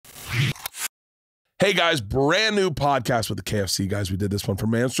Hey guys, brand new podcast with the KFC guys. We did this one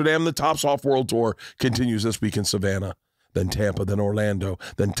from Amsterdam. The Tops Off World Tour continues this week in Savannah, then Tampa, then Orlando.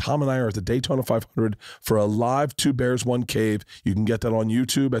 Then Tom and I are at the Daytona 500 for a live 2 Bears, 1 Cave. You can get that on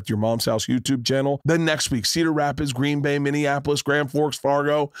YouTube at Your Mom's House YouTube channel. Then next week, Cedar Rapids, Green Bay, Minneapolis, Grand Forks,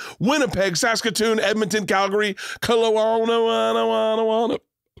 Fargo, Winnipeg, Saskatoon, Edmonton, Calgary, Kelowna,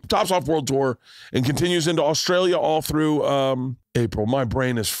 Tops Off World Tour, and continues into Australia all through April. My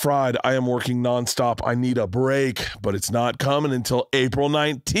brain is fried. I am working nonstop. I need a break, but it's not coming until April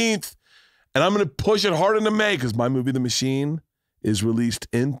 19th. And I'm going to push it hard into May because my movie, The Machine, is released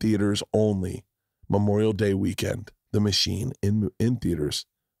in theaters only Memorial Day weekend. The Machine in theaters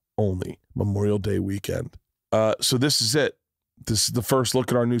only Memorial Day weekend. So this is it. This is the first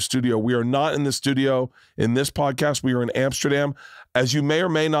look at our new studio. We are not in the studio in this podcast. We are in Amsterdam. As you may or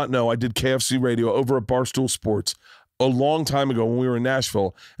may not know, I did KFC Radio over at Barstool Sports a long time ago when we were in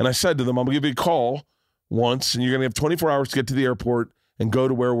Nashville. And I said to them, I'm going to give you a call once, and you're going to have 24 hours to get to the airport and go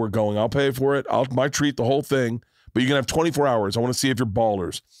to where we're going. I'll pay for it. My treat, the whole thing. But you're going to have 24 hours. I want to see if you're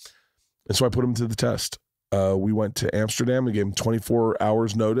ballers. And so I put them to the test. We went to Amsterdam. We gave them 24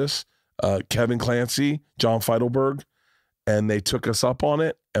 hours notice. Kevin Clancy, John Feitelberg, and they took us up on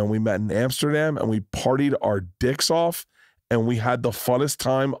it. And we met in Amsterdam, and we partied our dicks off. And we had the funnest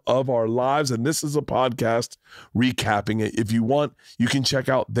time of our lives. And this is a podcast recapping it. If you want, you can check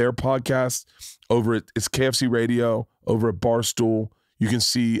out their podcast over at it's KFC Radio over at Barstool. You can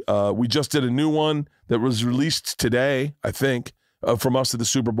see we just did a new one that was released today, I think, from us at the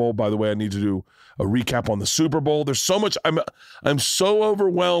Super Bowl. By the way, I need to do a recap on the Super Bowl. There's so much. I'm so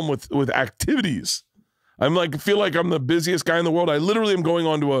overwhelmed with activities. Feel like I'm the busiest guy in the world. I literally am going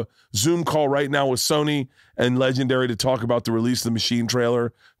on to a Zoom call right now with Sony and Legendary to talk about the release of the Machine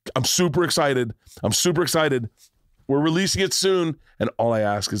trailer. I'm super excited. We're releasing it soon. And all I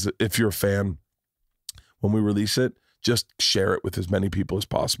ask is that if you're a fan, when we release it, just share it with as many people as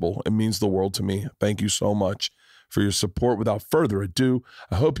possible. It means the world to me. Thank you so much for your support. Without further ado,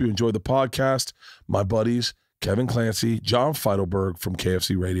 I hope you enjoy the podcast. My buddies, Kevin Clancy, John Feitelberg from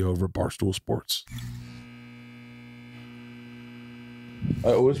KFC Radio over at Barstool Sports. I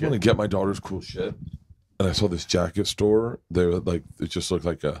always want to get my daughter's cool shit. And I saw this jacket store. They were like, it just looked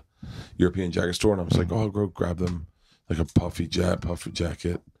like a European jacket store. And I was like, oh, I'll go grab them like a puffy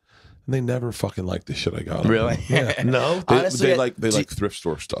jacket. And they never fucking liked the shit I got. Really? Yeah. No? Honestly, they like thrift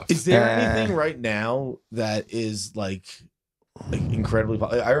store stuff. Is there anything right now that is like incredibly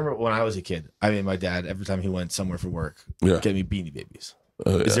popular? I remember when I was a kid, my dad, every time he went somewhere for work, get me Beanie Babies.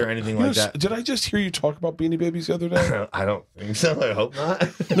 Is there anything like that? Did I just hear you talk about Beanie Babies the other day? I don't think so. I hope not.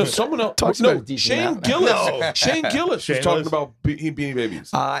 No, someone else. Shane Gillis. Shane Gillis was talking about Beanie Babies.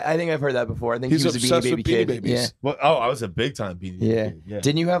 I think I've heard that before. I think he's he was a Beanie Baby kid. Babies. Yeah. Well, I was a big time Beanie Baby. Yeah.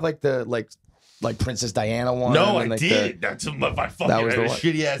 Didn't you have like the like Princess Diana one? No, I did. That's my fucking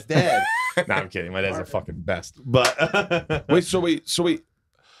shitty ass dad. No, I'm kidding. My dad's the fucking best. But wait.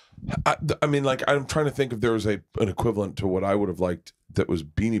 I'm trying to think if there was an equivalent to what I would have liked that was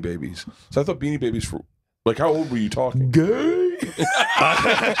Beanie Babies. So I thought Beanie Babies for how old were you talking? Gay. Is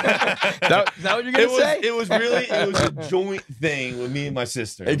that what you're gonna say? It was a joint thing with me and my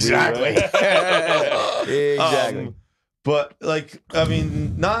sister. Exactly. Exactly. But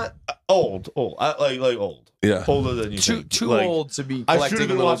not old. Like old. Yeah. Older than you. Too old to be. I should have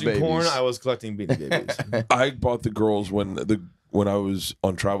been watching porn. I was collecting Beanie Babies. I bought the girls when I was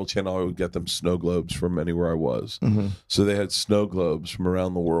on Travel Channel, I would get them snow globes from anywhere I was. Mm-hmm. So they had snow globes from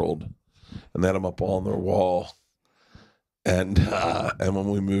around the world, and they had them up on their wall. And when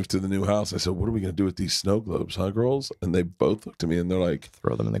we moved to the new house, I said, "What are we going to do with these snow globes, huh, girls?" And they both looked at me and they're like,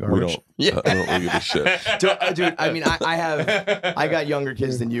 "Throw them in the garbage." I don't give a shit. Dude, I got younger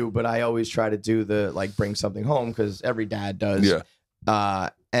kids than you, but I always try to do the bring something home because every dad does. Yeah.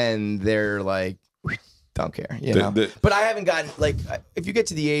 And they're like, don't care, you know. But I haven't gotten if you get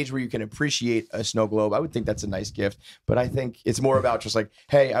to the age where you can appreciate a snow globe, I would think that's a nice gift. But I think it's more about just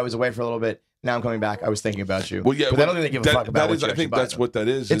hey, I was away for a little bit. Now I'm coming back. I was thinking about you. Well, yeah, but I don't think they give a fuck about what you I think that's what that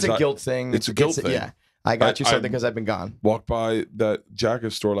is. It's a guilt thing. It's a guilt thing. Yeah, I got you something because I've been gone. Walked by that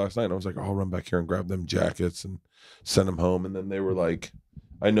jacket store last night, and I was like, I'll run back here and grab them jackets and send them home. And then they were like,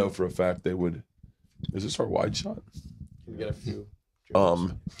 I know for a fact they would. Is this our wide shot? Can we get a few?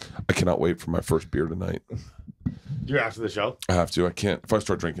 I cannot wait for my first beer tonight. You're after the show? I have to. I can't. If I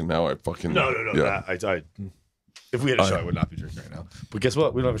start drinking now, I fucking... No. Yeah. If we had a show, I would not be drinking right now. But guess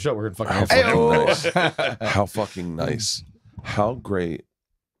what? We don't have a show. We're going to fucking... How fucking nice. How great.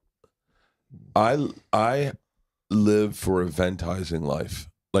 I live for eventizing life.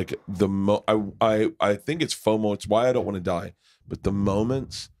 I think it's FOMO. It's why I don't want to die. But the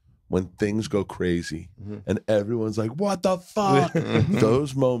moments when things go crazy and everyone's like, what the fuck?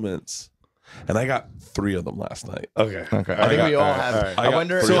 Those moments. And I got 3 of them last night. Okay. I think we all have. Right. I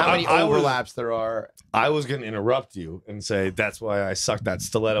wonder how many overlaps there are. I was going to interrupt you and say that's why I sucked that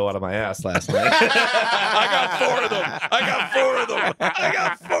stiletto out of my ass last night. I got 4 of them.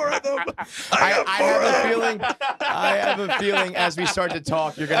 I have a feeling as we start to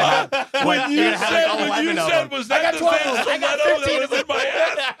talk, you're going to have when you said was that the same stiletto that was in my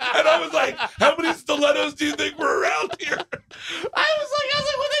ass? And I was like, how many stilettos do you think were around here? I was like,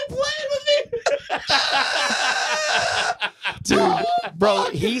 were they playing with me? Dude, bro,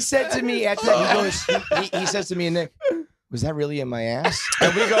 he said to me after that, he says to me and Nick, was that really in my ass?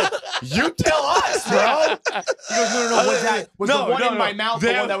 And we go, you tell us, bro. He goes, no, was that? Was the one in my mouth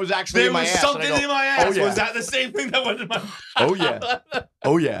the one that was actually in my ass? There was something in my ass. Oh, yeah. Was that the same thing that was in my Oh, yeah.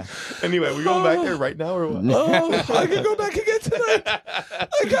 Oh, yeah. Anyway, we going back there right now or what? I can go back again tonight.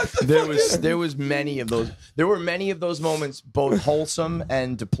 I got the There was many of those. There were many of those moments, both wholesome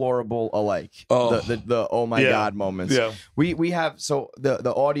and deplorable alike. The oh my God moments. Yeah. We have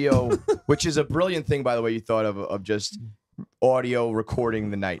the audio, which is a brilliant thing, by the way, you thought of just audio recording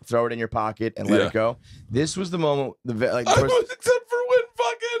the night. Throw it in your pocket and let it go. This was the moment. Except for when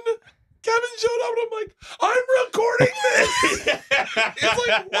fucking Kevin showed up and I'm like, I'm recording this. It's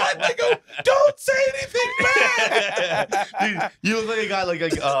like, what? I go, don't say anything bad. Dude, you look like a guy like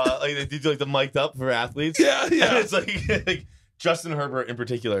they do like the mic'd up for athletes. Yeah. And it's like Justin Herbert in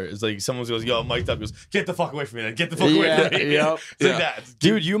particular is like someone goes, yo, mic'd up. He goes, get the fuck away from me, then. Get the fuck away from me. Yep. It's like that.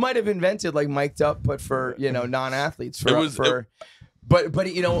 Dude, you might have invented like mic'd up, but for non-athletes. But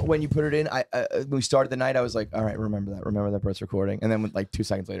you know, when you put it in, when we started the night, I was like, all right, remember that Bert's recording. And then like 2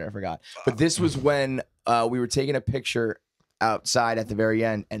 seconds later, I forgot. But this was when we were taking a picture outside at the very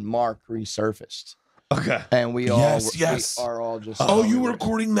end, and Mark resurfaced. Okay. And we all we are all just. Oh, you were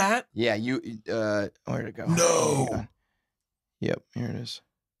recording that? Yeah. Where'd it go? No. Yep. Here it is.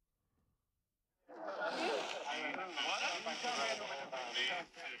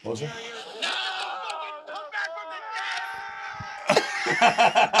 Closer.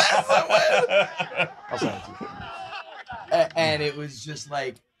 I'll send it to you. And it was just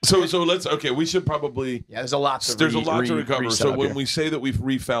like. So let's we should probably there's a lot to recover. So when we say that we've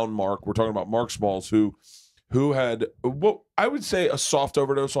refound Mark, we're talking about Mark Smalls, who had what I would say a soft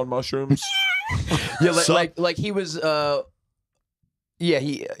overdose on mushrooms. like he was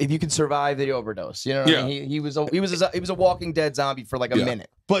if you can survive the overdose, you know what I mean? He was a Walking Dead zombie for like a minute.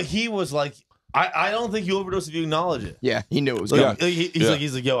 But he was like, I don't think you overdose if you acknowledge it. Yeah, he knew it was coming.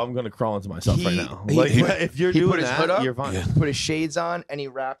 He's like, yo, I'm gonna crawl into myself right now. If you're doing his hood up, you're fine. He put his shades on and he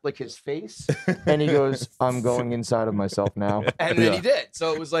wrapped like his face, and he goes, "I'm going inside of myself now." And then he did.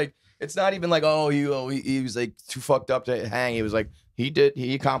 So it was like, it's not even like, he was like too fucked up to hang. He was like,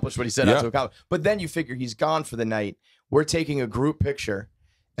 he accomplished what he set out to accomplish. But then you figure he's gone for the night. We're taking a group picture,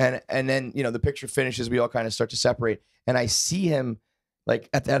 and then the picture finishes. We all kind of start to separate, and I see him.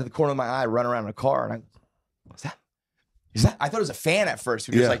 Like out of the corner of my eye, run around in a car, and what's that? Is that? I thought it was a fan at first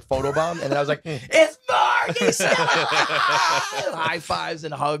who just like photobombed, and then I was like, "It's Mark! He's still alive!" High fives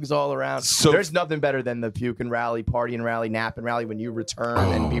and hugs all around. So there's nothing better than the puke and rally, party and rally, nap and rally when you return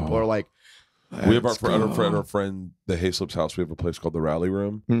and people are like. We have our friend, the Hayslip's house. We have a place called the Rally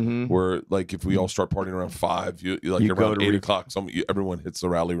Room, where like if we all start partying around 5, you around 8 o'clock, everyone hits the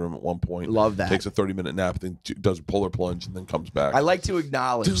Rally Room at one point. Love that. Takes a 30-minute nap, then does a polar plunge, and then comes back. I like to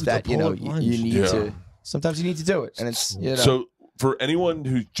acknowledge that you need to. Sometimes you need to do it, and it's So for anyone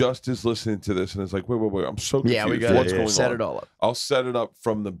who just is listening to this and is like, wait, I'm so confused. We got what's going on? Set it all up. I'll set it up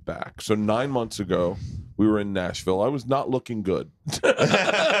from the back. So 9 months ago, we were in Nashville. I was not looking good.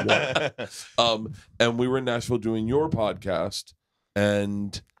 And we were in Nashville doing your podcast.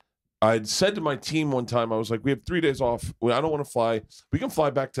 And I'd said to my team one time, I was like, we have 3 days off. I don't want to fly. We can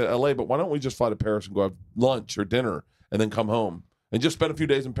fly back to LA, but why don't we just fly to Paris and go have lunch or dinner and then come home and just spend a few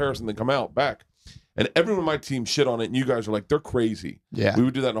days in Paris and then come out back. And everyone on my team shit on it, and you guys are like, they're crazy. Yeah. We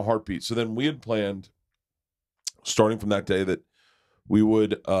would do that in a heartbeat. So then we had planned, starting from that day, that we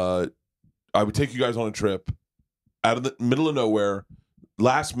would, I would take you guys on a trip out of the middle of nowhere,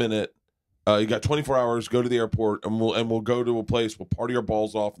 last minute. You got 24 hours, go to the airport, and we'll go to a place, we'll party our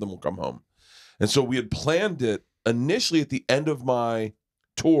balls off, and then we'll come home. And so we had planned it initially at the end of my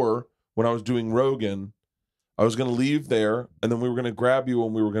tour when I was doing Rogan. I was going to leave there, and then we were going to grab you,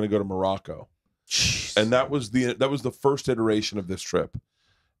 and we were going to go to Morocco. Jeez. And that was the first iteration of this trip.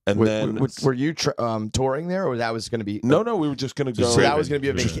 And then were you touring there, or that was going to be? No, we were just going to go. So that was going to be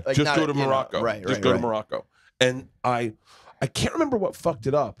a vacation. Like, just go to Morocco, right? Just go to Morocco. And I can't remember what fucked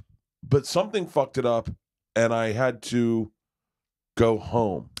it up, but something fucked it up, and I had to go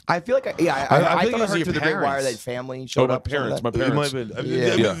home. I feel like I thought I heard through the Great Wire that family showed up. My parents. It might have been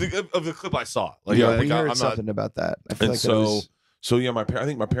of the clip I saw. Like, yeah, we heard something about that. I feel like so yeah, I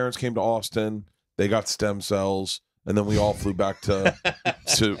think my parents came to Austin. They got stem cells, and then we all flew back to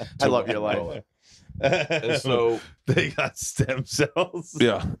I love your life. And so they got stem cells.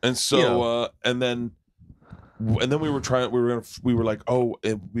 Yeah, and so and then we were like, oh,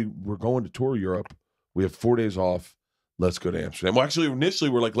 and we were going to tour Europe. We have 4 days off. Let's go to Amsterdam. Well, actually,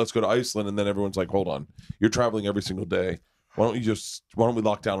 initially we're like, let's go to Iceland, and then everyone's like, hold on, you're traveling every single day. Why don't we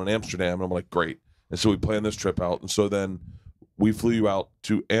lock down in Amsterdam? And I'm like, great. And so we planned this trip out, and so then we flew you out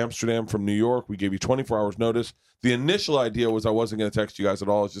to Amsterdam from New York. We gave you 24 hours notice. The initial idea was I wasn't going to text you guys at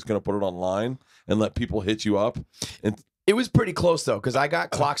all. I was just going to put it online and let people hit you up. And it was pretty close, though, because I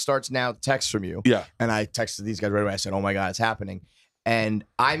got Clock Starts Now text from you. Yeah. And I texted these guys right away. I said, oh, my God, it's happening. And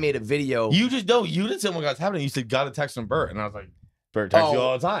I made a video. You didn't say, oh, my God, it's happening. You said, got a text from Bert. And I was like, Bert texts you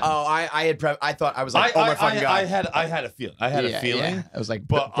all the time. Oh, I thought I was like, oh, my fucking God. I had a feeling. I was like,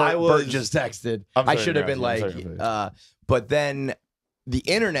 but Bert just texted. I should have been like, but then the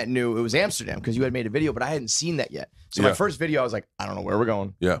internet knew it was Amsterdam because you had made a video, but I hadn't seen that yet. So my first video, I was like, I don't know where we're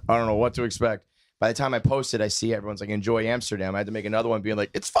going. Yeah. I don't know what to expect. By the time I posted, I see everyone's like, enjoy Amsterdam. I had to make another one being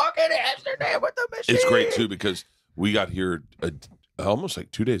like, it's fucking Amsterdam with the machine. It's great, too, because we got here almost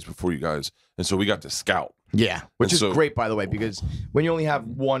like 2 days before you guys, and so we got to scout. Yeah, which is great, by the way, because when you only have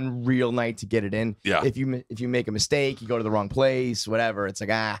one real night to get it in, if you make a mistake, you go to the wrong place, whatever, it's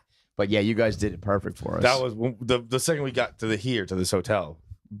like, But yeah, you guys did it perfect for us. That was the second we got to this hotel.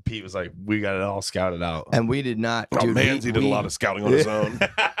 Pete was like, we got it all scouted out. And we did not. Dude, Manzi did a lot of scouting on his own.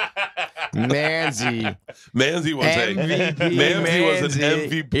 Manzi was an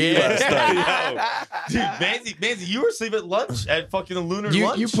MVP last night. Dude, Manzi, you were asleep at lunch at fucking the lunar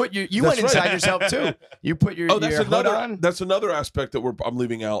lunch. You went inside yourself too. You put your hood on. That's another aspect that I'm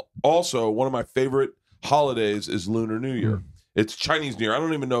leaving out. Also, one of my favorite holidays is Lunar New Year. It's Chinese New Year. I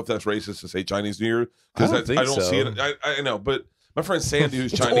don't even know if that's racist to say Chinese New Year because I don't see it. I know, but my friend Sandy,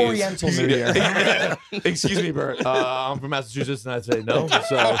 who's Chinese, Oriental New Year. Excuse me, Bert. I'm from Massachusetts, and I'd say no.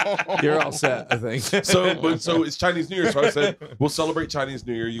 So you're all set, I think. So it's Chinese New Year. So I said we'll celebrate Chinese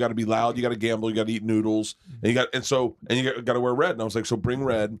New Year. You got to be loud. You got to gamble. You got to eat noodles. And you got to wear red. And I was like, so bring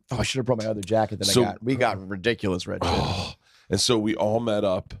red. Oh, I should have brought my other jacket that I got. We got ridiculous red. And so we all met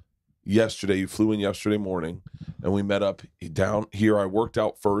up yesterday. You flew in yesterday morning, and we met up down here. I worked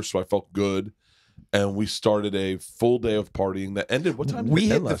out first, so I felt good. And we started a full day of partying that ended. What time did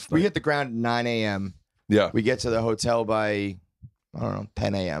we end last night? We hit the ground at 9 a.m. Yeah. We get to the hotel by,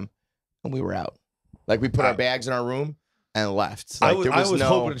 10 a.m. And we were out. Like, we put our bags in our room and left. Like, I was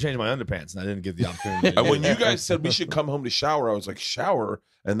hoping to change my underpants, and I didn't get the opportunity. And when you guys said we should come home to shower, I was like, shower?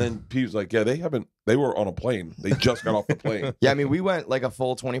 And then Pete was like, yeah, they were on a plane. They just got off the plane. Yeah, I mean, we went like a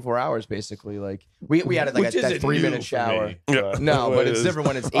full 24 hours, basically. Like, we had like that 3-minute shower. Yeah. No, but it's different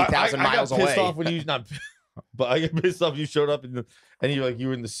when it's 8,000 miles away. I got pissed off when you but I get pissed off you showed up and you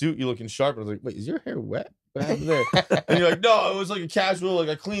were in the suit, you looking sharp. I was like, wait, is your hair wet? What happened there? And you're like, no, it was like a casual, like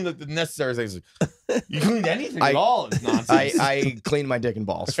I cleaned like the necessary things. Like, you cleaned anything at all? It's nonsense. I cleaned my dick and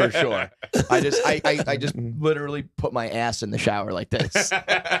balls for sure. I just literally put my ass in the shower like this. It's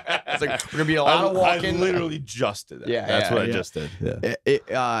like we're gonna be a lot of walking. I literally just did that. Yeah, that's what I just did.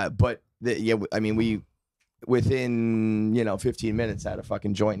 Yeah. I mean, we within 15 minutes had a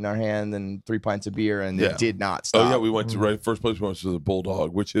fucking joint in our hand and 3 pints of beer, and it did not stop. Oh yeah, we went to first place. We went to the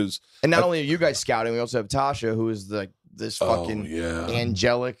Bulldog, which is and not only are you guys scouting, we also have Tasha, who is this fucking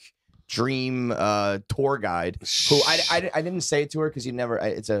angelic dream tour guide. Who I didn't say it to her because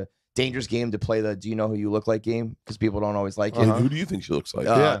it's a dangerous game to play the "Do you know who you look like" game because people don't always like it. Who do you think she looks like?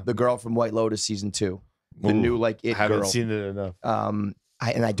 The girl from White Lotus season 2, the new like it haven't girl. Seen it enough.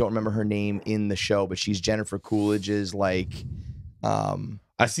 I don't remember her name in the show, but she's Jennifer Coolidge's like.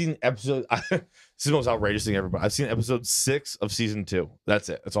 I've seen episode. This is the most outrageous thing ever. But I've seen episode 6 of season 2. That's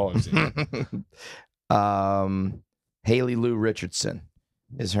it. That's all I've seen. Haley Lou Richardson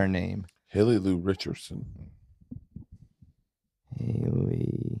is her name. Haley Lou Richardson.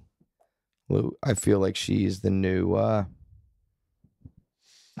 Haley Lou. I feel like she's the new.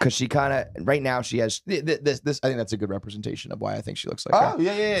 Because she kind of right now she has this. I think that's a good representation of why I think she looks like her. Oh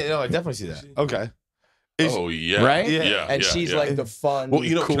yeah. No, I definitely see that. Okay. Right? Yeah. And she's like the fun. Well,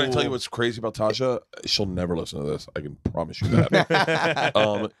 cool... can I tell you what's crazy about Tasha? She'll never listen to this. I can promise you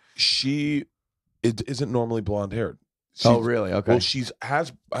that. She isn't normally blonde haired. Oh, really? Okay. Well, she's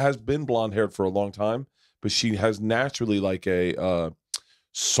has been blonde haired for a long time, but she has naturally like a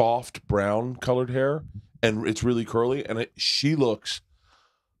soft brown colored hair, and it's really curly, and she looks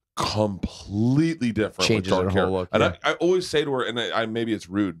completely different. Changes with dark her hair. whole look. And I always say to her, and I maybe it's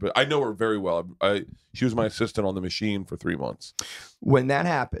rude, but I know her very well. She was my assistant on The Machine for 3 months. When that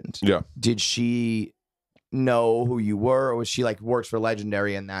happened, yeah, did she know who you were, or was she like works for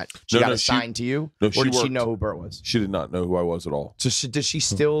Legendary and that she got assigned to you? No, or did she know who Bert was? She did not know who I was at all. So does she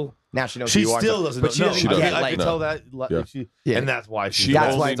still? Now she knows She who you are. still doesn't know. But she doesn't get I like. can tell that. Yeah. And that's why she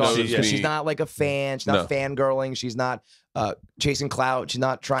That's why only it's awesome. knows Because me. she's not like a fan. She's not fangirling. She's not chasing clout. She's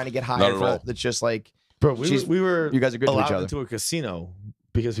not trying to get hired. Not at all. It's just like, bro, we were you guys are good to each allowed other. into a casino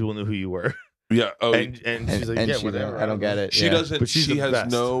because people knew who you were. Yeah. Oh, and she's like, yeah, whatever. I don't get it. She doesn't. But she has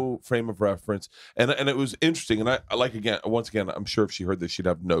best. no frame of reference, and it was interesting. And I like once again, I'm sure if she heard this, she'd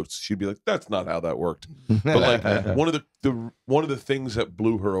have notes. She'd be like, "That's not how that worked." But like one of the things that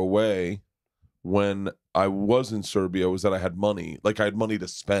blew her away when I was in Serbia was that I had money. Like I had money to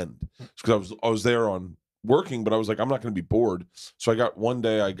spend because I was there on working, but I was like, I'm not going to be bored. So one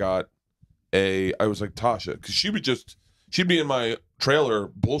day I was like Tasha, because she'd be in my trailer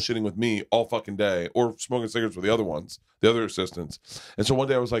bullshitting with me all fucking day or smoking cigarettes with the other assistants. And so one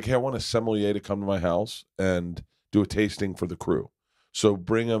day I was like, hey, I want a sommelier to come to my house and do a tasting for the crew. So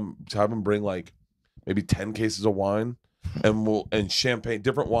have them bring like maybe 10 cases of wine and champagne,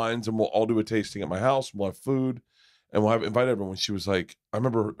 different wines, and we'll all do a tasting at my house. We'll have food and we'll invite everyone. She was like, I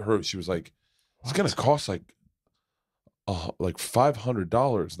remember she was like, it's going to cost like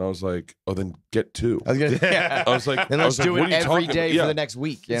 $500, and I was like, "Oh, then get two." I was like, "Then let's do it every day for the next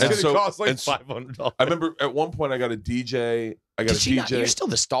week." You know? It's gonna cost like $500. I remember at one point I got a DJ. You're still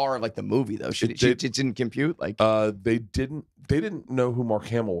the star of like the movie though. It didn't compute. Like they didn't know who Mark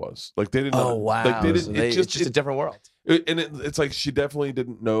Hamill was. Like they didn't. Oh know, wow! Like they didn't. It's just a different world. It's like she definitely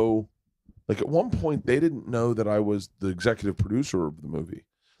didn't know. Like at one point they didn't know that I was the executive producer of the movie.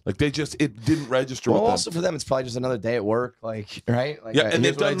 Like it didn't register with them. Also for them, it's probably just another day at work, like right? Like, yeah, and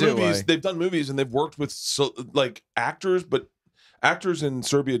they've done movies. They've done movies, and they've worked with actors, but actors in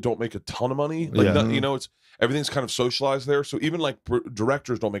Serbia don't make a ton of money. Like it's everything's kind of socialized there. So even like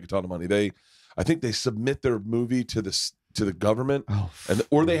directors don't make a ton of money. I think they submit their movie to the government,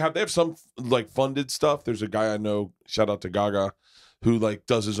 or they have some like funded stuff. There's a guy I know, shout out to Gaga, who like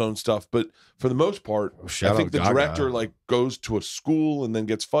does his own stuff, but for the most part, I think the director like goes to a school and then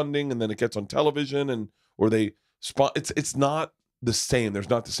gets funding, and then it gets on television, or they spot. It's not the same. There's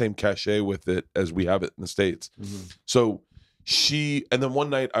not the same cachet with it as we have it in the States. Mm-hmm. So and then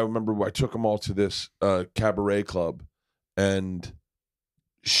one night I remember I took them all to this cabaret club, and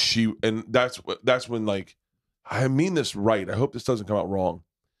that's when like, I mean this right. I hope this doesn't come out wrong,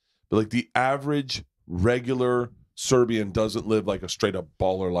 but like the average regular Serbian doesn't live like a straight up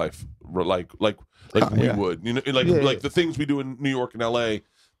baller life, like we would, like the things we do in New York and LA.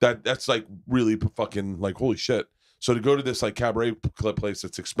 That's like really fucking like holy shit. So to go to this like cabaret place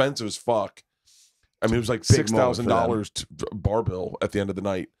that's expensive as fuck. I mean, it was like $6,000 bar bill at the end of the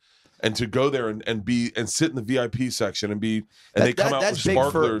night, and to go there and sit in the VIP section and they come out with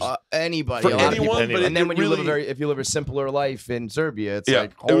sparklers. For anybody, for anyone. But and then when if you live a simpler life in Serbia, it's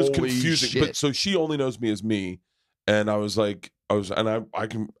like it was confusing. Shit. But so she only knows me as me. And I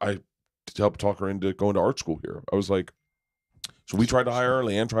helped talk her into going to art school here. I was like, so we tried to hire her,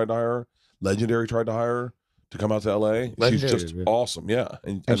 Leanne tried to hire her, Legendary tried to hire her to come out to LA. She's just awesome, yeah.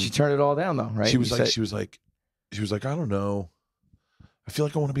 And she turned it all down though, right? She was like, I don't know. I feel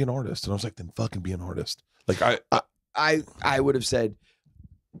like I want to be an artist. And I was like, then fucking be an artist. Like I would have said,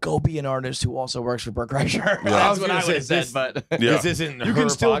 go be an artist who also works for BertKreischer. Yeah. That's what I would have said, but this isn't you can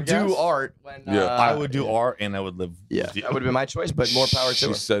still do art. When, I would do art, and I would live. Yeah, that would have been my choice, but more power to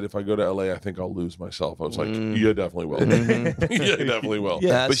her. She said, if I go to LA, I think I'll lose myself. I was like, you definitely will. You definitely will.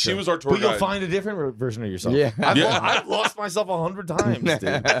 Yeah, but she was our tour guide. But you'll find a different version of yourself. Yeah. I've lost myself 100 times,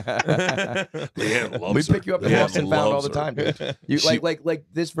 dude. Leanne loves we pick you up in Lost and Found all the her. time, dude. You like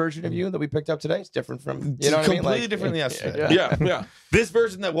this version of you that we picked up today is different from what I mean? Completely different than yesterday. Yeah. This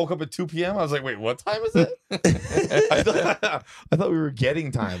version that woke up at 2 p.m. I was like, wait, what time is it? I thought we were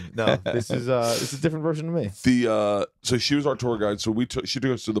getting time. No, this is a different version of me. So she was our tour guide. So she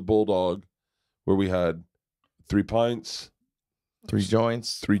took us to the Bulldog, where we had 3 pints, 3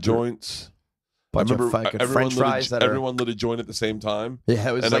 joints, I remember French fries. Everyone lit a joint at the same time. Yeah,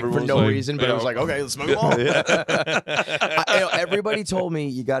 it was like for no reason, but it was like, okay, let's smoke them all. Everybody told me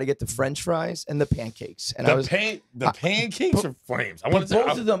you got to get the French fries and the pancakes, and the pancakes are flames. I want to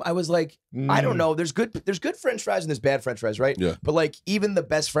both of them. I was like, I don't know. There's good French fries and there's bad French fries, right? Yeah. But like even the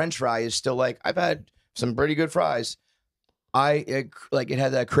best French fry is still like I've had some pretty good fries. It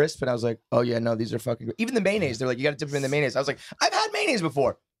had that crisp, and I was like, oh yeah, no, these are fucking good. Even the mayonnaise, they're like, you got to dip them in the mayonnaise. I was like, I've had mayonnaise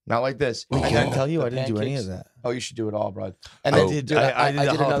before. Not like this. I And can't then tell you, the I didn't do any of pancakes. that. Oh, you should do it all, bro. And I then, did. dude, I did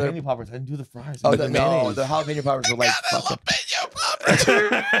the another. jalapeno poppers. I didn't do the fries. Oh, the the jalapeno poppers were like fucking.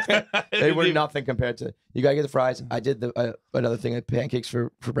 They were nothing compared to. You gotta get the fries. I did the another thing of pancakes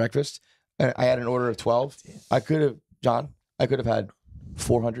for breakfast. I had an order of 12. I could have had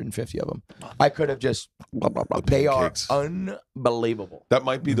 450 of them. I could have just. They are unbelievable. That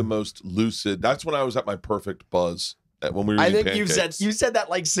might be the most lucid. That's when I was at my perfect buzz. When we were eating pancakes. you said that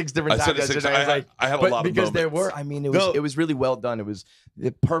like 6 different times. I had a lot of because moments. there were. I mean, it was really well done. It was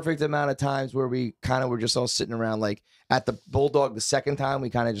the perfect amount of times where we kind of were just all sitting around. Like at the Bulldog, the second time we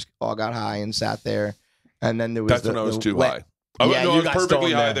kind of just all got high and sat there, and then there was. That's when I was too high. I was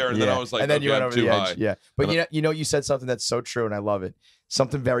perfectly high there, and then I was like, and then you went over too the high. edge. Yeah, but you said something that's so true, and I love it.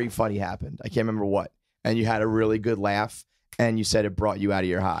 Something very funny happened. I can't remember what, and you had a really good laugh. And you said it brought you out of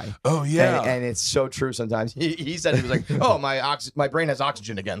your high. Oh yeah, and it's so true. Sometimes he said he was like, "Oh, my brain has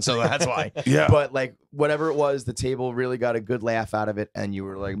oxygen again, so that's why." Yeah. But like whatever it was, the table really got a good laugh out of it, and you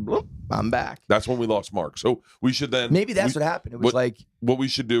were like, "Bloop, I'm back." That's when we lost Mark. So we should then maybe that's what happened. It was what we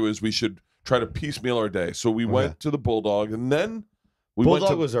should do is we should try to piecemeal our day. So we went to the Bulldog, and then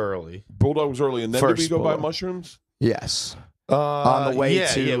Bulldog was early. Bulldog was early, and then did we go buy mushrooms? Yes. On the way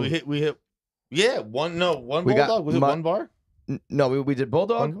to we hit one Bulldog. Was it one bar? No, we did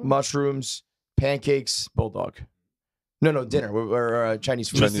Bulldog, mushrooms, pancakes, Bulldog. No, dinner. We're Chinese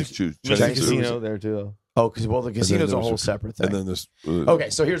food. Chinese casino there too. Oh, because the casino's a whole separate thing. And then this.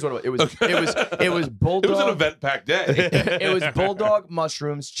 Okay, so here's what it was. It was Bulldog. It was an event-packed day. It was Bulldog,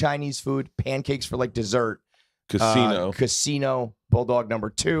 mushrooms, Chinese food, pancakes for like dessert. Casino, Bulldog number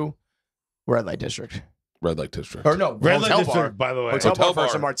 2, Red Light District. Red Light District. Or no, Red Light District, by the way. Hotel bar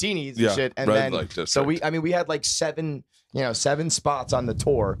for some martinis and shit. And Red Light District. So we had like 7 spots on the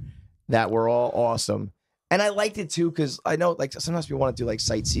tour that were all awesome. And I liked it too, because I know like sometimes people want to do like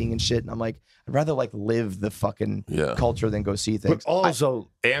sightseeing and shit. And I'm like, I'd rather like live the fucking culture than go see things. But also,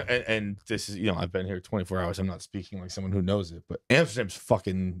 and this is, I've been here 24 hours. I'm not speaking like someone who knows it, but Amsterdam's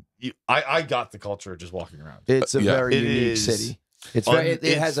fucking, I got the culture just walking around. It's a very unique city.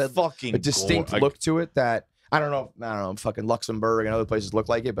 It has a distinct look to it that I don't know. Fucking Luxembourg and other places look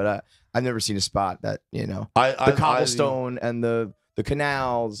like it, but I've never seen a spot that the cobblestone and the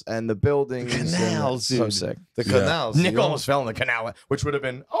canals and the buildings. The canals, dude. So sick. The canals. Nick almost fell in the canal, which would have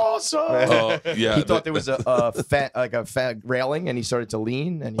been awesome. He thought there was a railing, and he started to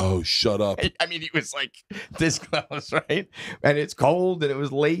lean. And shut up! I mean, he was like this close, right? And it's cold, and it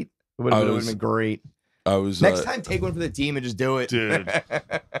was late. It would have been great. Next time, take one for the team and just do it, dude.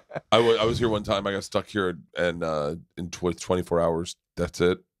 I was here one time. I got stuck here, and in 24 hours, that's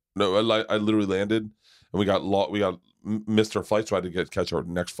it. No, I literally landed, and we missed our flight, so I had to catch our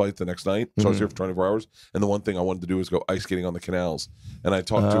next flight the next night. So I was here for 24 hours, and the one thing I wanted to do was go ice skating on the canals. And I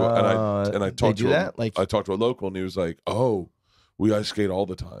talked I talked to a local, and he was like, "Oh, we ice skate all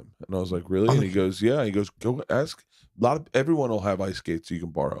the time." And I was like, "Really?" And he goes, "Yeah." He goes, "Go ask. Everyone will have ice skates you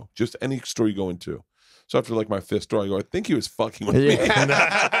can borrow. Just any store you go into." So after like my 5th store, I go, I think he was fucking with me.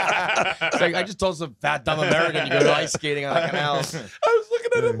 It's like, I just told some fat dumb American you go ice skating on the canals. I was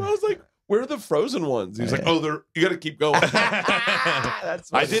looking at him. I was like, where are the frozen ones? He's like, you got to keep going.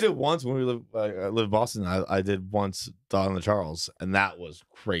 I did it once when I lived in Boston. I did once on the Charles, and that was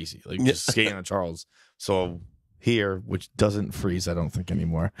crazy. Like just skating on Charles. So here, which doesn't freeze, I don't think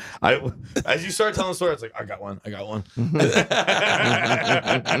anymore. As you start telling the story, it's like, I got one.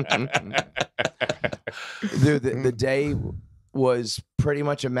 Dude, the day was pretty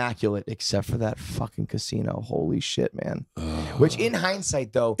much immaculate except for that fucking casino. Holy shit, man. Which in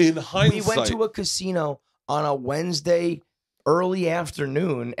hindsight, though, we went to a casino on a Wednesday early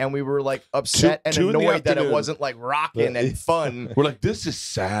afternoon, and we were like upset and annoyed that it wasn't like rocking and fun. We're like, this is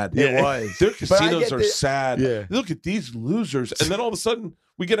sad. It was. Their casinos are sad. Yeah. Look at these losers. And then all of a sudden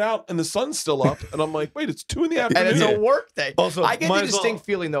we get out and the sun's still up, and I'm like, wait, it's 2 PM. And it's a work day. Also, I get the distinct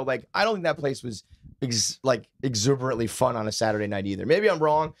feeling though, like I don't think that place was exuberantly fun on a Saturday night either. Maybe I'm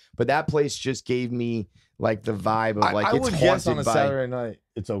wrong, but that place just gave me like the vibe of like I would guess on a Saturday night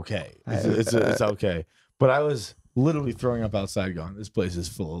it's okay. It's okay. But I was literally throwing up outside going, this place is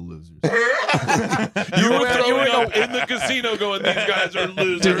full of losers. You were throwing up in the casino going, these guys are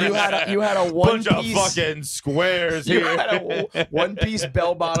losers. Dude, you had a one bunch of fucking squares you here. had a one-piece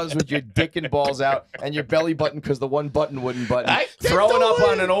bell bottoms with your dick and balls out and your belly button because the one button wouldn't button. Throwing up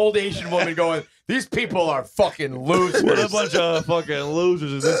on an old Asian woman going, these people are fucking losers. What a bunch of fucking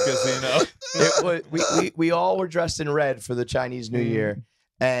losers in this casino. We all were dressed in red for the Chinese New Year.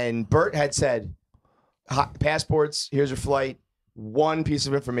 And Bert had said, passports, here's your flight, one piece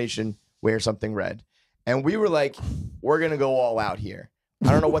of information, wear something red. And we were like, we're going to go all out here.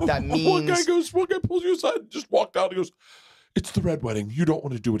 I don't know what that means. One guy pulls you aside, just walked out. He goes, "It's the red wedding. You don't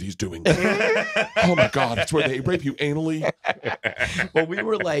want to do what he's doing." Oh my God, it's where they rape you anally. Well, we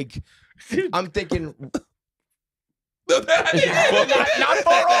were like, I'm thinking. Not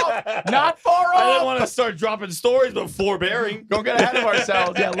far off. Not far off. I didn't want to start dropping stories, but forbearing. Don't get ahead of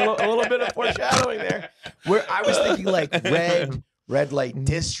ourselves. Yeah, a little bit of foreshadowing there. Where I was thinking like red light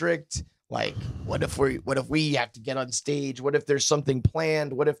district. Like, what if we have to get on stage? What if there's something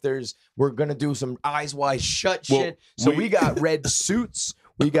planned? What if we're gonna do some eyes wide shut shit? So we got red suits.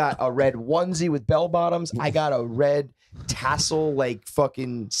 We got a red onesie with bell bottoms. I got a red tassel, like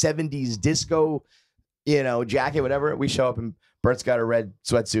fucking 70s disco, jacket, whatever. We show up and Bert's got a red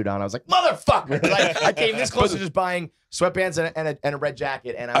sweatsuit on. I was like, motherfucker! Like, I came this close to just buying sweatpants and a red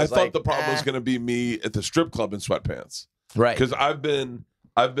jacket, and I thought the problem was going to be me at the strip club in sweatpants, right? Because I've been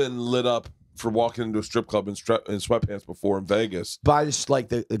lit up for walking into a strip club in sweatpants before in Vegas by just like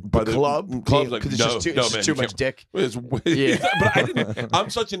the club. Club's like, it's no, just too much dick. Yeah. But I didn't. I'm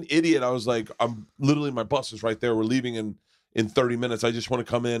such an idiot. I was like, I'm literally, my bus is right there. We're leaving in 30 minutes. I just want to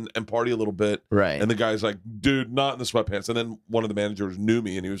come in and party a little bit. Right. And the guy's like, dude, not in the sweatpants. And then one of the managers knew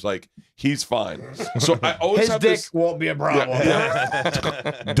me and he was like, he's fine. So I always have dick this. Won't be a problem.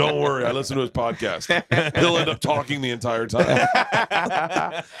 Yeah. Don't worry. I listen to his podcast. He'll end up talking the entire time.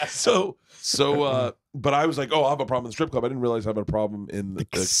 But I was like, oh, I have a problem in the strip club. I didn't realize I had a problem in the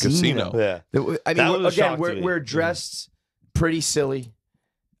casino. Yeah. I mean, again, we're dressed pretty silly.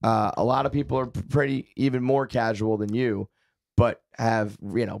 A lot of people are pretty even more casual than you, but have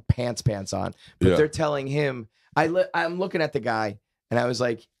pants on. But they're telling him, I'm looking at the guy, and I was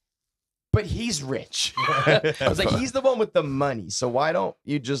like, but he's rich. I was like, he's the one with the money, so why don't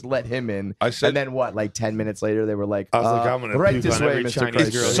you just let him in? I said, and then what? Like 10 minutes later, they were like, I was like, I'm gonna right puke this on way, every Mr. Chinese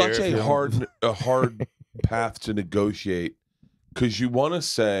Kreischer. girl it's such here. a hard path to negotiate. Because you want to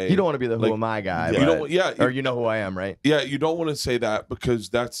say, you don't want to be the who am I guy, you don't, or you know who I am, right? Yeah, you don't want to say that because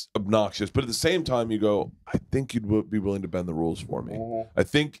that's obnoxious. But at the same time, you go, I think you'd be willing to bend the rules for me. I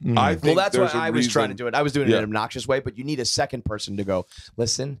think. Well, that's why I was trying to do it. I was doing it in an obnoxious way, but you need a second person to go,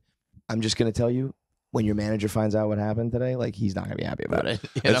 listen, I'm just going to tell you, when your manager finds out what happened today, like, he's not going to be happy about it.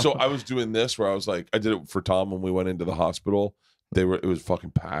 And so I was doing this where I was like, I did it for Tom when we went into the hospital. It was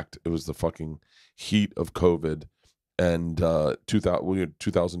fucking packed. It was the fucking heat of COVID. And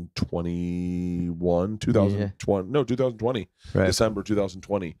 2020, right. December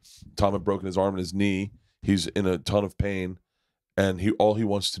 2020. Tom had broken his arm and his knee. He's in a ton of pain, and all he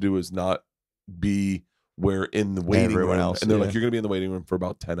wants to do is not be in the waiting room. Else, and they're like, you're gonna be in the waiting room for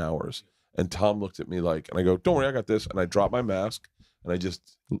about 10 hours. And Tom looked at me and I go, don't worry, I got this. And I dropped my mask and I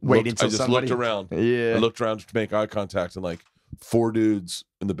just looked around. Yeah, I looked around to make eye contact, and like 4 dudes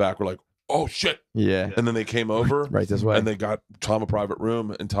in the back were like, oh shit. Yeah. And then they came over right this way. And they got Tom a private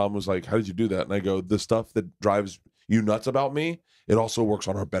room. And Tom was like, how did you do that? And I go, the stuff that drives you nuts about me, it also works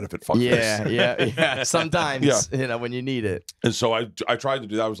on our benefit fuckface. Yeah. Sometimes, when you need it. And so I tried to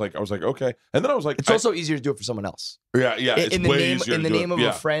do that. I was like, okay. And then I was like, it's also easier to do it for someone else. Yeah. It's way easier in the name of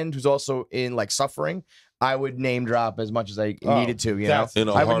a friend who's also in like suffering. I would name drop as much as I needed to,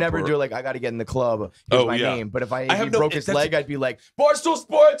 I would never do like, I got to get in the club. Here's my name. But if he broke his leg, I'd be like, Barstool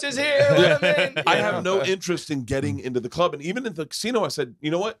Sports is here. Let him in. I have no interest in getting into the club. And even in the casino, I said,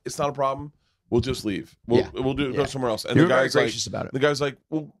 you know what? It's not a problem. We'll just leave. We'll go somewhere else. And the guy's very gracious about it. The guy's like,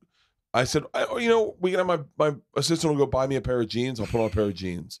 well, I said, we can have my assistant will go buy me a pair of jeans. I'll put on a pair of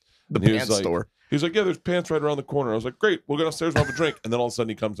jeans. The pants store. He's like, yeah, there's pants right around the corner. I was like, great. We'll go downstairs and have a drink. And then all of a sudden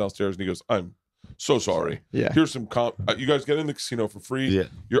he comes downstairs and he goes, I'm so sorry. Yeah. Here's some you guys get in the casino for free. Yeah.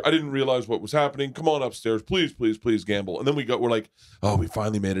 I didn't realize what was happening. Come on upstairs. Please, please, please gamble. And then we're like, oh, we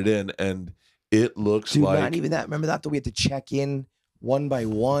finally made it in. And it looks like. Not even that. Remember that we had to check in one by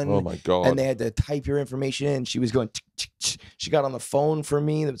one. Oh my God. And they had to type your information in. She was going, she got on the phone for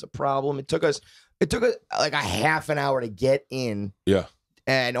me. There was a problem. It took us like a half an hour to get in. Yeah.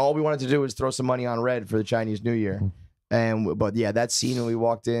 And all we wanted to do was throw some money on red for the Chinese New Year. But that scene when we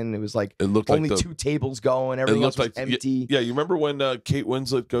walked in, it looked only like 2 tables going, everything else was empty. Yeah, you remember when Kate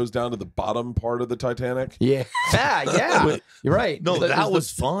Winslet goes down to the bottom part of the Titanic? Yeah, you're right. No, that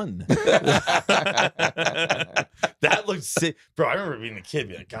was fun. That looked sick, bro. I remember being a kid,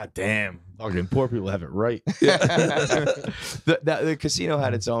 being like, God damn, fucking poor people have it right. Yeah. the casino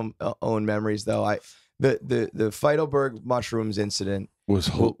had its own memories, though. The Feitelberg mushrooms incident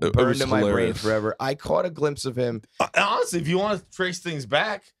burned in my brain forever. I caught a glimpse of him. Honestly, if you want to trace things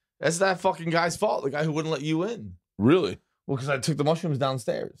back, that's that fucking guy's fault. The guy who wouldn't let you in. Really? Well, because I took the mushrooms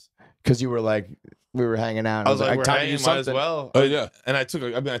downstairs. Because you were like, we were hanging out. And I was like, we're time to hanging, do might as something. well. Oh yeah. And I took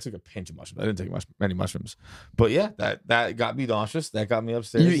a pinch of mushrooms. I didn't take many mushrooms, but yeah, that got me nauseous. That got me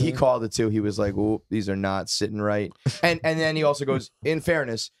upstairs. He called it too. He was like, "Oh, these are not sitting right." And then he also goes, "In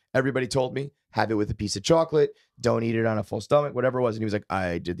fairness, everybody told me have it with a piece of chocolate. Don't eat it on a full stomach, whatever it was." And he was like,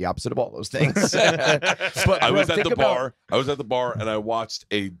 "I did the opposite of all those things." But I was at the bar. I was at the bar and I watched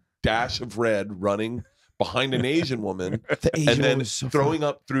a dash of red running behind an Asian woman and then throwing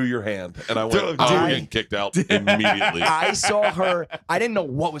up through your hand. And I went, I'm getting kicked out immediately. I saw her. I didn't know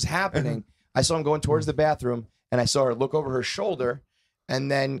what was happening. I saw him going towards the bathroom and I saw her look over her shoulder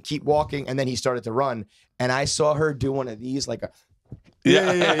and then keep walking. And then he started to run. And I saw her do one of these like a. Yeah.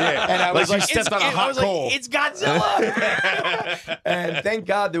 And I was like, stepped on a hot coal. It's Godzilla. And thank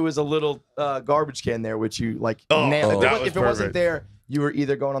God there was a little garbage can there, which you like. If it wasn't there, you were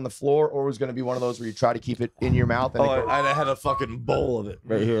either going on the floor or it was going to be one of those where you try to keep it in your mouth. And I had a fucking bowl of it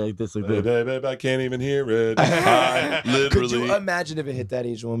right here, like this. Like babe, I can't even hear it. I literally. Could you imagine if it hit that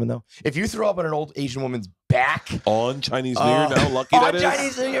Asian woman though? If you throw up on an old Asian woman's back on Chinese New Year, how lucky that is. On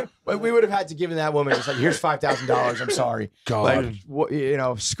Chinese New Year, we would have had to give that woman just like, here's $5,000. I'm sorry. God,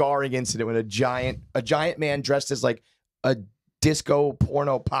 like scarring incident with a giant man dressed as like a disco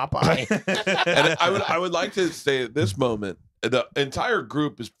porno Popeye. And I would like to say at this moment, the entire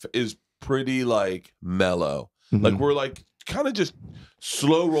group is pretty like mellow. Mm-hmm. Like we're like kind of just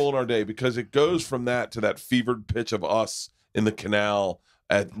slow rolling our day because it goes from that to that fevered pitch of us in the canal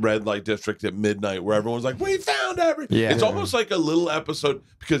at red light district at midnight where everyone's like, we found everything. Yeah. It's almost like a little episode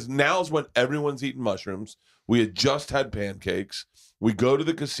because now's when everyone's eating mushrooms. We had just had pancakes. We go to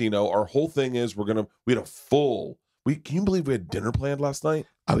the casino. Our whole thing is we had a full. Can you believe we had dinner planned last night?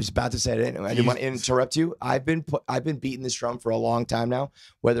 I was about to say it. I didn't want to interrupt you. I've been beating this drum for a long time now,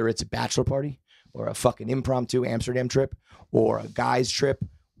 whether it's a bachelor party or a fucking impromptu Amsterdam trip or a guy's trip,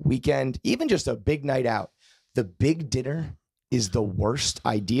 weekend, even just a big night out. The big dinner is the worst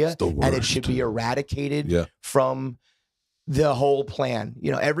idea, and it should be eradicated from the whole plan.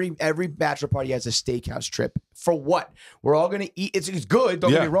 Every bachelor party has a steakhouse trip. For what? We're all going to eat. It's good,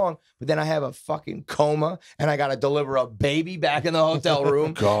 don't get me wrong, but then I have a fucking coma and I got to deliver a baby back in the hotel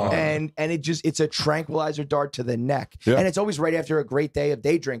room. God. And it's a tranquilizer dart to the neck. Yeah. And it's always right after a great day of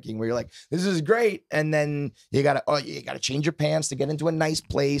day drinking where you're like, this is great. And then you got to change your pants to get into a nice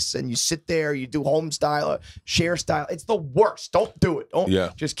place and you sit there, you do home style, share style. It's the worst. Don't do it.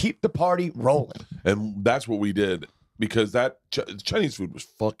 Just keep the party rolling. And that's what we did. Because that Chinese food was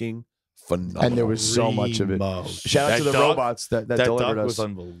fucking phenomenal. And there was so much of it. Shout out to the robots that delivered us. Was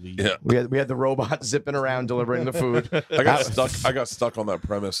unbelievable. Yeah. We had the robot zipping around delivering the food. I got stuck on that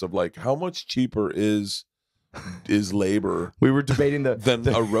premise of like, how much cheaper is labor? We were debating than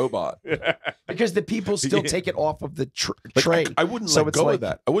a robot. Because the people still take it off of the tray. I wouldn't let go of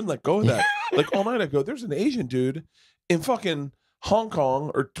that. I wouldn't let go of that. Like all night I go, there's an Asian dude in fucking Hong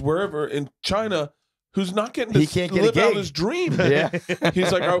Kong or wherever in China who's not getting to live out his dream. Yeah.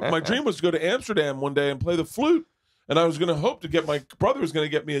 He's like, my dream was to go to Amsterdam one day and play the flute. And I was going to hope to get my brother was going to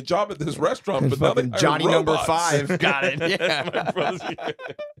get me a job at this restaurant. But now Johnny number 5 got it. Yeah.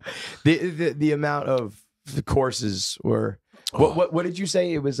 The amount of the courses were, what did you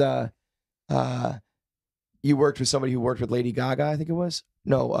say? It was, you worked with somebody who worked with Lady Gaga, I think it was.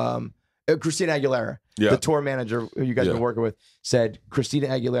 No, Christina Aguilera, the tour manager who you guys have been working with, said Christina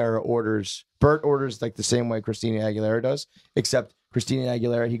Aguilera Bert orders like the same way Christina Aguilera does, except Christina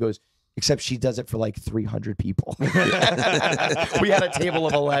Aguilera, he goes, except she does it for like 300 people. We had a table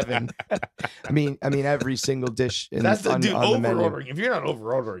of 11. I mean, every single dish on the menu. If you're not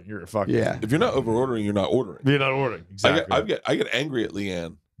over ordering, you're a fucking If you're not over ordering, you're not ordering. You're not ordering. Exactly. I get angry at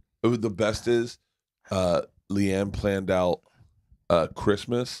Leanne. The best is Leanne planned out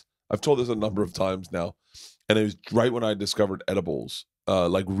Christmas. I've told this a number of times now, and it was right when I discovered edibles.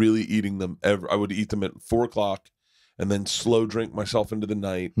 Like really eating them. I would eat them at 4:00, and then slow drink myself into the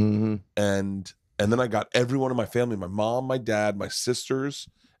night. Mm-hmm. And then I got everyone in my family, my mom, my dad, my sisters,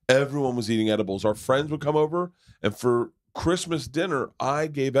 everyone was eating edibles. Our friends would come over, and for Christmas dinner, I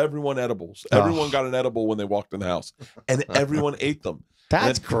gave everyone edibles. Everyone got an edible when they walked in the house, and everyone ate them.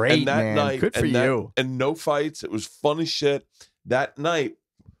 That's great, and that man. Night, good for you. And no fights. It was fun as shit. That night,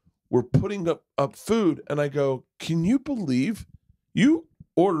 we're putting up food, and I go, can you believe you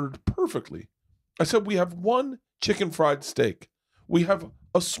ordered perfectly? I said, we have one chicken fried steak. We have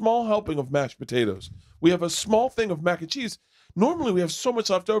a small helping of mashed potatoes. We have a small thing of mac and cheese. Normally, we have so much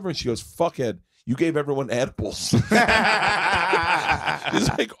left over. And she goes, fuckhead, you gave everyone edibles. It's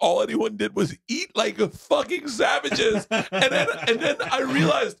like all anyone did was eat like a fucking savages. And then I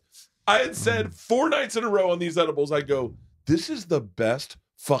realized I had said 4 nights in a row on these edibles, I go, this is the best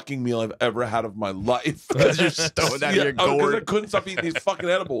fucking meal I've ever had of my life. Because you're stoned out of your gourd. I couldn't stop eating these fucking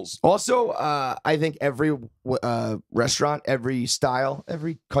edibles. Also, I think every restaurant, every style,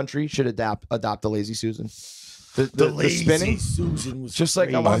 every country should adopt a Lazy Susan. The Lazy spinning Susan was just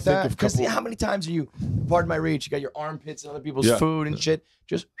like I want that. Because couple... how many times are you, pardon my reach, you got your armpits and other people's food and shit.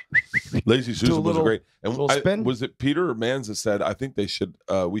 Just Lazy Susan was great. And spin. Was it Peter or Mans that said, I think we should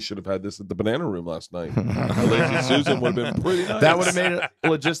have had this at the Banana Room last night. Lazy Susan would have been pretty nice. That would have made it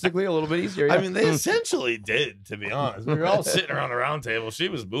logistically a little bit easier. Yeah. I mean, they essentially did, to be honest. We were all sitting around a round table. She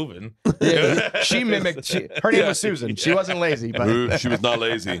was moving. She mimicked. Her name was Susan. She wasn't lazy, but she was not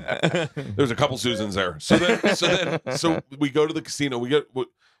lazy. There was a couple Susans there. So we go to the casino. We get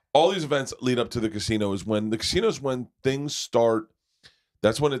all these events lead up to the casino. When things start.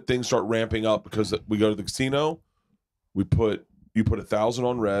 That's when things start ramping up, because we go to the casino. You put 1,000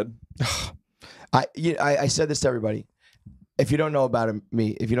 on red. I said this to everybody. If you don't know about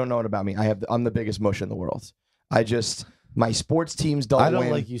me, I'm the biggest mush in the world. My sports teams don't win. I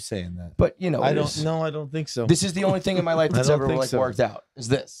don't like you saying that. But you know, I don't think so. This is the only thing in my life that's ever worked out. Is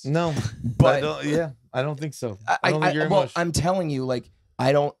this? No, but I don't think so. I don't think you're mush. I'm telling you, like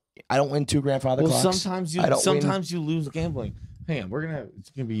I don't win 2 grandfather clocks. Sometimes you lose gambling. Hang on, it's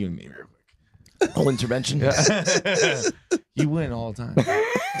gonna be you and me real quick. Whole intervention. You win all the time.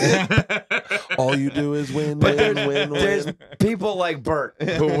 All you do is win. There's people like Bert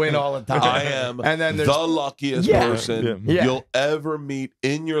who win all the time. I am and then the luckiest person you'll ever meet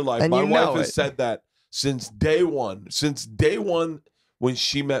in your life. And my wife has said that since day one. Since day one when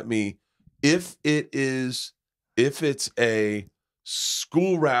she met me. If it's a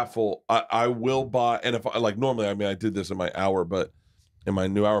school raffle, I will buy, and if I normally, I did this in my hour, but in my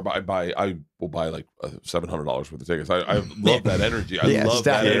new hour, I will buy like $700 worth of tickets. I love that energy. I love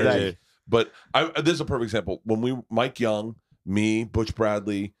that energy. But this is a perfect example. When Mike Young, me, Butch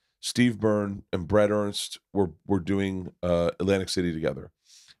Bradley, Steve Byrne, and Brett Ernst were doing Atlantic City together,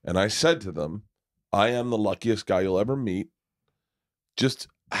 and I said to them, "I am the luckiest guy you'll ever meet. Just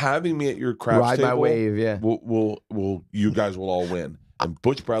having me at your craps table, my wave, will you guys will all win." And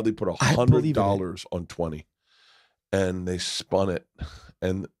Butch Bradley put $100 on 20, and they spun it,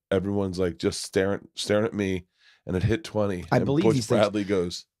 and everyone's like just staring at me, and it hit 20. I believe Butch Bradley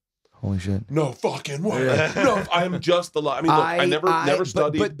goes, "Holy shit! No fucking way! No, I am just the luck." I mean, look, I never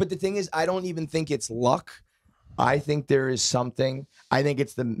studied, but the thing is, I don't even think it's luck. I think there is something. I think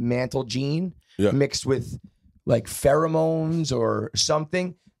it's the mantle gene mixed with like pheromones or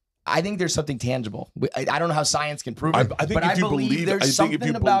something. I think there's something tangible. I don't know how science can prove it, but I believe there's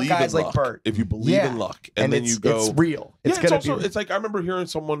something about guys like Bert. If you believe in luck, and then you go, it's real. It's like I remember hearing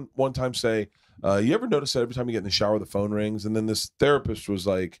someone one time say, "You ever notice that every time you get in the shower, the phone rings?" And then this therapist was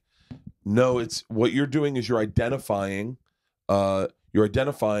like, "No, it's what you're doing is you're identifying that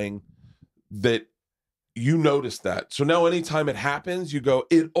you notice that. So now anytime it happens, you go,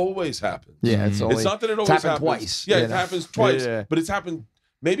 it always happens. Yeah, it's not that it always happens twice. Yeah, it happens twice, but it's happened."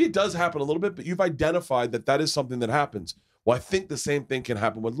 Maybe it does happen a little bit, but you've identified that is something that happens. Well, I think the same thing can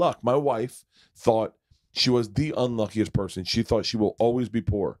happen with luck. My wife thought she was the unluckiest person. She thought she will always be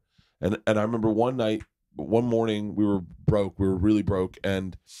poor. And I remember one morning, we were broke. We were really broke.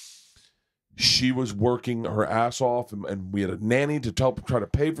 And she was working her ass off. And we had a nanny to help try to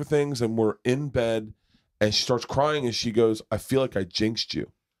pay for things. And we're in bed. And she starts crying. And she goes, "I feel like I jinxed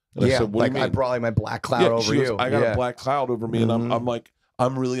you." And I said, "What do you mean?" I brought like my black cloud over you. I got a black cloud over me. And I'm like,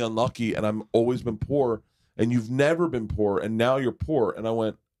 "I'm really unlucky, and I've always been poor, and you've never been poor, and now you're poor." And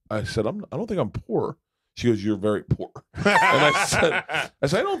I said, I don't think I'm poor. She goes, "You're very poor." And I said,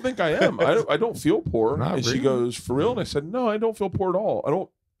 "I don't think I am. I don't feel poor." Not and really. She goes, "For real?" And I said, "No, I don't feel poor at all. I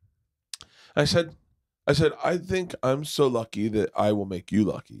don't." I said, "I think I'm so lucky that I will make you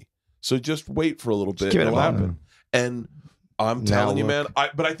lucky. So just wait for a little bit, and it'll happen." And I'm telling you, man.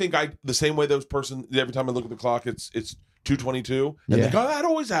 But I think the same way those person every time I look at the clock, it's 2:22, and they go, "That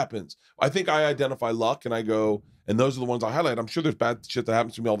always happens." I think I identify luck, and I go, and those are the ones I highlight. I'm sure there's bad shit that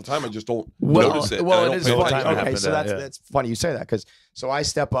happens to me all the time. I just don't notice it. Well, it is funny. Okay, so that's funny you say that, because I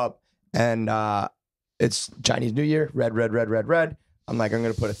step up, and it's Chinese New Year, red. I'm like, I'm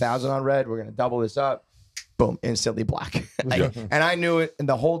going to put 1,000 on red. We're going to double this up. Boom, instantly black. And I knew it, and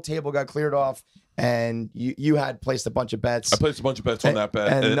the whole table got cleared off. And you had placed a bunch of bets. I placed a bunch of bets on that bet,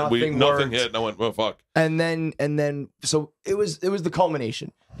 and nothing hit. And I went, "Well, fuck." And then, so it was the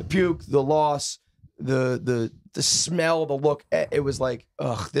culmination. The puke, the loss, the smell, the look. It was like,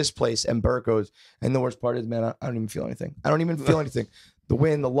 ugh, this place. And Bert goes, and the worst part is, man, I don't even feel anything. I don't even feel anything. The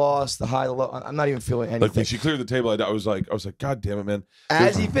win, the loss, the high, the low. I'm not even feeling anything. Like when she cleared the table, I was like, "God damn it, man!"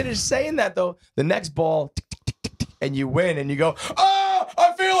 As he finished saying that, though, the next ball, and you win, and you go, "Oh,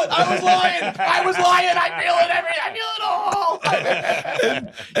 I feel it. I was lying. I feel it all.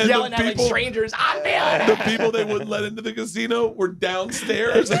 And yelling at like strangers. I feel it. The people they wouldn't let into the casino were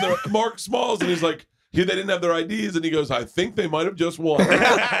downstairs, and they're Mark Smalls, and he's like, they didn't have their IDs, and he goes, I think they might have just won.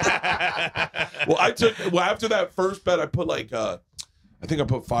 Well, after that first bet, I put like I think I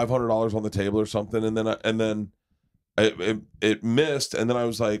put $500 on the table or something, and then it missed, and then I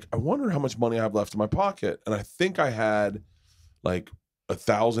was like, I wonder how much money I have left in my pocket, and I think I had like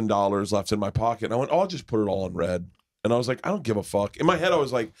 $1,000 left in my pocket, and I went, I'll just put it all in red, and I was like, I don't give a fuck. In my head, I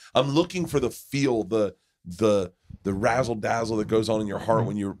was like, I'm looking for the feel, the razzle dazzle that goes on in your heart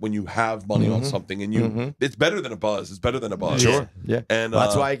when you have money on something, and it's better than a buzz. It's better than a buzz. Sure, yeah. And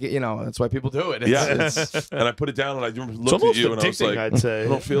that's why that's why people do it. And I put it down, and I looked at you, and I was like, I'd say. I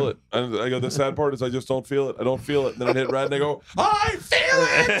don't feel it. I go, the sad part is I just don't feel it. I don't feel it. And then I hit red, and I go, I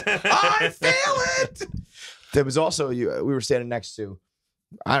feel it. I feel it. There was also we were standing next to,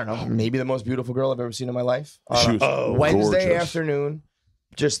 I don't know, maybe the most beautiful girl I've ever seen in my life. She was Wednesday gorgeous. afternoon,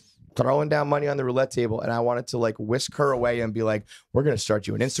 just throwing down money on the roulette table, and I wanted to like whisk her away and be like, we're gonna start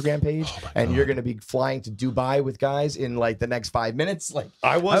you an Instagram page, and you're gonna be flying to Dubai with guys in like the next 5 minutes. Like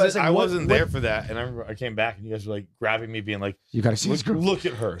I wasn't there for that, and I remember I came back and you guys were like grabbing me, being like, you gotta see this girl. Look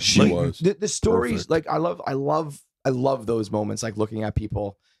at her. She was the stories. perfect. Like I love those moments, like looking at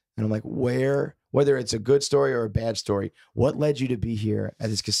people, and I'm like, whether it's a good story or a bad story, what led you to be here at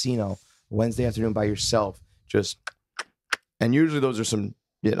this casino Wednesday afternoon by yourself? And usually those are some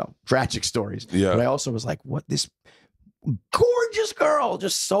tragic stories. Yeah. But I also was like, what, this gorgeous girl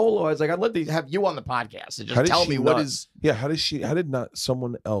just solo. I was like, I'd love to have you on the podcast and just tell me what is. Yeah. How did not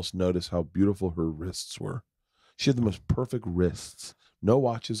someone else notice how beautiful her wrists were? She had the most perfect wrists. No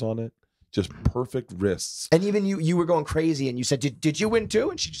watches on it. Just perfect wrists. And even you were going crazy, and you said, did you win too?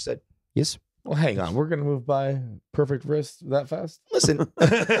 And she just said, yes. Well, hang on. We're gonna move by perfect wrist that fast. Listen,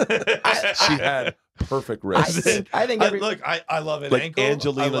 She had perfect wrists. I think I love it. Like ankle.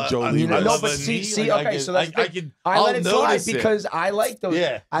 Angelina Jolie. No, wrists. but see, okay, so that's I I'll let it slide notice because I like those.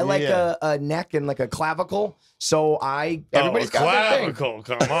 Yeah, I like a neck and like a clavicle. So everybody's got their thing. clavicle.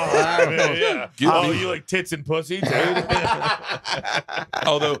 Come on. Yeah. You like tits and pussy too?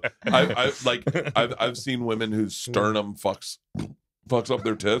 Although I've seen women whose sternum fucks up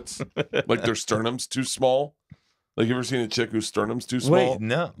their tits, like their sternum's too small. Like, you ever seen a chick whose sternum's too small? Wait,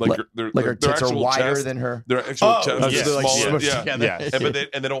 no. Like her tits are wider than her. Their actual chest is like smaller. smushed together. Yeah.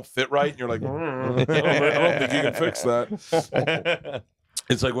 And they don't fit right. And you're like, I don't think you can fix that.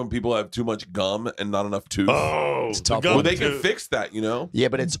 It's like when people have too much gum and not enough tooth. Oh, it's tough. Well, they can fix that, Yeah,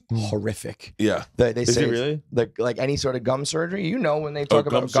 but it's horrific. Yeah. They Is say it really? like any sort of gum surgery. When they talk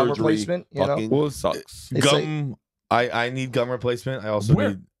about gum surgery replacement, fucking sucks. It's gum. I need gum replacement. I also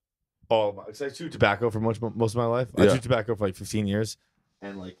need all of my. I chewed tobacco for most of my life. I chewed tobacco for like 15 years,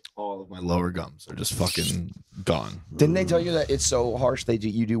 and like all of my lower gums are just fucking gone. Didn't they tell you that it's so harsh?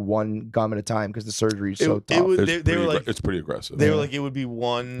 You do one gum at a time because the surgery is so tough. They were like, it's pretty aggressive. They were like, it would be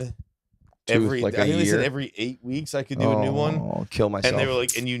one every. Like I think a they said year? every 8 weeks I could do a new one. Oh, kill myself. And they were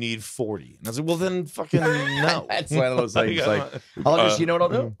like, and you need 40. And I was like, well, then fucking no. That's one of those things. I'll just, you know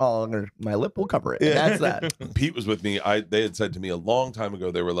what I'll do? My lip will cover it. And that's that. Pete was with me. They had said to me a long time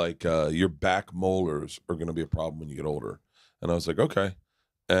ago, they were like, your back molars are going to be a problem when you get older. And I was like, okay.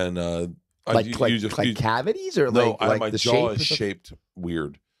 And like cavities or no, like my the jaw shape is shaped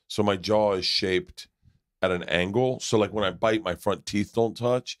weird. So my jaw is shaped at an angle. So like when I bite, my front teeth don't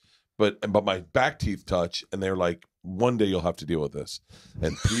touch, but my back teeth touch. And they're like, one day you'll have to deal with this.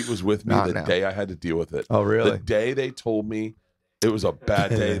 And Pete was with me the day I had to deal with it. Oh, really? The day they told me it was a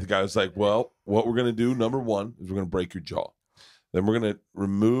bad day, the guy was like, well, what we're going to do, number one, is we're going to break your jaw. Then we're going to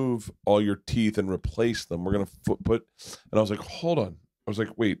remove all your teeth and replace them. We're going to put, and I was like, hold on. I was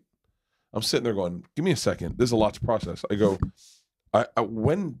like, wait. I'm sitting there going, give me a second. There's a lot to process. I go,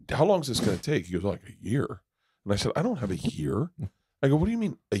 how long is this going to take? He goes, like a year. And I said, I don't have a year. I go, what do you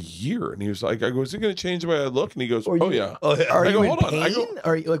mean a year? And he was like, I go, is it going to change the way I look? And he goes, oh yeah. Are you in pain? I go,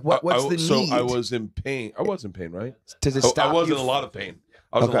 are you like what's the need? So I was in pain. I was in pain, right? Does it stop? I was in a lot of pain.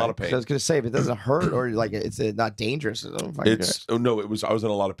 I was in a lot of pain. So I was going to say, if it doesn't hurt or like it's not dangerous, no, it was. I was in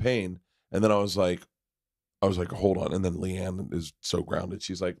a lot of pain, and then I was like, hold on. And then Leanne is so grounded.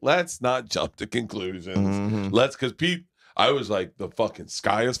 She's like, let's not jump to conclusions. Mm-hmm. Because Pete, I was like, the fucking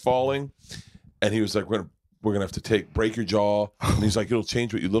sky is falling, and he was like, we're gonna have to break your jaw, and he's like, it'll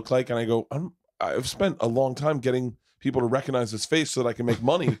change what you look like. And I go, I've spent a long time getting people to recognize his face so that I can make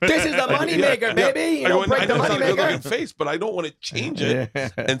money. This is the money maker, baby. You don't break the money maker. Good-looking face, but I don't want to change it.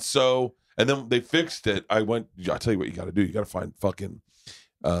 And then they fixed it. I'll tell you what you got to do. You got to find fucking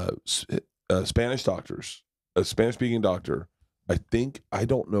Spanish doctors, a Spanish-speaking doctor I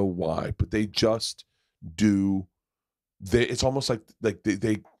don't know why, but they just do. It's almost like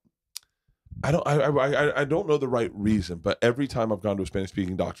they I don't know the right reason, but every time I've gone to a Spanish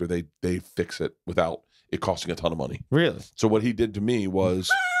speaking doctor, they fix it without it costing a ton of money. Really? So what he did to me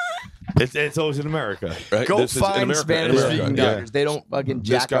was. It's always in America. Right? Go find Spanish-speaking doctors. They don't fucking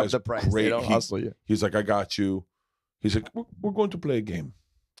jack up the price. Great. They don't hustle you. He's like, I got you. He's like, we're going to play a game.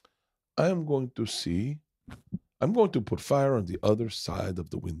 I'm going to put fire on the other side of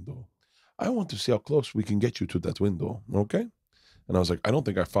the window. I want to see how close we can get you to that window. Okay? And I was like, I don't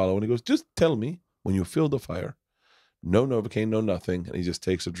think I follow. And he goes, just tell me when you feel the fire. No Novocaine, no nothing. And he just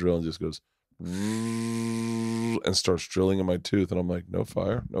takes a drill and just goes, and starts drilling in my tooth, and I'm like, no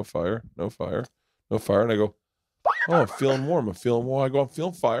fire, no fire, no fire, no fire. And I go, oh, I'm feeling warm. I'm feeling warm. I go, I'm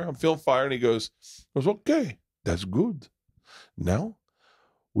feeling fire. And he goes, okay, that's good. Now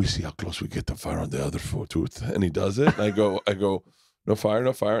we see how close we get to fire on the other tooth. And he does it. And I go, no fire,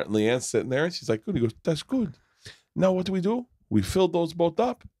 no fire. And Leanne's sitting there, and she's like, good. He goes, that's good. Now what do? We fill those both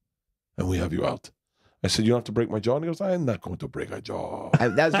up, and we have you out. I said, you don't have to break my jaw. And he goes, I'm not going to break a jaw. I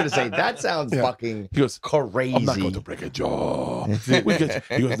was going to say, that sounds fucking he goes, crazy. I'm not going to break a jaw. He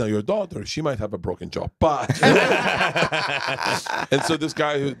goes, now your daughter, she might have a broken jaw. But. And so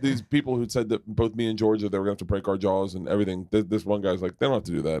these people who said that both me and Georgia, they were going to have to break our jaws and everything. This one guy's like, they don't have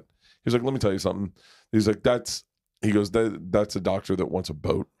to do that. He's like, let me tell you something. He's like, that's a doctor that wants a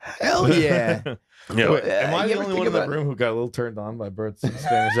boat. Hell yeah. Yeah. Wait, am I the only one in the room who got a little turned on by Bert's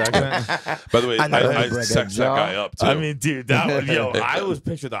Spanish accent? By the way, I sexed that guy up too. I mean, dude, I was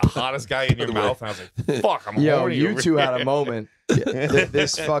picturing the hottest guy in your mouth, and I was like, fuck, I'm horny. You two had a moment.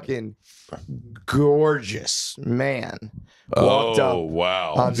 This fucking gorgeous man walked up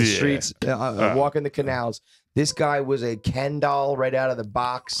on the streets, walking the canals. This guy was a Ken doll right out of the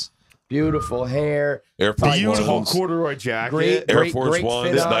box. Beautiful hair, beautiful corduroy jacket, Air Force One,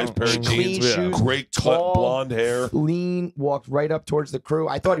 this nice pair of jeans, great tall blonde hair, lean. Walked right up towards the crew.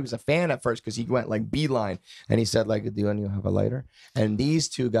 I thought he was a fan at first because he went like beeline, and he said like, "Do you have a lighter?" And these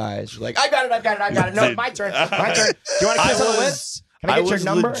two guys were like, "I got it." No, my turn. Do you want to kiss on the lips? Can I get your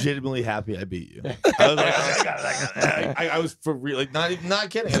number? I was legitimately happy I beat you. I was like, I was for real, like not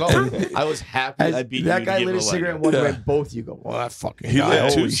kidding at all. I was happy I beat you. That guy lit a cigarette and walked away. Both you go, well, that fucking He guy.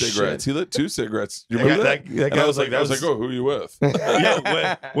 lit 2 cigarettes. He lit 2 cigarettes. You remember that? That guy was like, oh, who are you with?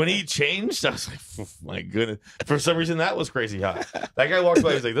 Yeah, when he changed, I was like, oh, my goodness. For some reason, that was crazy hot. That guy walked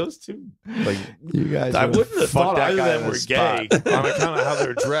away. He was like, those two, like, you guys. I wouldn't have thought either of them were gay on account of how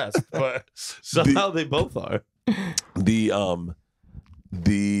they're dressed, but somehow they both are.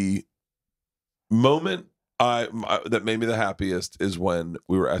 The moment that made me the happiest is when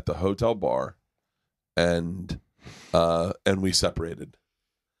we were at the hotel bar, and we separated,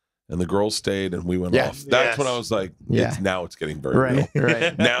 and the girls stayed, and we went off. That's when I was like, now it's getting very real.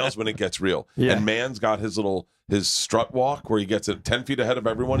 Right. Now's when it gets real. Yeah. And Man's got his strut walk where he gets it 10 feet ahead of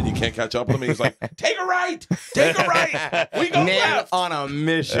everyone, and you can't catch up with him. He's like, take a right, we go left. On a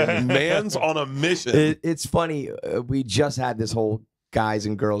mission. Man's on a mission. It's funny. We just had this whole guys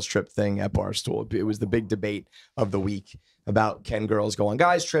and girls trip thing at Barstool. It was the big debate of the week about can girls go on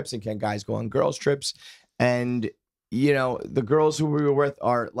guys trips and can guys go on girls trips. And, you know, the girls who we were with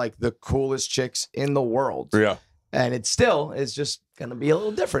are like the coolest chicks in the world. Yeah. And it's just going to be a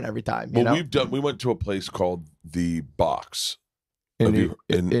little different every time. You know? We went to a place called The Box. In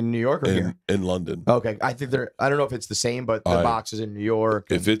New York or here? In London. Okay. I think I don't know if it's the same, but The Box is in New York.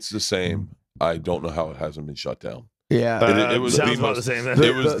 If it's the same, I don't know how it hasn't been shut down. Yeah, it was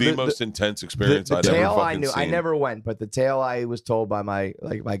the most intense experience I'd ever fucking seen. I never went, but the tale I was told by my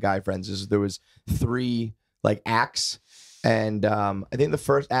guy friends is there was 3 like acts, and I think the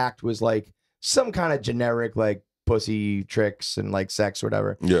first act was like some kind of generic like pussy tricks and like sex or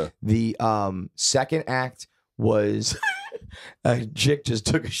whatever. Yeah. The second act was a chick just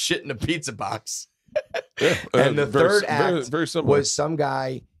took a shit in a pizza box. Yeah. And the third act very similar. was some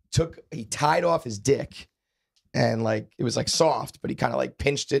guy he tied off his dick. And like it was like soft, but he kind of like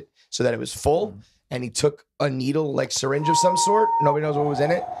pinched it so that it was full. And he took a needle, like syringe of some sort. Nobody knows what was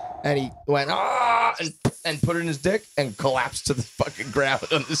in it. And he went and put it in his dick and collapsed to the fucking ground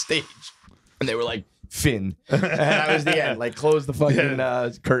on the stage. And they were like, Finn. And that was the end. Like close the fucking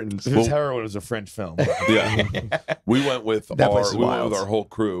curtains. If it was heroin, it was a French film. Yeah. We went with our whole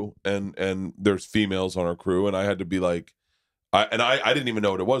crew, and there's females on our crew, and I had to be like, I didn't even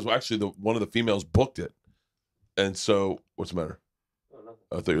know what it was. Well, actually, one of the females booked it. And so, what's the matter?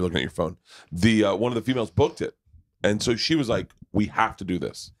 I thought you were looking at your phone. One of the females booked it, and so she was like, "We have to do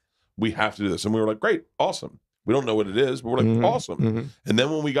this. We have to do this." And we were like, "Great, awesome." We don't know what it is, but we're like, "Awesome." Mm-hmm. And then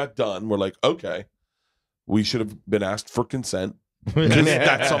when we got done, we're like, "Okay, we should have been asked for consent. Because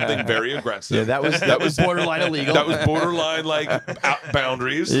that's something very aggressive. Yeah, that was borderline illegal. That was borderline like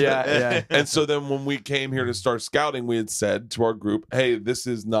boundaries. Yeah. And so then when we came here to start scouting, we had said to our group, "Hey, this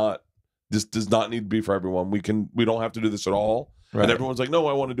does not need to be for everyone. We don't have to do this at all." Right. And everyone's like, "No,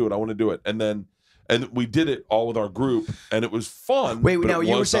 I want to do it. I want to do it." And we did it all with our group, and it was fun. Wait, now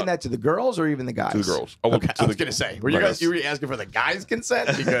you were saying that to the girls or even the guys? To the girls. Oh, okay. I was going to say, were you asking for the guys'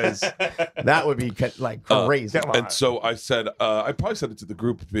 consent? Because that would be like crazy. And so I said, I probably said it to the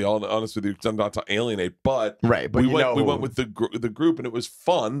group, to be honest with you, because I'm not to alienate. But we went with the group, and it was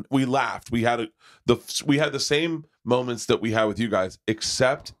fun. We laughed. We had the same moments that we had with you guys,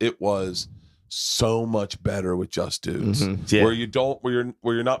 except it was so much better with just dudes, where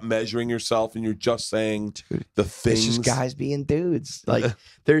you're not measuring yourself and you're just saying the things. It's just guys being dudes. Like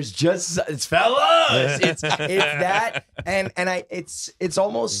there's just it's fellas. It's that and it's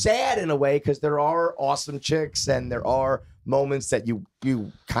almost sad in a way because there are awesome chicks and there are moments that you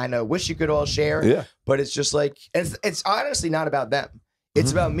kind of wish you could all share. Yeah, but it's just like it's honestly not about them.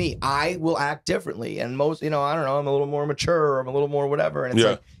 It's about me. I will act differently, and most I don't know. I'm a little more mature. Or I'm a little more whatever, and it's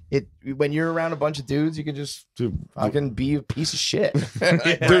like. When you're around a bunch of dudes, you can just fucking be a piece of shit.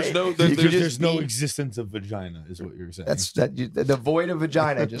 There's no existence of vagina, is what you're saying. The void of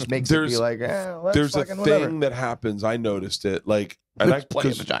vagina just makes it be like, there's a thing that happens. I noticed it. Like, and I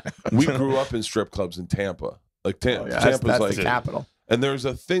plenty of vagina. We grew up in strip clubs in Tampa. Like Tampa's that's like the capital. And there's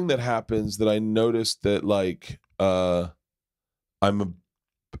a thing that happens that I noticed that like I'm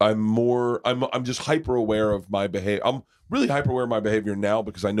just hyper aware of my behavior. I'm really hyper aware of my behavior now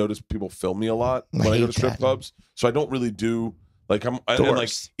because I notice people film me a lot when I go to strip clubs. So I don't really do like and like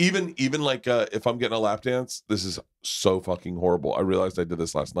even like if I'm getting a lap dance, this is so fucking horrible. I realized I did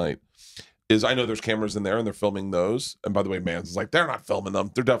this last night. Is I know there's cameras in there and they're filming those. And by the way, Mans is like, they're not filming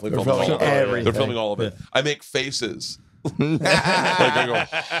them. They're definitely filming all of it. They're filming all of it. I make faces. Like I go,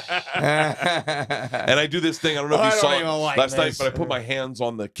 and I do this thing. I don't know if you saw it last night, but I put my hands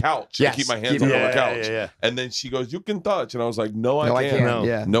on the couch. I keep my hands on the couch. And then she goes, "You can touch," and I was like, "No, I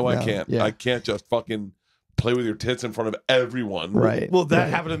can't. No, I can't. I can't just fucking play with your tits in front of everyone." Right. Well, that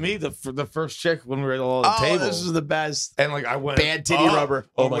happened to me the first chick when we were at all the table. This is the best. And like I went bad titty rubber.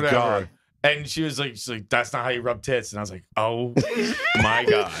 Oh my god. And she was like, "That's not how you rub tits." And I was like, "Oh my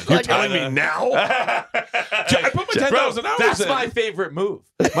god, you're telling me now?" I put my 10,000 hours. That's my favorite move.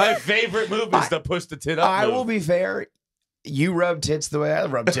 My favorite move is to push the tit up. I will be fair. You rub tits the way I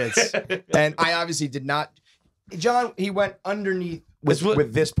rub tits, and I obviously did not. John, he went underneath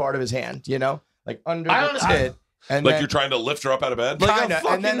with this part of his hand, like under the tit. And like you're trying to lift her up out of bed? Kinda,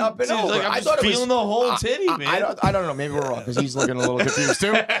 and then up and over. Like I thought feeling the whole titty, man. I don't know. Maybe we're wrong because he's looking a little confused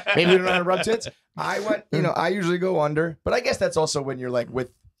too. Maybe we don't know how to rub tits. I went, I usually go under. But I guess that's also when you're like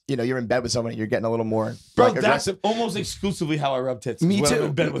with, you're in bed with someone and you're getting a little more aggressive. That's almost exclusively how I rub tits. Me too. I'm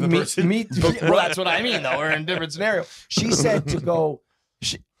in bed with a person. Me too. Well, that's what I mean, though. We're in a different scenario. She said to go...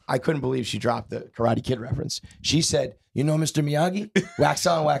 I couldn't believe she dropped the Karate Kid reference. She said, Mr. Miyagi? Wax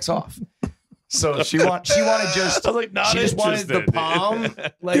on, wax off. So she wanted just... I was like, she just wanted the palm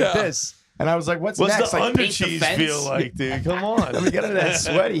like this. And I was like, what's next? What's the like, under cheese feel like, dude? Come on. Let me get into that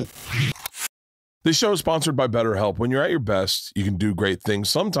sweaty. This show is sponsored by BetterHelp. When you're at your best, you can do great things.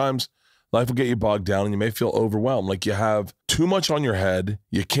 Sometimes life will get you bogged down and you may feel overwhelmed, like you have too much on your head,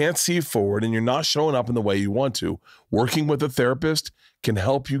 you can't see forward, and you're not showing up in the way you want to. Working with a therapist can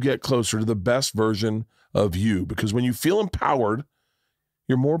help you get closer to the best version of you, because when you feel empowered,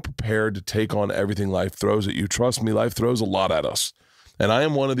 you're more prepared to take on everything life throws at you. Trust me, life throws a lot at us. And I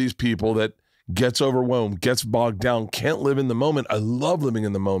am one of these people that gets overwhelmed, gets bogged down, can't live in the moment. I love living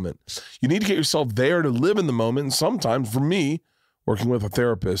in the moment. You need to get yourself there to live in the moment. And sometimes, for me, working with a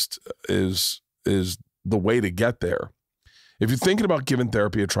therapist is the way to get there. If you're thinking about giving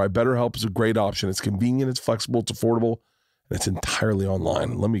therapy a try, BetterHelp is a great option. It's convenient, it's flexible, it's affordable, and it's entirely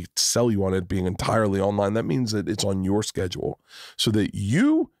online. Let me sell you on it being entirely online. That means that it's on your schedule so that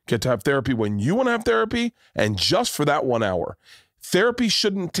you get to have therapy when you want to have therapy and just for that 1 hour. Therapy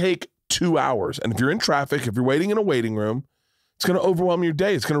shouldn't take 2 hours. And if you're in traffic, if you're waiting in a waiting room, it's going to overwhelm your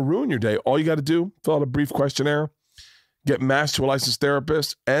day. It's going to ruin your day. All you got to do, fill out a brief questionnaire, get matched to a licensed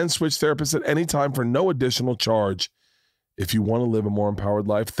therapist, and switch therapists at any time for no additional charge. If you want to live a more empowered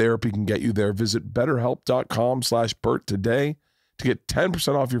life, therapy can get you there. Visit BetterHelp.com/Bert today to get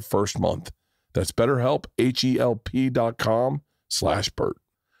 10% off your first month. That's BetterHelp, HELP.com/Bert.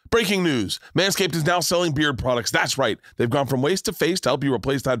 Breaking news. Manscaped is now selling beard products. That's right. They've gone from waist to face to help you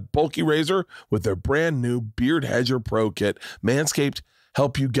replace that bulky razor with their brand new Beard Hedger Pro Kit. Manscaped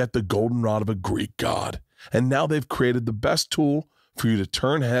help you get the golden rod of a Greek god. And now they've created the best tool for you to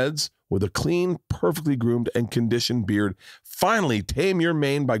turn heads with a clean, perfectly groomed, and conditioned beard. Finally, tame your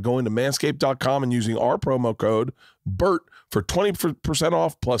mane by going to manscaped.com and using our promo code BERT for 20%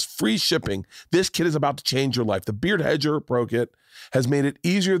 off plus free shipping. This kit is about to change your life. The Beard Hedger Pro Kit has made it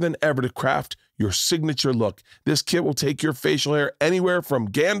easier than ever to craft your signature look. This kit will take your facial hair anywhere from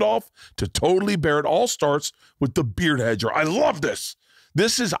Gandalf to totally bare. It all starts with the Beard Hedger. I love this.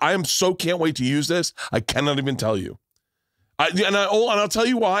 I am so can't wait to use this. I cannot even tell you. I'll tell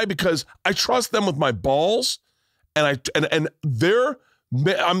you why, because I trust them with my balls, and they're.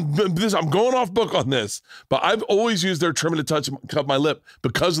 I'm going off book on this, but I've always used their trim to touch cut my lip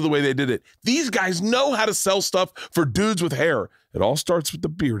because of the way they did it. These guys know how to sell stuff for dudes with hair. It all starts with the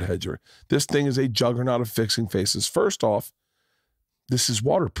Beard Hedger. This thing is a juggernaut of fixing faces. First off, this is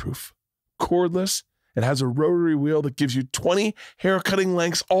waterproof, cordless. It has a rotary wheel that gives you 20 hair cutting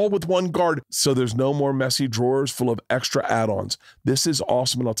lengths, all with one guard. So there's no more messy drawers full of extra add-ons. This is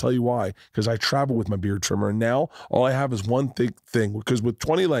awesome, and I'll tell you why. Because I travel with my beard trimmer, and now all I have is one thing. Because with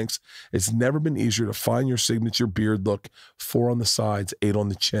 20 lengths, it's never been easier to find your signature beard look. 4 on the sides, 8 on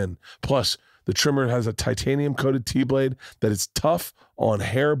the chin. Plus, the trimmer has a titanium-coated T-blade that is tough on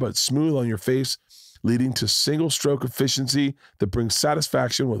hair but smooth on your face, leading to single-stroke efficiency that brings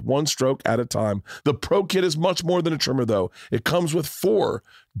satisfaction with one stroke at a time. The Pro Kit is much more than a trimmer, though. It comes with 4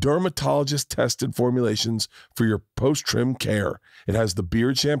 dermatologist-tested formulations for your post-trim care. It has the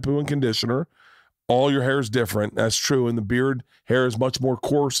beard shampoo and conditioner. All your hair is different. That's true, and the beard hair is much more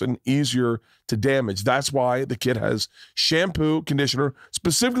coarse and easier to damage. That's why the kit has shampoo, conditioner,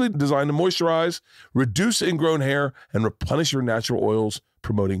 specifically designed to moisturize, reduce ingrown hair, and replenish your natural oils,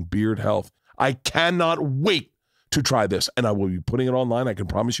 promoting beard health. I cannot wait to try this, and I will be putting it online. I can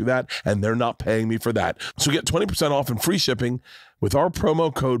promise you that, and they're not paying me for that. So get 20% off and free shipping with our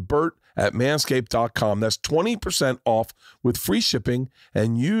promo code BERT at manscaped.com. That's 20% off with free shipping,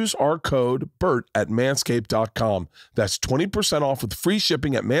 and use our code BERT at manscaped.com. That's 20% off with free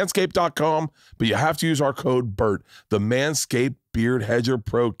shipping at manscaped.com, but you have to use our code BERT. The Manscaped Beard Hedger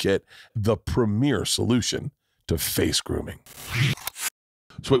Pro Kit, the premier solution to face grooming.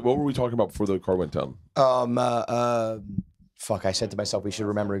 So wait, what were we talking about before the car went down? Fuck, I said to myself, we should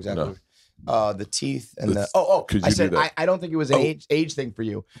remember exactly. No. The teeth and I said, I don't think it was an age thing for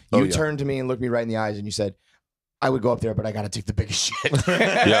you. You turned to me and looked me right in the eyes and you said, I would go up there, but I got to take the biggest shit.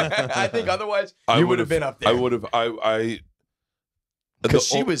 Yeah. I think otherwise you would have been up there. I would have, because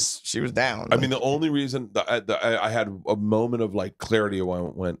she was down. I mean, the only reason that I had a moment of like clarity when I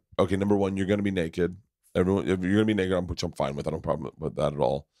went, okay, number one, you're going to be naked. Everyone, if you're gonna be naked, which I'm fine with. I don't have a problem with that at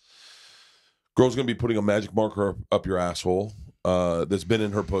all. Girl's gonna be putting a magic marker up your asshole that's been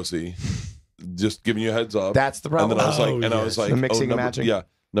in her pussy. Just giving you a heads up. That's the problem. And then I was like, the mixing and matching. Yeah.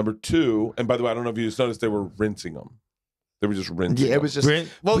 Number 2, and by the way, I don't know if you just noticed they were rinsing them. They were just rinsing. Yeah, it was just.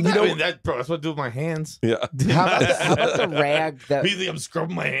 Well, you know, bro, that's what I do with my hands. Yeah. How about the rag? That Immediately, I'm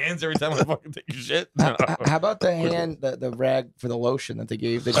scrubbing my hands every time I fucking take a shit. How about the rag for the lotion that they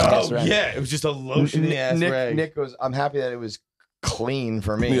gave? They just yeah, it was just a lotion ass rag. Nick goes, I'm happy that it was clean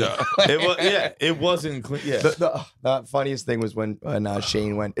for me. Yeah. It wasn't clean. Yeah. The funniest thing was when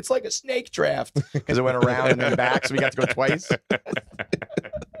Shane went, it's like a snake draft, because it went around and then back, so we got to go twice.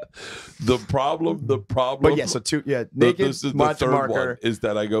 The problem. But yeah, so naked. This is the third one is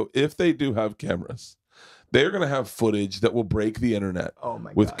that I go, if they do have cameras, they're gonna have footage that will break the internet. Oh my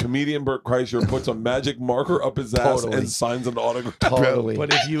god! With comedian Bert Kreischer puts a magic marker up his ass and signs an autograph. Totally.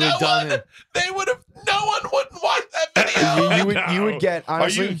 But if you had done it, they would have. No one wouldn't watch that video. You would get.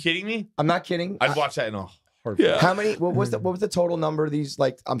 Honestly, are you kidding me? I'm not kidding. I'd watch that in a heartbeat. Yeah. How many? What was the total number of these?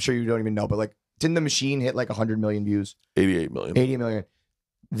 Like, I'm sure you don't even know, but like, didn't the machine hit like 100 million views? 88 million. 80 million.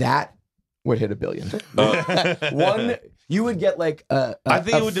 That would hit 1 billion. One, you would get like I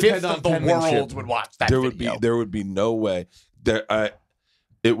think it would depend on the world would watch that. There would be no way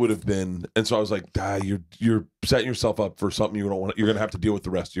it would have been, and so I was like, you're setting yourself up for something you don't want. You're gonna have to deal with the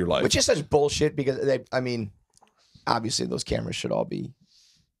rest of your life, which is such bullshit because obviously those cameras should all be.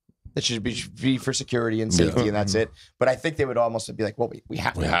 That should be for security and safety, and that's it. But I think they would almost be like, well, we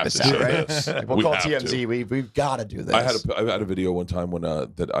have to have this out, right? Like, we'll call TMZ. We've got to do this. I had a video one time when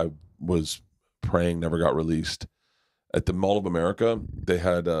that I was praying never got released. At the Mall of America, they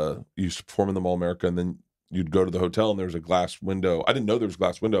had you used to perform in the Mall of America, and then you'd go to the hotel, and there was a glass window. I didn't know there was a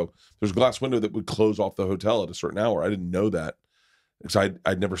glass window. There's a glass window that would close off the hotel at a certain hour. I didn't know that because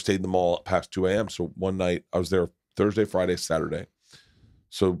I'd never stayed in the mall past 2 a.m. So one night I was there Thursday, Friday, Saturday.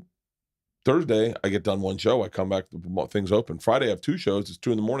 So Thursday, I get done one show. I come back, the thing's open. Friday, I have 2 shows. It's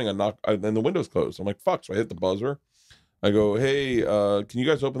 2 in the morning. And the window's closed. I'm like, fuck. So I hit the buzzer. I go, hey, can you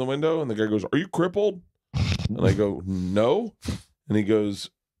guys open the window? And the guy goes, are you crippled? And I go, no. And he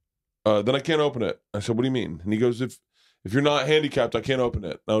goes, then I can't open it. I said, what do you mean? And he goes, if you're not handicapped, I can't open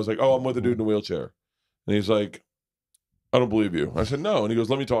it. And I was like, oh, I'm with a dude in a wheelchair. And he's like, I don't believe you. I said, no. And he goes,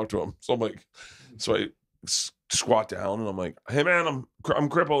 let me talk to him. So I'm like, so I squat down and I'm like, hey man, I'm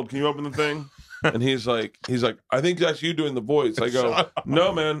crippled. Can you open the thing? And he's like, I think that's you doing the voice. I go,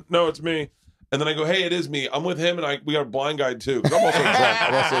 no man, no, it's me. And then I go, hey, it is me. I'm with him and we got a blind guy too. 'Cause I'm also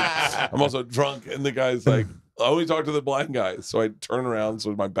drunk. I'm also drunk. And the guy's like, I only talk to the blind guy. So I turn around,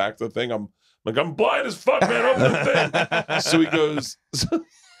 so my back to the thing. I'm like, I'm blind as fuck, man. Open the thing. So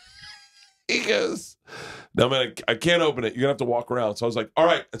he goes, no, man, I can't open it. You're going to have to walk around. So I was like, all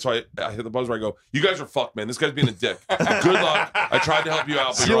right. And so I hit the buzzer. I go, you guys are fucked, man. This guy's being a dick. Good luck. I tried to help you out.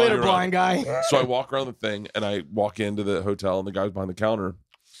 But See you later, blind guy. So I walk around the thing, and I walk into the hotel, and the guy's behind the counter.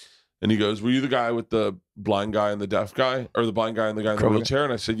 And he goes, were you the guy with the blind guy and the deaf guy? Or the blind guy and the guy in the wheelchair?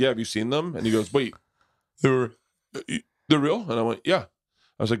 And I said, yeah, have you seen them? And he goes, wait, they're real? And I went, yeah.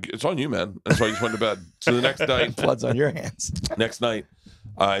 I was like, it's on you, man. And so I just went to bed. So the next night. Blood's on your hands. Next night,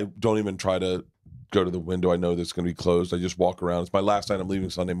 I don't even try to go to the window. I know that's going to be closed. I just walk around. It's my last night. I'm leaving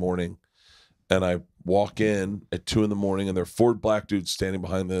Sunday morning. And I walk in at 2 a.m. and there are 4 black dudes standing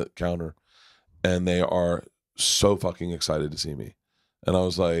behind the counter. And they are so fucking excited to see me. And I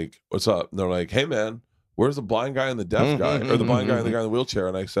was like, what's up? And they're like, hey, man, where's the blind guy and the deaf guy? Or the blind guy and the guy in the wheelchair?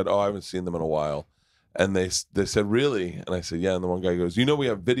 And I said, oh, I haven't seen them in a while. And they said, really? And I said, yeah. And the one guy goes, you know, we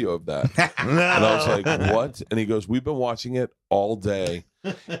have video of that. And I was like, what? And he goes, we've been watching it all day.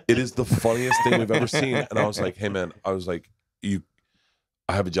 It is the funniest thing we've ever seen. And I was like, hey, man, I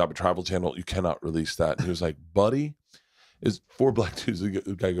have a job at Travel Channel. You cannot release that. And he was like, buddy, it's 4 black dudes.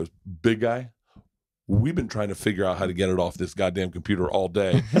 The guy goes, big guy, we've been trying to figure out how to get it off this goddamn computer all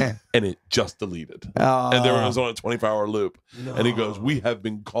day, and it just deleted. And there was on a 24-hour loop. No. And he goes, we have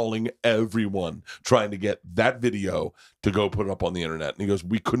been calling everyone trying to get that video to go put it up on the internet. And he goes,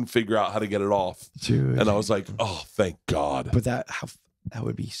 we couldn't figure out how to get it off. Dude. And I was like, oh, thank God. But that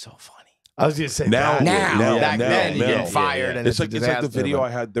would be so funny. I was gonna say now back then you get fired, and it's like the video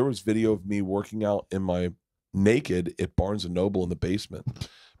I had. There was video of me working out in my naked at Barnes and Noble in the basement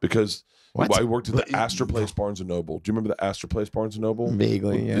because I worked at the Astor Place Barnes and Noble. Do you remember the Astor Place Barnes and Noble?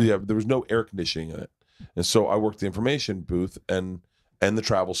 Vaguely, yeah. Yeah, there was no air conditioning in it, and so I worked the information booth and the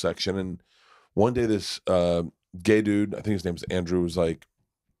travel section. And one day, this gay dude, I think his name's Andrew, was like,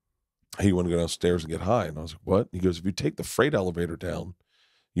 "Hey, you want to go downstairs and get high?" And I was like, "What?" He goes, "If you take the freight elevator down,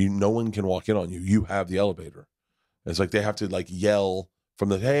 no one can walk in on you. You have the elevator." And it's like they have to like yell from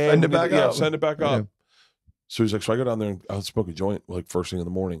the send it back up. Send it back up. So he's like, so I go down there and I'll smoke a joint like first thing in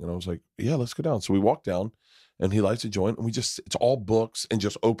the morning. And I was like, yeah, let's go down. So we walk down and he lights a joint and it's all books and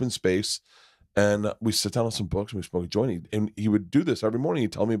just open space. And we sit down on some books and we smoke a joint. And he would do this every morning.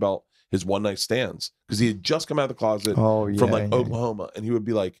 He'd tell me about his one night stands because he had just come out of the closet from like Oklahoma. And he would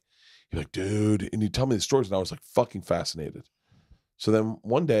be like, dude, and he'd tell me the stories. And I was like fucking fascinated. So then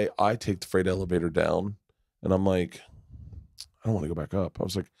one day I take the freight elevator down and I'm like, I don't want to go back up. I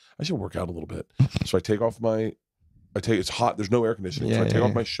was like, I should work out a little bit. So I take off it's hot. There's no air conditioning. So I take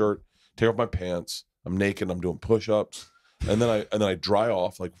off my shirt, take off my pants. I'm naked. I'm doing push-ups. And then I dry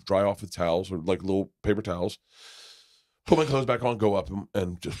off with towels or like little paper towels, put my clothes back on, go up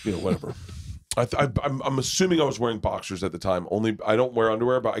and just, whatever. I'm assuming I was wearing boxers at the time. Only I don't wear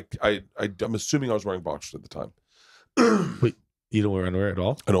underwear, but I'm assuming I was wearing boxers at the time. Wait, you don't wear underwear at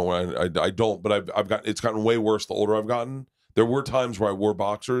all? I don't, but it's gotten way worse the older I've gotten. There were times where I wore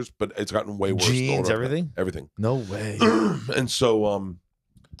boxers, but it's gotten way worse. Jeans, everything? Everything. No way. And so,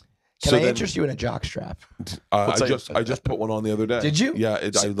 Can I interest you in a jock strap? I just put one on the other day. Did you? Yeah,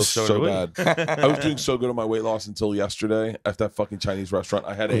 I looked so bad. I was doing so good on my weight loss until yesterday at that fucking Chinese restaurant.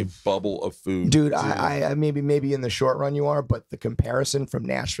 I had a bubble of food. Dude, I maybe in the short run you are, but the comparison from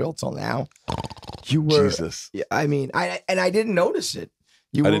Nashville till now, you were. Jesus. I mean, I didn't notice it.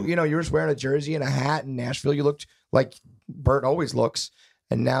 You were just wearing a jersey and a hat in Nashville. You looked like Bert always looks,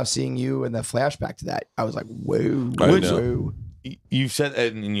 and now seeing you in the flashback to that, I was like, whoa, whoa. You said,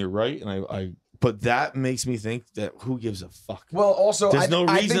 and you're right, and but that makes me think that who gives a fuck? Well, also, there's no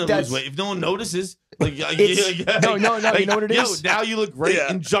reason to lose weight if no one notices. Like, no, you know what it is? Now you look great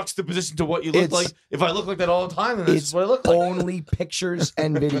in juxtaposition to what you look like. If I look like that all the time, then this is what I look like. Only pictures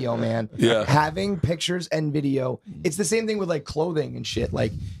and video, man. Yeah, having pictures and video. It's the same thing with like clothing and shit.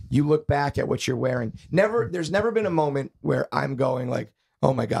 Like you look back at what you're wearing. There's never been a moment where I'm going like,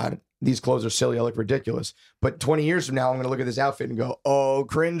 oh my God, these clothes are silly. I look ridiculous. But 20 years from now, I'm going to look at this outfit and go, oh,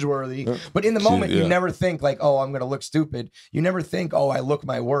 cringeworthy. But in the moment, you never think like, oh, I'm going to look stupid. You never think, oh, I look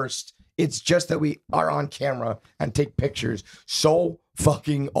my worst. It's just that we are on camera and take pictures so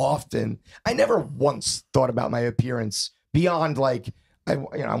fucking often. I never once thought about my appearance beyond like, I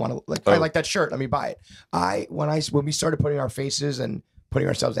want to like I like that shirt. Let me buy it. When we started putting our faces and putting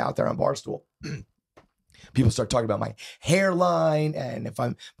ourselves out there on Barstool, people start talking about my hairline and if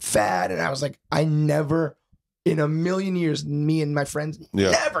I'm fat, and I was like, I never. In a million years, me and my friends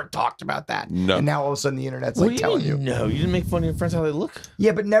never talked about that. No. And now all of a sudden the internet's like telling you. No, you didn't make fun of your friends how they look?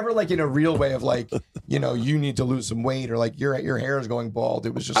 Yeah, but never like in a real way of like, you need to lose some weight or like your hair is going bald.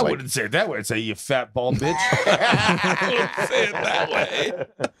 It was just I wouldn't say it that way. I'd say you fat bald bitch. I wouldn't say it that way.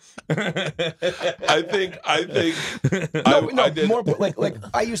 I think more like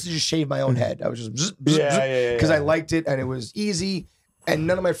I used to just shave my own head. I was just because I liked it and it was easy. And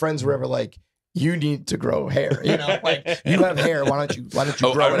none of my friends were ever like, you need to grow hair. Like you have hair. Why don't you grow it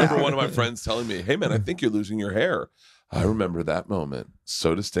out? I remember one of my friends telling me, "Hey man, I think you're losing your hair." I remember that moment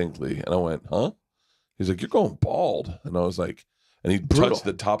so distinctly, and I went, "Huh?" He's like, "You're going bald," and I was like, and he touched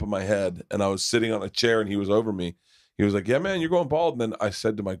the top of my head, and I was sitting on a chair, and he was over me. He was like, "Yeah, man, you're going bald." And then I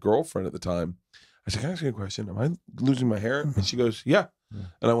said to my girlfriend at the time, I said, "Can I ask you a question? Am I losing my hair?" And she goes, "Yeah."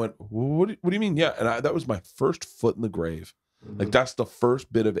 And I went, "What do you mean?" Yeah, and that was my first foot in the grave. Like that's the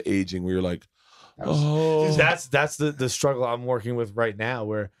first bit of aging where you're like. That's the struggle I'm working with right now,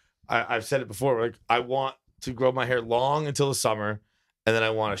 where I've said it before, like I want to grow my hair long until the summer and then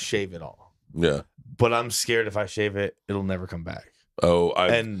I want to shave it all. Yeah. But I'm scared if I shave it, it'll never come back. Oh,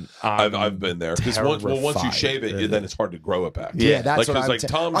 I've been there because once you shave it, then it's hard to grow it back. Yeah, that's what I'm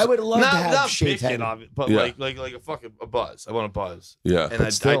Tom's. I would love to have shaved head of it, but like a buzz. I want a buzz. Yeah, and I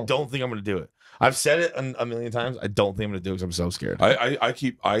don't think I'm gonna do it. I've said it a million times. I don't think I'm gonna do it because I'm so scared. I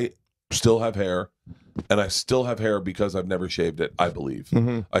still have hair, and I still have hair because I've never shaved it. I believe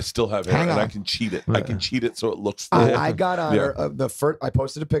I still have hair, and I can cheat it. I can cheat it so it looks full. I got on the first. I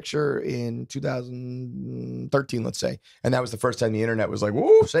posted a picture in 2013, let's say, and that was the first time the internet was like,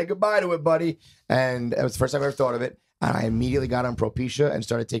 "Whoa, say goodbye to it, buddy." And it was the first time I ever thought of it. And I immediately got on Propecia and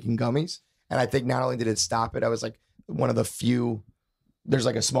started taking gummies. And I think not only did it stop it, I was like one of the few. There's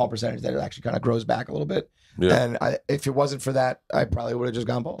like a small percentage that it actually kind of grows back a little bit. Yeah. And if it wasn't for that, I probably would have just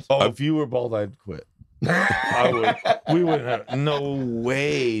gone bald. Oh, if you were bald, I'd quit. I would. We wouldn't have. No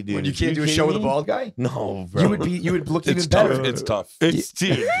way, dude. When you can't do a show with a bald guy? No, bro. You would look even tough. better. It's tough. It's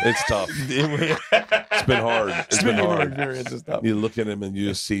tough. It's been hard. It's been hard. It's tough. You look at him and you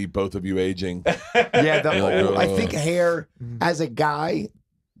just see both of you aging. Yeah, I think hair as a guy,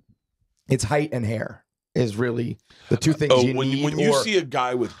 it's height and hair is really the two things you need. When you see a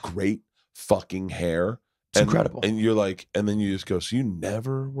guy with great fucking hair, it's incredible, and you're like, and then you just go, so you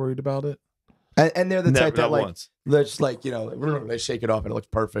never worried about it? And they're the type that like, they're just like, they shake it off and it looks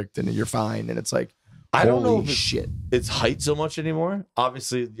perfect and you're fine, and it's like, I don't know if it's height so much anymore.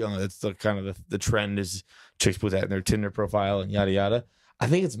 Obviously, it's the kind of the trend is chicks put that in their Tinder profile and yada yada. I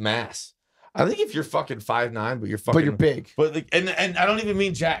think it's mass. I think if you're fucking 5'9", but you're big, but like, and I don't even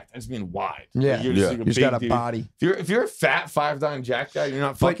mean jacked. I just mean wide. Yeah, you're just, like you just got a body. If you're a fat 5'9" jacked guy, you're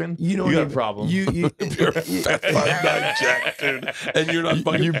not fucking. You got a problem. If you're a fat 5'9" jacked dude, and you're not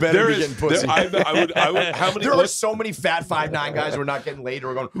fucking, you better be getting pussy. There are so many fat 5'9" guys who are not getting laid. Who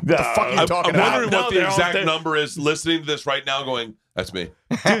are going, what the fuck are you talking about? I'm wondering what the exact number is. Listening to this right now, going, that's me.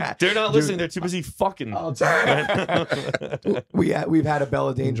 Dude, they're not listening. They're too busy fucking. I'll tell you. We've had a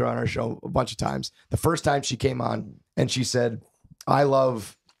Bella Danger on our show a bunch of times. The first time she came on and she said, I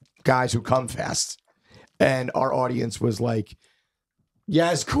love guys who come fast. And our audience was like,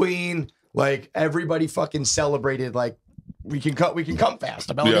 yes, queen. Like everybody fucking celebrated like we can come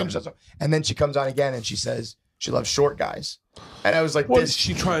fast. Bella Danger. And then she comes on again and she says she loves short guys. And I was like, what is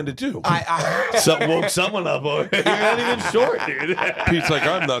she trying to do? Woke someone up. You're not even short, dude. Pete's like,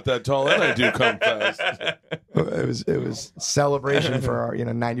 I'm not that tall, and I do come fast. It was celebration for our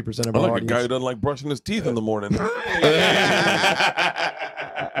 90% of our like audience. A guy who doesn't like brushing his teeth in the morning. Kind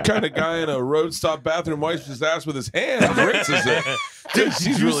of guy in a road stop bathroom wipes his ass with his hand and rinses it. Dude,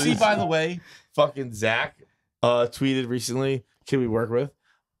 did you see, by the way, fucking Zach tweeted recently, kid we work with,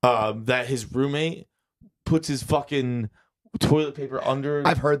 that his roommate puts his fucking toilet paper under.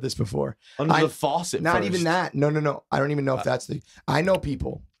 I've heard this before. Under the faucet. Not even that. No. I don't even know if that's the. I know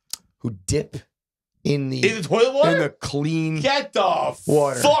people who dip in the toilet water, in the clean. Get the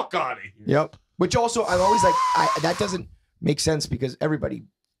water. Fuck out of here. Yep. Which also, I'm always like, that doesn't make sense because everybody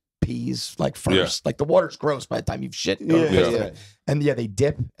pees like first. Like the water's gross by the time you've shit. And they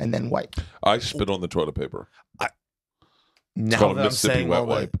dip and then wipe. I spit on the toilet paper. Now called that a Mississippi wet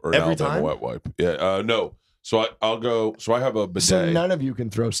wipe or an Alabama wet wipe. Yeah. No. So I'll go. So I have a bidet. So none of you can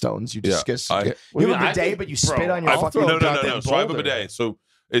throw stones. You just you have a bidet, but you spit on your fucking. No. So I have a bidet. So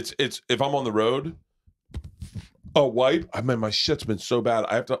it's if I'm on the road, a wipe. I mean, my shit's been so bad.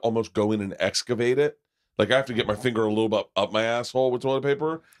 I have to almost go in and excavate it Like I have to get my finger a little bit up my asshole with toilet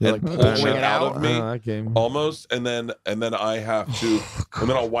paper You're and like pull pulling it it out out? of me Okay. almost, and then I have to, and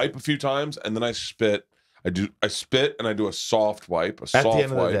then I'll wipe a few times, and then I spit. I spit and I do a soft wipe, At the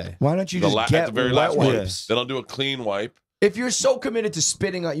end of the day. Why don't you The just at get the very wet last wipes? Then I'll do a clean wipe. If you're so committed to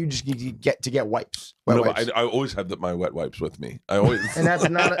spitting, you just get wipes. Wet No, wipes. but I always have my wet wipes with me. I always. And that's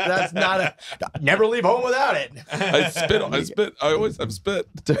not a never leave home without it. I spit. I always have spit.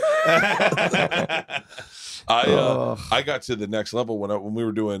 I got to the next level when we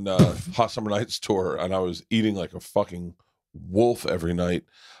were doing Hot Summer Nights tour, and I was eating like a fucking wolf every night.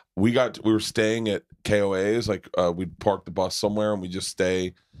 We were staying at KOAs, like we'd park the bus somewhere and we just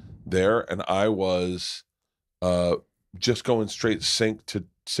stay there, and I was just going straight sink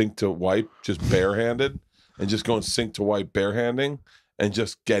to wipe, just barehanded, and just going sink to wipe barehanding, and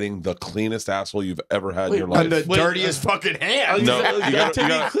just getting the cleanest asshole you've ever had in your life. And the dirtiest fucking hand. No, you gotta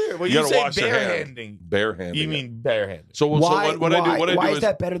be clear. When you say wash your hand. barehanding, Barehanding. you mean barehanding. So what Why I is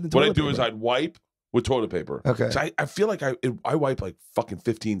that better than what I toilet do is paper? I'd wipe with toilet paper. Okay. So I feel like I wipe like fucking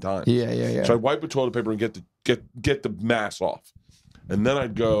 15 times. Yeah. So I'd wipe with toilet paper and get the mass off, and then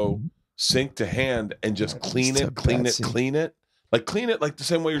I'd go sink to hand and just clean it like the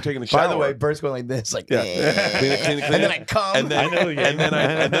same way you're taking a shower. By the way, Bert's going like this, like clean it, and then I come, and then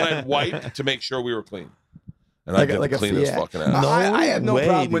I'd wipe to make sure we were clean. And I get the cleanest fucking ass. I have no way,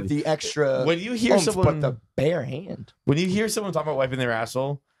 problem with dude. the extra. When you hear someone, but the bare hand. when you hear someone talk about wiping their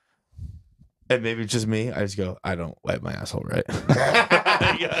asshole, and maybe it's just me, I just go, I don't wipe my asshole right.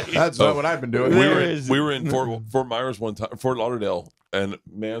 That's not what I've been doing. We were in Fort Myers one time, Fort Lauderdale, and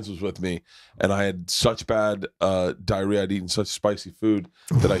Mans was with me, and I had such bad diarrhea. I'd eaten such spicy food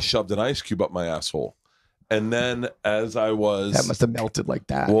that I shoved an ice cube up my asshole. And then as I was... That must have melted like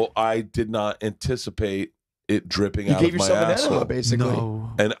that. Well, I did not anticipate it dripping you out gave of my yourself an asshole. enema, basically.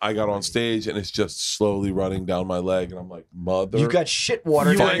 No. And I got on stage, and it's just slowly running down my leg, and I'm like, mother... You got shit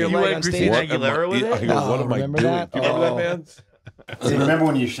water You down went- your you leg went on Christina stage. Aguilera with it? I go, what am I doing? remember that? Do you remember that, man? Do you remember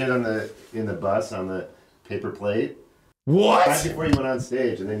when you shit on in the bus on the paper plate? What? Right before you went on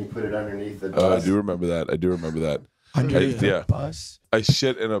stage, and then you put it underneath the I bus. do remember that. Underneath the yeah. bus? I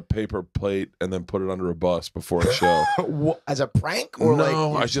shit in a paper plate and then put it under a bus before a show. As a prank? Or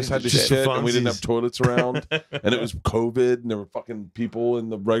No, like I just had to Just shit, and we didn't funsies. have toilets around, and it was COVID, and there were fucking people in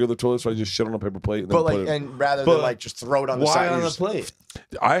the regular toilet, so I just shit on a paper plate. And then But put like, it. and rather But than like just throw it on the Why side. on you the just- plate?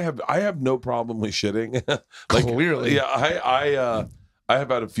 I have no problem with shitting. Like, Clearly. yeah. I have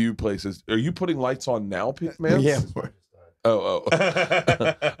had a few places. Are you putting lights on now, man? Yeah. Oh.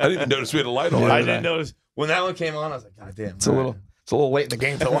 I didn't even notice we had a light on. I didn't notice when that one came on. I was like, God damn, It's a little late in the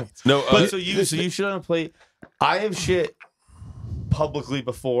game for lights. No, But so you shit on a plate. I have shit publicly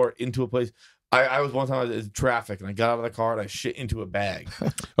before into a place. I was one time I was in traffic and I got out of the car and I shit into a bag.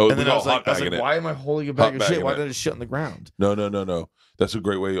 oh, And then I was like, bagging it. why am I holding a bag Hot of shit? bagging Why it. did I just shit on the ground? No. That's a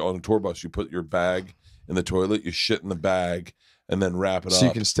great way on a tour bus. You put your bag in the toilet, you shit in the bag, and then wrap it So you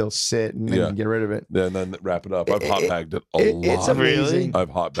up. can still sit and then Yeah. get rid of it. And then wrap it up. I've hot bagged it a lot. It's amazing. I've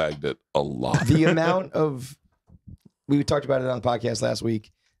hot bagged it a lot. The amount of, we talked about it on the podcast last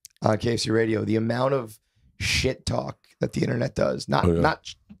week on KFC Radio, the amount of shit talk that the internet does.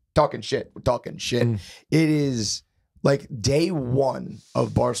 Not talking shit, we're talking shit. It is like day one of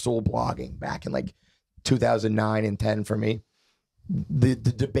Barstool blogging back in like 2009 and 10 for me. The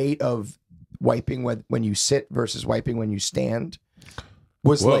debate of wiping when you sit versus wiping when you stand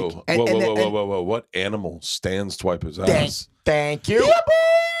was Whoa, like... whoa. What animal stands to wipe his ass? Thank you.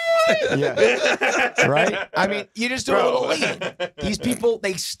 Yeah. Right? I mean, you just do a little lean. These people,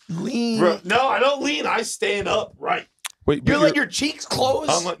 they lean. Bro, no, I don't lean. I stand up right. Wait, You're like your cheeks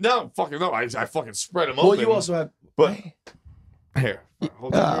closed. I'm like, no, fucking no. I fucking spread them well, open. you also have... But here,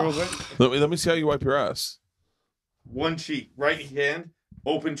 hold on real quick. let me see how you wipe your ass. One cheek, right hand,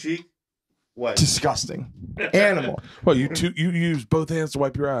 open cheek. What? Disgusting. Animal. Well, you use both hands to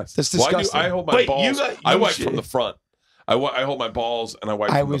wipe your ass. That's Why disgusting. I hold my Wait, balls. you I wipe shit. from the front. I hold my balls and I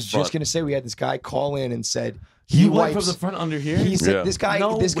wipe. I from was the front. just going to say, we had this guy call in and said, You he wipe wipes... from the front under here? He said, Yeah. this guy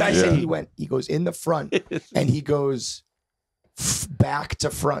No said way. he goes in the front and he goes back to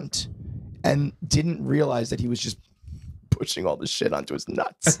front and didn't realize that he was just pushing all the shit onto his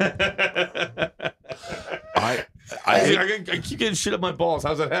nuts. I keep getting shit up my balls.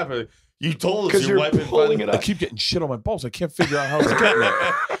 How's that happening? You told us 'Cause you're wiping pulling it I up. keep getting shit on my balls. I can't figure out how it's getting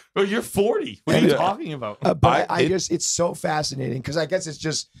there. Bro, you're 40. What are you Yeah. talking about? But it's so fascinating because I guess it's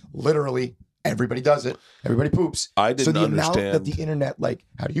just literally everybody does it. Everybody poops. I didn't so the amount that understand. the internet, like,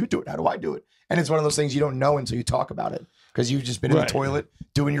 how do you do it? How do I do it? And it's one of those things you don't know until you talk about it because you've just been in the Right. toilet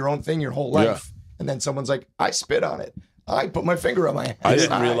doing your own thing your whole life. And then someone's like, I spit on it. I put my finger on my head. I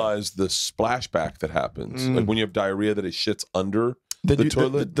didn't realize the splashback that happens. Like when you have diarrhea, that it shits under the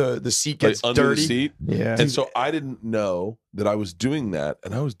toilet. The seat gets under dirty. the seat. Yeah. And so I didn't know that I was doing that,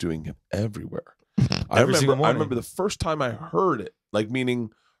 and I was doing it everywhere. I remember the first time I heard it, like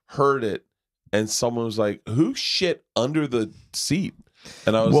meaning heard it, and someone was like, "Who shit under the seat?"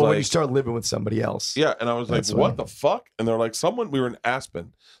 And I was like, when you start living with somebody else. Yeah, and I was like, what the fuck? And they're like, we were in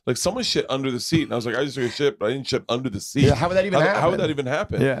Aspen. Like, someone shit under the seat. And I was like, I just took a shit, but I didn't shit under the seat. Yeah, how would that even happen? How would that even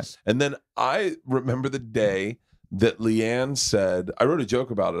happen? Yeah. And then I remember the day that Leanne said, I wrote a joke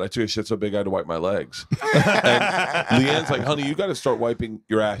about it. I took a shit so big I had to wipe my legs. And Leanne's like, honey, you got to start wiping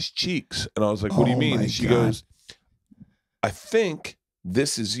your ass cheeks. And I was like, what do you mean? And she goes, I think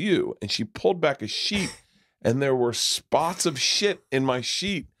this is you. And she pulled back a sheet. And there were spots of shit in my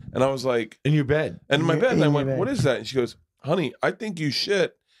sheet. And I was like... In your bed. And in my bed. And I went, what is that? And she goes, honey, I think you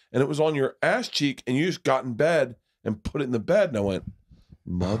shit. And it was on your ass cheek. And you just got in bed and put it in the bed. And I went,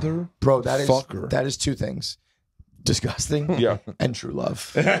 mother Bro, fucker. That is two things. Disgusting. Yeah. And true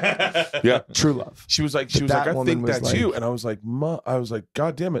love. Yeah. True love. She was like, I think that's you. And I was like,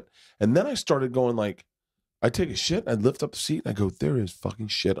 God damn it. And then I started going like, I take a shit. And I lift up the seat. And I go, there is fucking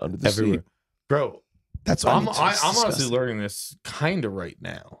shit under the seat. Bro. That's I'm honestly learning this kind of right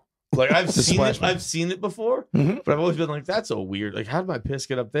now. Like I've seen it before, but I've always been like, that's so weird. Like, how did my piss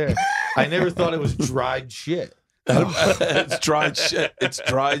get up there? I never thought it was dried shit. It's dried shit. It's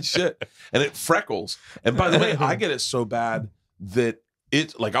dried shit, and it freckles. And by the way, I get it so bad that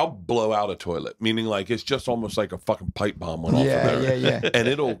it's like I'll blow out a toilet, meaning like it's just almost like a fucking pipe bomb went off of there. Yeah. And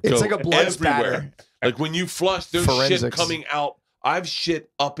it'll It's go like a blood everywhere. spatter. Like when you flush, there's shit coming out. I've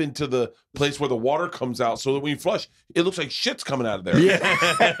shit up into the place where the water comes out, so that when you flush, it looks like shit's coming out of there.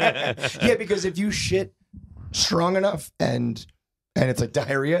 Yeah, yeah. Because if you shit strong enough and it's like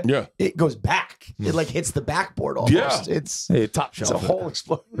diarrhea, it goes back. It like hits the backboard almost. Yeah. It's top shelf. It's a whole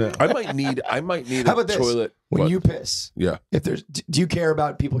explosion. Yeah. I might need How about a toilet when you piss. Yeah. If there's, do you care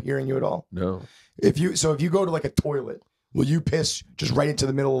about people hearing you at all? No. If you go to like a toilet, will you piss just right into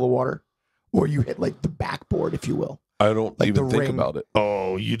the middle of the water, or you hit like the backboard, if you will? I don't like even think about it.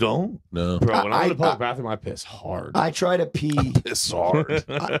 Oh, you don't? No. Bro, when I'm in the public bathroom, I piss hard. I try to pee. Piss hard.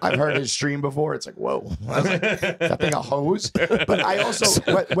 I've heard his stream before. It's like, whoa. I was like, is that thing a hose? But I also...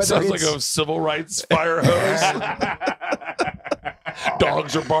 Sounds like a civil rights fire hose.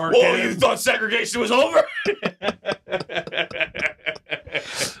 Dogs are barking. Whoa, you thought segregation was over?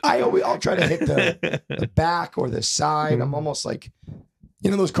 I'll try to hit the back or the side. I'm almost like...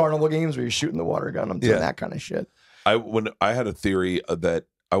 You know those carnival games where you're shooting the water gun? I'm doing that kind of shit. When I had a theory that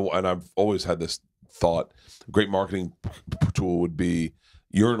and I've always had this thought, a great marketing tool would be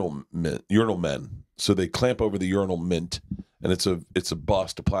urinal men. So they clamp over the urinal mint, and it's a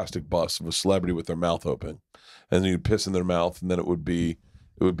plastic bust of a celebrity with their mouth open, and then you piss in their mouth, and then it would be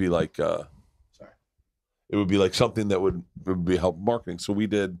like something that would be help marketing. So we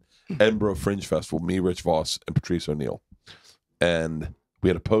did Edinburgh Fringe Festival, me, Rich Voss, and Patrice O'Neill, and we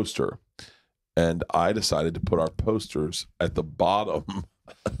had a poster. And I decided to put our posters at the bottom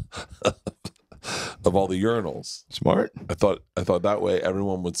of all the urinals. Smart. I thought that way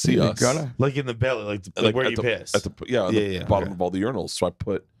everyone would see us. Like in the belly, like where you piss. At the bottom of all the urinals. So I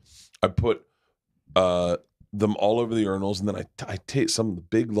put them all over the urinals, and then I tape some of the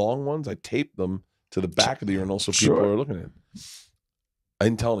big long ones. I taped them to the back of the urinal so people are looking at it. I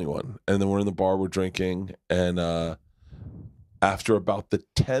didn't tell anyone. And then we're in the bar, we're drinking, and after about the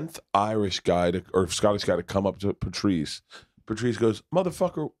 10th Irish guy or Scottish guy to come up to Patrice goes,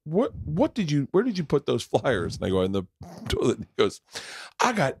 motherfucker, where did you put those flyers? And I go, in the toilet. And he goes,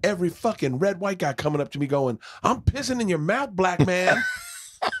 I got every fucking red white guy coming up to me going, I'm pissing in your mouth, black man.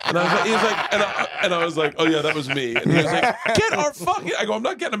 And I was like, oh yeah, that was me. And he was like, get our fucking. I go, I'm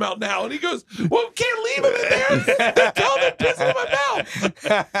not getting him out now. And he goes, well, can't leave him in there. Tell him to piss in my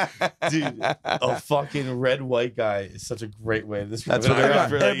mouth. Dude, a fucking red white guy is such a great way. That's what I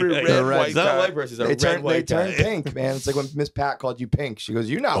got. Every red white guy. Not white versus a red white guy. They turn pink, man. It's like when Miss Pat called you pink. She goes,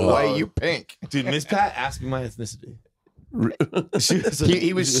 you're not white, you pink. Dude, Miss Pat asked me my ethnicity.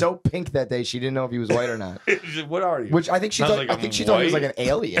 He was so pink that day she didn't know if he was white or not. What are you? Which I think she thought he was like an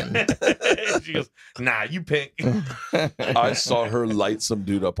alien. She goes, nah, you pink. I saw her light some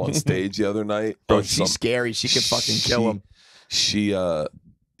dude up on stage the other night. Bro, she's scary. She could fucking kill him. She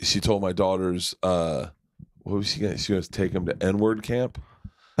told my daughters what was she gonna take him to N-word camp.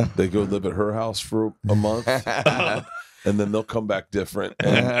 They go live at her house for a month. And then they'll come back different.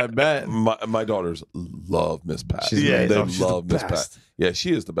 And I bet. My daughters love Miss Pat. They love Miss Pat. Yeah,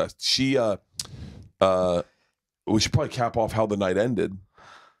 she is the best. We should probably cap off how the night ended.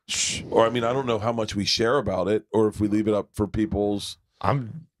 Or I mean, I don't know how much we share about it, or if we leave it up for people's. I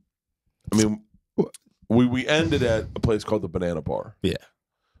mean, we ended at a place called the Banana Bar. Yeah,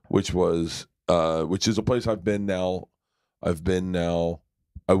 which is a place I've been now.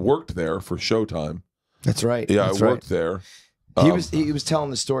 I worked there for Showtime. That's right. Yeah, That's I worked there. He was telling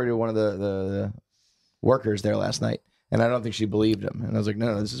the story to one of the workers there last night, and I don't think she believed him. And I was like,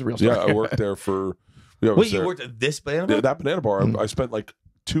 no, this is a real story. Yeah, I worked there for. Wait, you worked at this banana bar? That banana bar. I spent like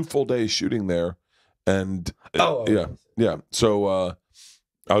 2 full days shooting there, and yeah. So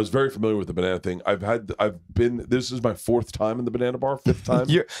I was very familiar with the banana thing. I've been. This is my 4th time in the banana bar. 5th time.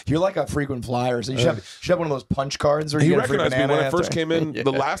 You're like a frequent flyer. So you should have one of those punch cards. Where he you recognized me when I first came in.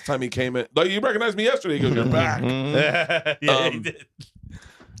 The last time he came in, like, you recognized me yesterday. He goes, "You're back." Yeah, he did.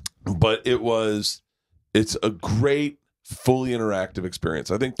 But it's a great, fully interactive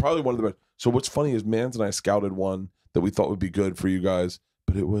experience. I think probably one of the best. So what's funny is Mans and I scouted one that we thought would be good for you guys,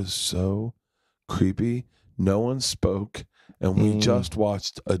 but it was so creepy. No one spoke, and we just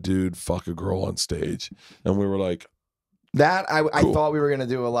watched a dude fuck a girl on stage, and we were like, "That I cool. thought we were gonna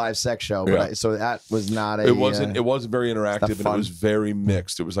do a live sex show, but so that was not a. It wasn't. It wasn't very interactive, and it was very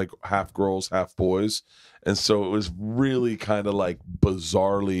mixed. It was like half girls, half boys, and so it was really kind of like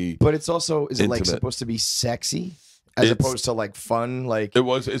bizarrely. But it's also intimate. It like supposed to be sexy? As opposed to like fun, like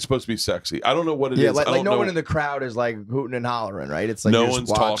it's supposed to be sexy. I don't know what it is. Yeah, like no one in the crowd is like hooting and hollering, right? It's like no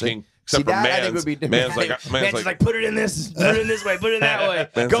one's talking except for Mans. I think would be Mans like put it in this, put it in this way, put it in that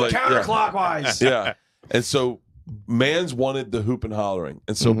way, go counterclockwise. Yeah, and so Mans wanted the hoop and hollering,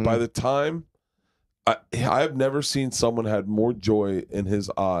 and so by the time I've never seen someone had more joy in his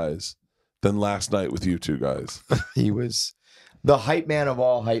eyes than last night with you two guys. He was the hype man of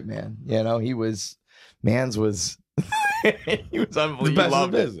all hype man. You know, Mans was. He was unbelievable. The best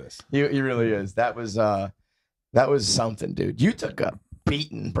in business. He really is. That was something, dude. You took a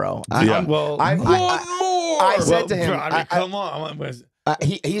beating, bro. I said to him, I mean, come on.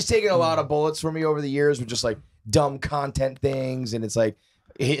 He's taken a lot of bullets from me over the years with just like dumb content things, and it's like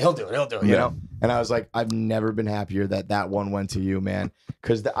he'll do it, you know. And I was like, I've never been happier that one went to you, man,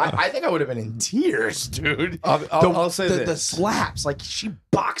 because I think I would have been in tears, dude. I'll say this: the slaps, like she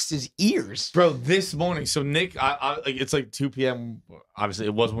boxed his ears, bro. This morning, so Nick, it's like 2 p.m. Obviously,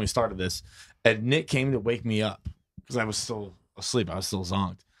 it was when we started this, and Nick came to wake me up because I was still asleep. I was still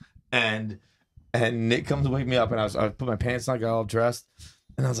zonked, and Nick comes to wake me up, and I put my pants on, got all dressed,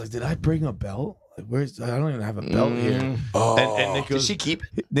 and I was like, did I bring a belt? Like, I don't even have a belt here. Oh, and Nick goes, did she keep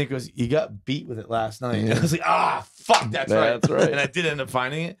it? Nick goes, you got beat with it last night. And I was like, fuck, that's right. And I did end up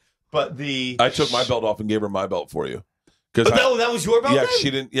finding it. But I took my belt off and gave her my belt for you. That was your belt? Yeah,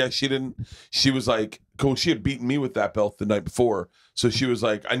 then? she didn't. She was like, cool. She had beaten me with that belt the night before. So she was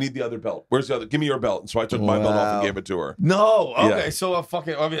like, I need the other belt. Where's the other? Give me your belt. And so I took my belt off and gave it to her. No. Okay. Yeah. So I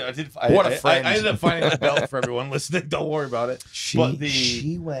did. What a friend. I ended up finding a belt for everyone listening. Don't worry about it. I'm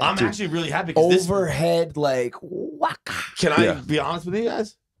actually really happy because overhead, like, waka. Can I be honest with you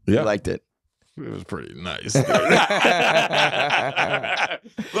guys? Yeah. I liked it. It was pretty nice.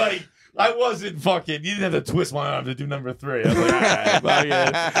 Like, I wasn't fucking. You didn't have to twist my arm to do number 3. I was like, all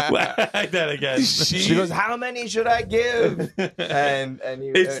right, like that again. She goes, how many should I give? And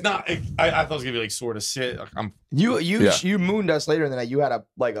it's not. I thought it was gonna be like sort of sit. Like, you mooned us later in the night. You had a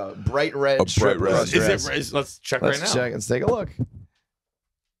bright red strip. Is it? Let's check right now. Let's take a look.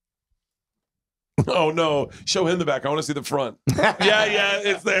 Oh no! Show him the back. I want to see the front. Yeah,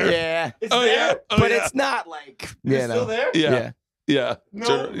 it's there. Yeah. It's there? Yeah. But it's not like It's still there. Yeah.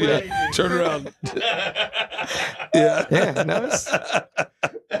 No way. Turn around. Yeah. No.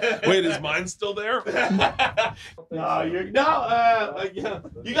 Wait, is mine still there? No, you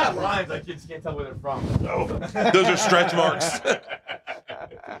got lines. I just can't tell where they're from. No. Those are stretch marks.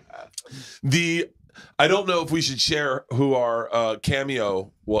 I don't know if we should share who our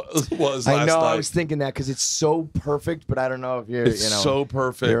cameo was last night. I know. I was thinking that because it's so perfect, but I don't know if you're. So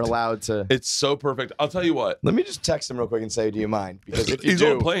perfect. You're allowed to. It's so perfect. I'll tell you what. Let me just text him real quick and say, "Do you mind?" Because if you He's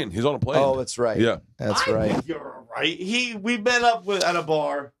on a plane. He's on a plane. Oh, that's right. Yeah, that's I right. think you're right. We met up at a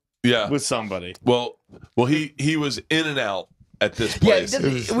bar. Yeah, with somebody. Well, he was in and out at this place.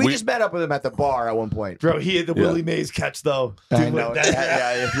 Yeah, we just met up with him at the bar at one point. Bro, he had the Willie Mays catch though. I know.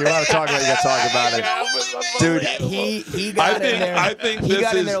 Yeah, if you want to talk about it, you got to talk about it. Dude, he got in there. I think he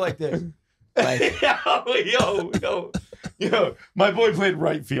got in there like this. Like, yo, my boy played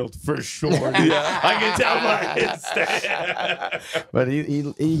right field for sure. Yeah, I can tell by his stand. But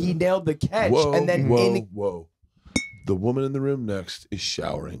he nailed the catch. Whoa, and then whoa. The woman in the room next is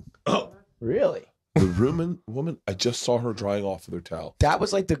showering. Oh, really? The woman, I just saw her drying off with her towel. That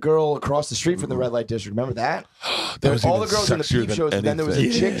was like the girl across the street from the red light district. Remember that? That was all even the girls in the sexier peep than shows, and then there was a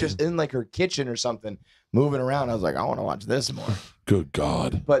anything. chick just in like her kitchen or something, moving around. I was like, I want to watch this more. Good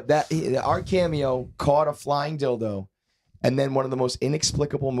God. But our cameo caught a flying dildo, and then one of the most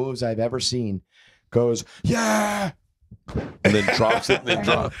inexplicable moves I've ever seen goes, yeah. And then drops it and then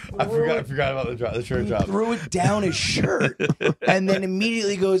drops. I forgot about the shirt drop. Threw it down his shirt and then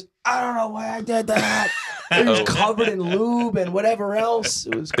immediately goes, I don't know why I did that. It was covered in lube and whatever else.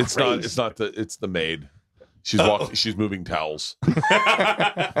 It was crazy. It's the maid. She's moving towels. And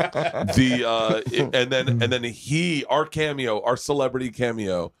then our celebrity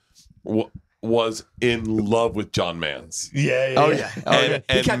cameo was in love with John Mans. Yeah. Oh yeah. And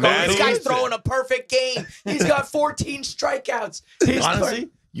he kept going, this guy's Maddie- throwing a perfect game. He's got 14 strikeouts.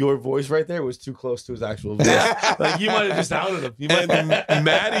 Honestly, your voice right there was too close to his actual voice. Like you might have just outed him. And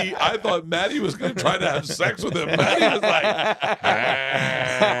Maddie, I thought Maddie was going to try to have sex with him. Maddie was like,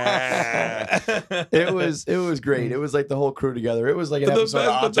 it was great. It was like the whole crew together. It was like an episode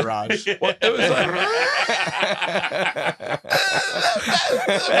of Entourage. It was like,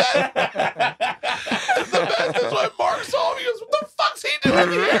 the best is when Mark saw him. He goes, "What the fuck's he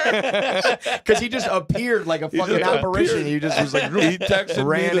doing here?" Because he just appeared like a fucking just apparition. appeared. He just was like, He texted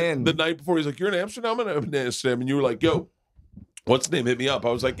ran me in the night before. He's like, "You're in Amsterdam?" I'm in Amsterdam. And you were like, "Yo, what's the name? Hit me up."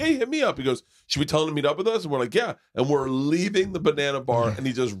 I was like, "Hey, hit me up." He goes, "Should we tell him to meet up with us?" And we're like, "Yeah." And we're leaving the banana bar, and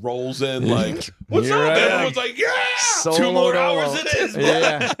he just rolls in like, "What's You're up?" right. And everyone's like, "Yeah." Solo 2 more dolo. hours it is.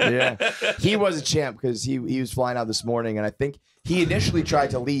 Yeah. He was a champ because he was flying out this morning, and I think he initially tried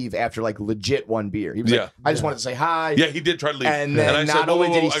to leave after like legit one beer. He was like, I just wanted to say hi. Yeah, he did try to leave. And then I not said, only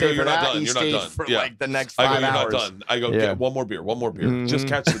 "Whoa, did he whoa, whoa." I stay go, for "You're not that, done. he You're not stayed done." for Yeah. like the next I 5 go, "You're hours. not done." I go, Yeah. "Get one more beer. Just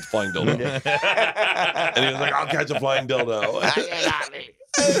catch the flying dildo." And he was like, "I'll catch a flying dildo."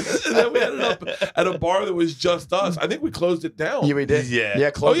 And then we ended up at a bar that was just us. I think we closed it down. Yeah, we did. Yeah.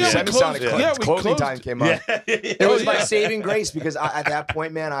 Closing. Oh, yeah, we Semisonic closed- yeah, we closing closed- time came up. It was my saving grace because at that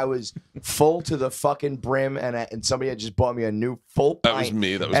point, man, I was full to the fucking brim, and somebody had just bought me a new full pint. That was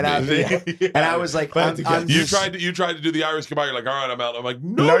me. That was and me. And I was like, I'm You just- tried to do the Irish goodbye. You're like, "All right, I'm out." I'm like,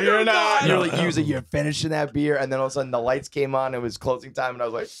 "No, No, you're not." You're like, you're finishing that beer, and then all of a sudden the lights came on. It was closing time, and I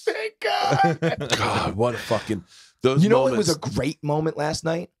was like, thank God. God, what a fucking those. You know, moments. it was a great moment last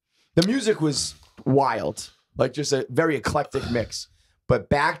night. The music was wild, like just a very eclectic mix. But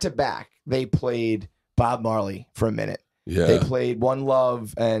back to back, they played Bob Marley for a minute. Yeah. They played One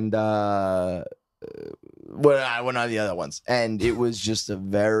Love and what are the other ones? And it was just a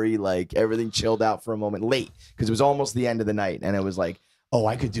very like everything chilled out for a moment late because it was almost the end of the night, and it was like, oh,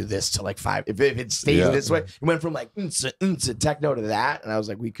 I could do this to like 5 if it stays this way. It went from like techno to that, and I was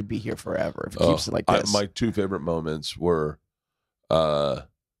like, we could be here forever if it keeps it like this. My 2 favorite moments were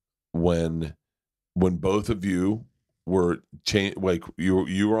when both of you were like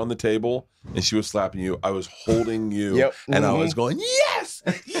you were on the table and she was slapping you. I was holding you, and I was going, yes,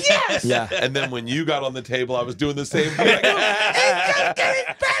 yes. Yeah. And then when you got on the table, I was doing the same thing. Like, it's just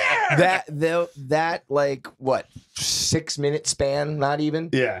getting better. That like what 6-minute span, not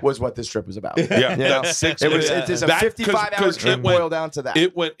even, was what this trip was about. Yeah, You know? that's 6 It minutes. was it's a 55-hour trip boiled down to that.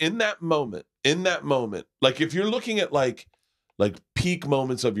 It went in that moment. Like if you're looking at like peak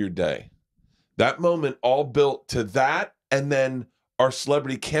moments of your day, that moment all built to that, and then our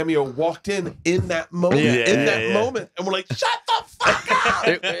celebrity cameo walked in that moment, moment, and we're like, shut the fuck up.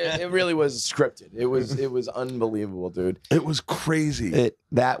 It really was scripted. It was unbelievable, dude. It was crazy.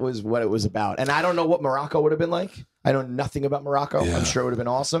 That was what it was about. And I don't know what Morocco would have been like. I know nothing about Morocco. Yeah. I'm sure it would have been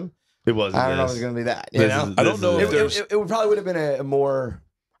awesome. It wasn't. I don't know if it's going to be that. You know? I don't know if there's. It would probably would have been a more.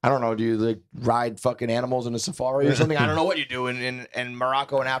 I don't know. Do you like ride fucking animals in a safari or something? I don't know what you do in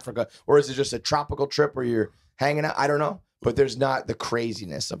Morocco and Africa, or is it just a tropical trip where you're hanging out? I don't know. But there's not the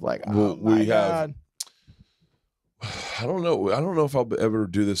craziness of like, oh my God. I don't know if I'll ever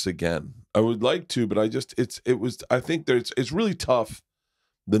do this again. I would like to, but I think it's really tough.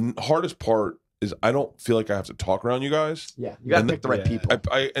 The hardest part is I don't feel like I have to talk around you guys. Yeah, you got to pick the right people.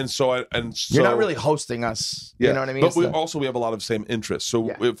 You're not really hosting us. Yeah, you know what I mean? But we have a lot of the same interests. So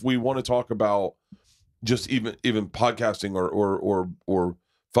if we want to talk about just even podcasting or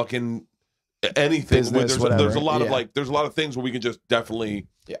fucking anything, Business, there's a lot of there's a lot of things where we can just definitely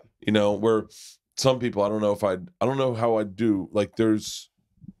where some people I don't know how I'd do like there's.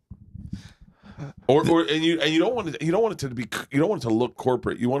 And you don't want it to look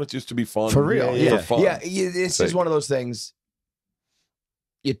corporate. You want it just to be fun. For real. For fun. Yeah, it's just one of those things.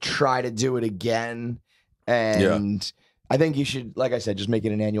 You try to do it again, and I think you should, like I said, just make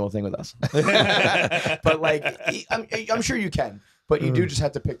it an annual thing with us. But like, I'm sure you can. but you do just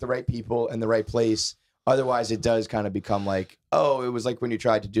have to pick the right people and the right place. Otherwise, it does kind of become like, oh, it was like when you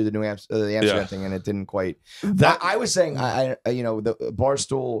tried to do the the Amsterdam thing and it didn't quite. I was saying, you know, the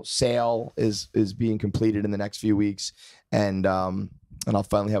Barstool sale is being completed in the next few weeks, and I'll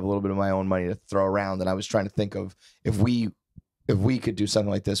finally have a little bit of my own money to throw around. And I was trying to think of if we could do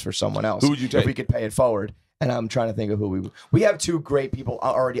something like this for someone else, who would you take? If we could pay it forward. And I'm trying to think of who we have 2 great people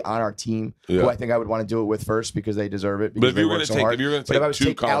already on our team who I think I would want to do it with first because they deserve it. But if you were going to take, if I was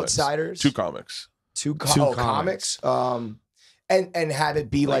take outsiders, 2 comics. Two comics, and have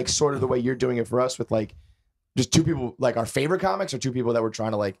it be like sort of the way you're doing it for us with like just 2 people, like our favorite comics, or 2 people that we're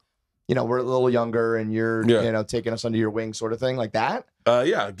trying to like, you know, we're a little younger and you're you know, taking us under your wing sort of thing, like that.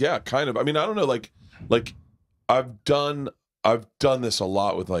 Yeah, kind of. I mean, I don't know, like I've done this a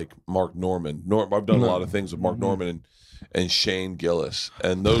lot with like Mark Norman. I've done a lot of things with Mark Norman and Shane Gillis,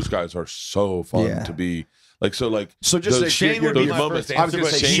 and those guys are so fun to be. Like so just Shane would be my moments. first I was going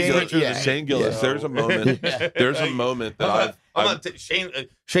to say Shane Gillis. There's a moment. There's a moment that Shane,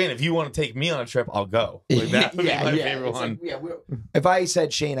 if you want to take me on a trip, I'll go. Like, that would be my favorite one. Like, if I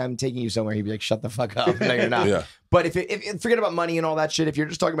said, Shane, I'm taking you somewhere, he'd be like, shut the fuck up. No, you're not. But if forget about money and all that shit. If you're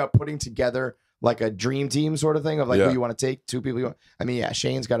just talking about putting together like a dream team sort of thing of like who you want to take, 2 people you want. I mean,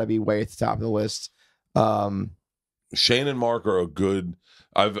 Shane's got to be way at the top of the list. Shane and Mark are a good.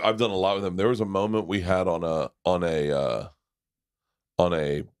 I've done a lot with them. There was a moment we had in a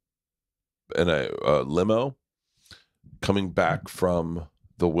limo coming back from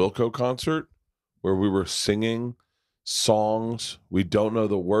the Wilco concert where we were singing songs we don't know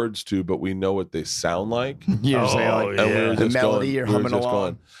the words to, but we know what they sound like. You're saying like, and we were the just melody going, you're humming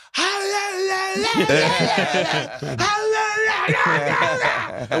along.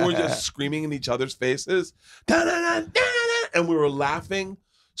 And we're just screaming in each other's faces. And we were laughing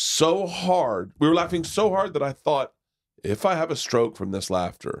so hard. We were laughing so hard that I thought, if I have a stroke from this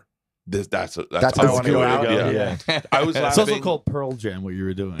laughter, that's how I want to go out. Yeah. I was laughing. It's also called Pearl Jam, what you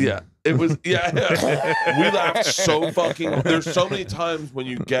were doing. Yeah. It was, We laughed so fucking. There's so many times when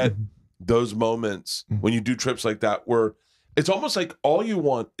you get those moments, when you do trips like that, where it's almost like all you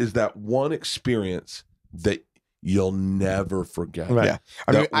want is that one experience that you'll never forget. Right. Yeah.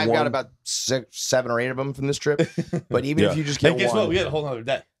 I mean, I've got about 6, 7 or 8 of them from this trip. But even if you just get guess one, what? We had a whole other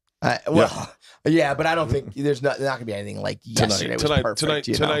day. But I don't think there's not going to be anything like yesterday was perfect.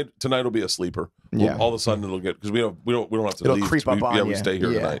 Tonight will be a sleeper. All of a sudden it'll get, because we don't have to it'll leave. Creep up on you. We stay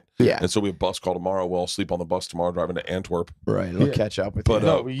here tonight. Yeah. And so we have a bus call tomorrow. We'll all sleep on the bus tomorrow, driving to Antwerp. Right. It'll catch up with you.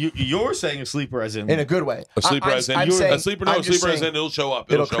 No, you're saying a sleeper as in A sleeper as in as in it'll show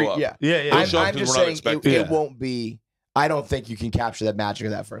up. It'll show up. Yeah. It'll show up I'm just saying it won't be. I don't think you can capture that magic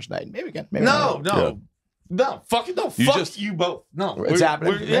of that first night. Maybe we can. No, fuck it. No, fuck you both. No, it's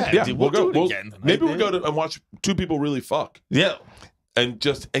happening. Dude, we'll go again. Maybe we'll go and watch 2 people really fuck. Yeah. And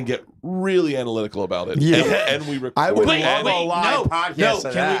get really analytical about it. Yeah. And we record. I would love a live podcast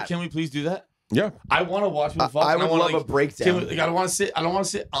of that. Can we please do that? Yeah. I want to watch people fuck. I would love a breakdown. I don't want to sit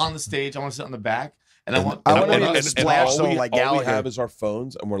on the stage. I want to sit on the back. And I want to splash zone like Gallagher. All we have is our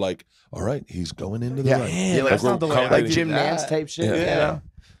phones, and we're like, all right, he's going into the right. Yeah, that's not the way. Like Jim Nance type shit. Yeah.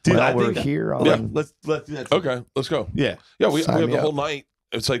 Dude, we're here. Let's do that. Okay, let's go. Yeah. Yeah, we have the whole night.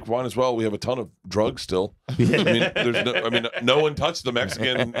 It's like wine as well. We have a ton of drugs still. I mean, no one touched the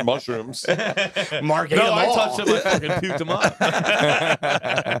Mexican mushrooms. Mark ate them all. I touched them. I fucking puked them up.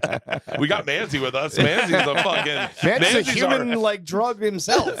 We got Manzi with us. Manzi's a fucking. Manzi's a human like drug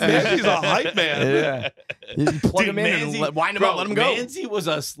himself. Manzi's a hype man. Yeah. You plug him in and wind him up, let him go. Manzi was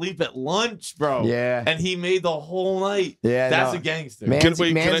asleep at lunch, bro. Yeah. And he made the whole night. Yeah. That's a gangster.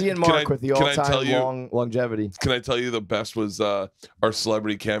 Manzi and Mark with the all-time longevity. Can I tell you the best was our celebrity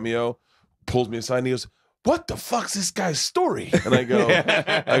cameo pulls me aside and he goes, what the fuck's this guy's story? And I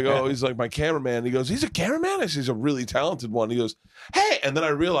go, he's like my cameraman. He goes, he's a cameraman? I said, he's a really talented one. He goes, hey, and then I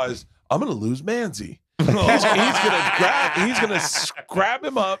realized I'm gonna lose Manzi. He's gonna grab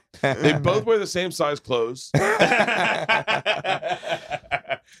him up. They both wear the same size clothes.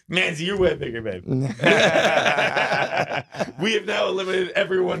 Manzi, you're way bigger, babe. We have now eliminated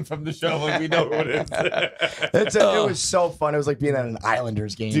everyone from the show. Like we know who it is. It was so fun. It was like being at an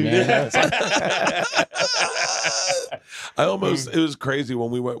Islanders game. Dude, man. It was crazy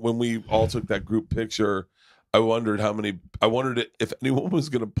when we all took that group picture. I wondered if anyone was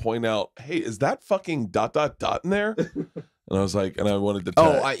going to point out, hey, is that fucking ... in there? And I was like, and I wanted to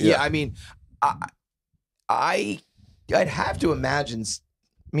tell I mean, I'd have to imagine.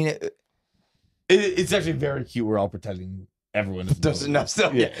 I mean, it's actually very cute. We're all pretending everyone doesn't know.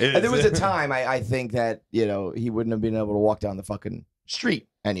 Still, yeah. And there was a time I think that he wouldn't have been able to walk down the fucking street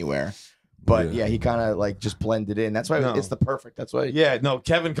anywhere But yeah, he kind of like just blended in. That's why it's the perfect. That's why. Yeah, no,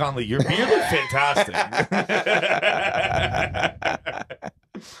 Kevin Conley, your beard looks fantastic.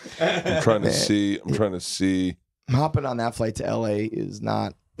 I'm trying to see. Hopping on that flight to LA is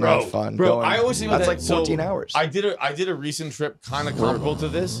not fun. Bro, I always think that's like 14 hours. I did a recent trip kind of comparable to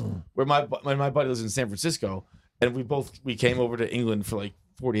this, where my buddy lives in San Francisco, and we came over to England for like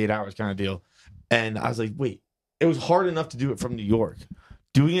 48 hours kind of deal, and I was like, wait, it was hard enough to do it from New York,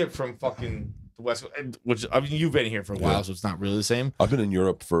 doing it from fucking the West Coast, which I mean you've been here for a while, so it's not really the same. I've been in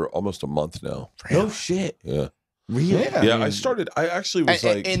Europe for almost a month now. No shit. Yeah. Really? Yeah. I actually was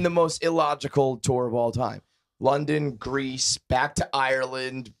like in the most illogical tour of all time. London, Greece, back to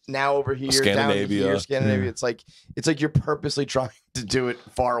Ireland, now over here, Scandinavia. down here, Scandinavia. It's like you're purposely trying to do it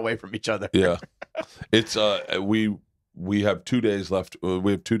far away from each other. Yeah. It's we have 2 days left.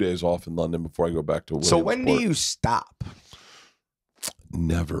 We have 2 days off in London before I go back to Williamsport. So when do you stop?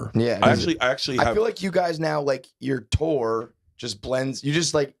 Never. Yeah. I actually have, I feel like you guys now, like, your tour just blends. You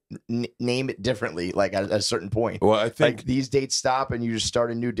just like name it differently, like at a certain point. Well, I think like these dates stop and you just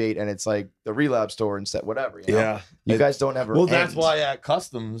start a new date and it's like the Relapse tour instead, whatever. You know? Yeah. You guys don't ever. Well, that's why at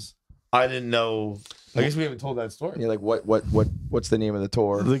Customs, I didn't know. I guess we haven't told that story. You're like, what's the name of the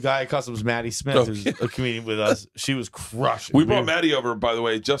tour? The guy at Customs, Maddie Smith, who's a comedian with us, she was crushing. We brought Maddie over, by the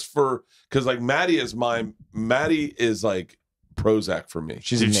way, just because like Maddie is like Prozac for me.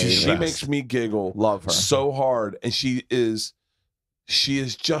 She's amazing. She makes me giggle. Love her so hard, and she is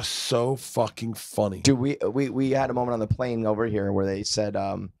just so fucking funny. Dude, we had a moment on the plane over here where they said,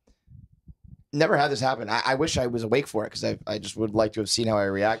 never had this happen. I wish I was awake for it because I just would like to have seen how I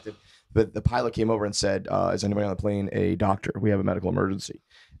reacted. But the pilot came over and said, is anybody on the plane a doctor? We have a medical emergency.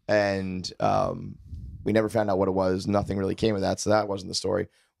 And we never found out what it was. Nothing really came of that, so that wasn't the story.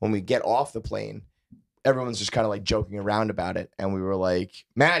 When we get off the plane, everyone's just kind of like joking around about it. And we were like,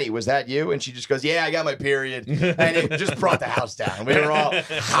 Maddie, was that you? And she just goes, yeah, I got my period. And it just brought the house down. We were all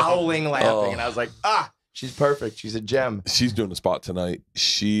howling, laughing. And I was like, she's perfect. She's a gem. She's doing a spot tonight.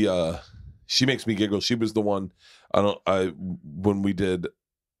 She makes me giggle. She was the one, when we did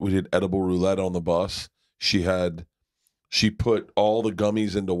edible roulette on the bus, she put all the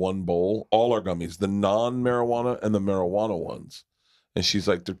gummies into one bowl, all our gummies, the non-marijuana and the marijuana ones. And she's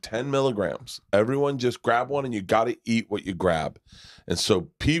like, they're 10 milligrams. Everyone just grab one and you got to eat what you grab. And so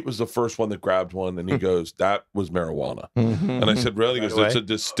Pete was the first one that grabbed one and he goes, that was marijuana. And I said, really? He goes, it's a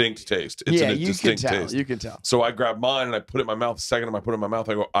distinct taste. It's a distinct taste. You can tell. So I grabbed mine and I put it in my mouth. The second time I put it in my mouth,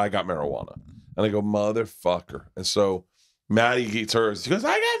 I go, I got marijuana. And I go, motherfucker. And so Maddie eats hers. She goes,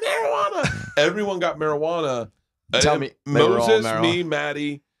 I got marijuana. Everyone got marijuana. Tell me. Moses, me,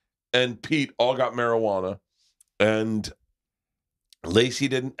 Maddie, and Pete all got marijuana. And Lacey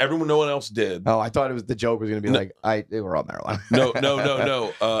didn't. No one else did. Oh, I thought the joke was going to be they were all marijuana. No.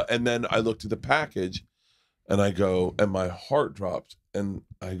 And then I looked at the package and I go, and my heart dropped. And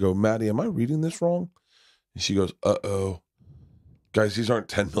I go, Maddie, am I reading this wrong? And she goes, uh-oh. Guys, these aren't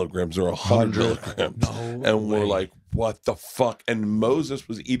 10 milligrams, they're 100 milligrams. No and we're like, what the fuck? And Moses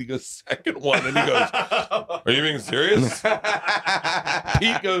was eating a second one, and he goes, are you being serious?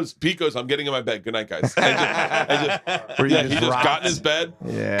 Pete goes, I'm getting in my bed. Good night, guys. He just got in his bed.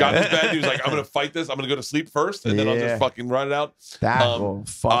 Yeah. Got in his bed. He was like, I'm going to fight this. I'm going to go to sleep first, and then I'll just fucking run it out. That will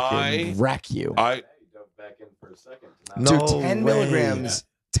fucking wreck you. Back in for a second. Dude, 10 milligrams.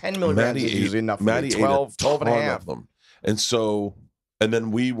 10 milligrams is usually enough. Maddie 12 and a half. Of them. And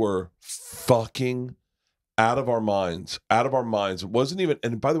then we were fucking out of our minds. It wasn't even,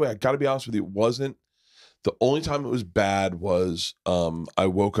 and by the way, I got to be honest with you, it wasn't, the only time it was bad was I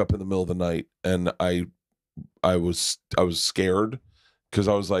woke up in the middle of the night and I was scared because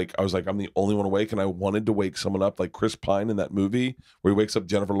I was like, I'm the only one awake, and I wanted to wake someone up like Chris Pine in that movie where he wakes up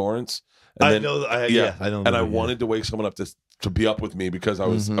Jennifer Lawrence. And I know. And I wanted to wake someone up to be up with me because I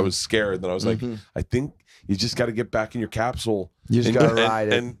was scared. And I was like, I think you just got to get back in your capsule. You just got to ride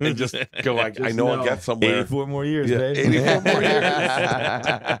it. And just go like, I know I'll get somewhere. 84 more years, baby. 84 more years.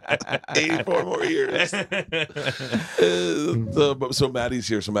 84 more years. So Maddie's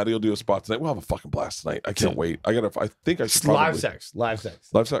here. So Maddie will do a spot tonight. We'll have a fucking blast tonight. I can't wait. I think I should probably. Live sex.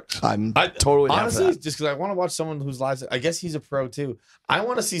 I'm totally honestly, just because I want to watch someone who's live sex. I guess he's a pro too. I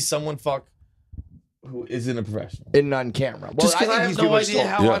want to see someone fuck who isn't a professional. On camera. Well, just because I have no idea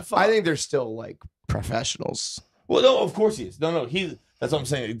how I'd fuck. I think they're still like professionals. Well, no, of course he is. No, that's what I'm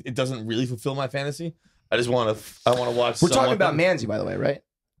saying. It doesn't really fulfill my fantasy. I want to watch. We're talking about Manzi, by the way, right?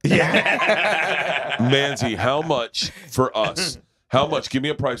 Yeah. Manzi, how much for us? How much? Give me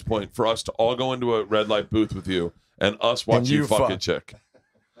a price point for us to all go into a red light booth with you and us watch you fuck a chick.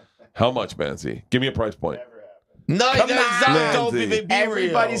 How much, Manzi? Give me a price point. No, Come that's on. not. Don't be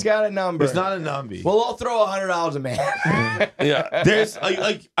Everybody's got a number. It's not a numby. We'll all throw $100 a man. Yeah. There's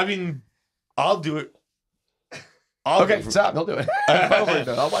like I mean, I'll do it. Okay, stop. He'll do it.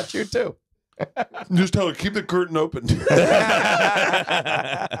 I'll watch you too. Just tell her, keep the curtain open.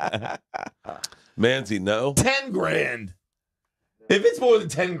 Manzi, no. 10 grand. If it's more than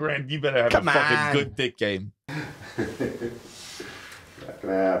 10 grand, you better have a fucking good thick game. Not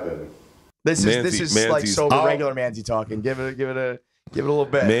gonna happen. This is like Manzi's- sober regular Manzi talking. Give it a little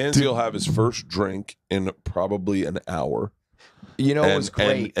bit. Manzi will have his first drink in probably an hour. You know, it was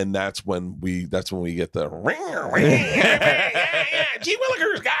great. And that's when we get the gee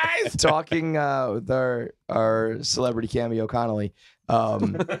willikers, guys. Talking with our celebrity cameo Connolly,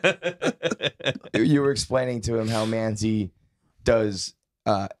 you were explaining to him how Manzi does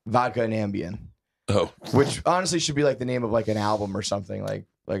vodka and Ambien, which honestly should be like the name of like an album or something, like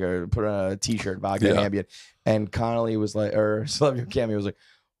put on a t-shirt, vodka and Ambien. And Connolly was like, or celebrity cameo was like,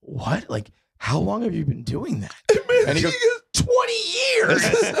 what? Like, how long have you been doing that? And he goes, 20 years.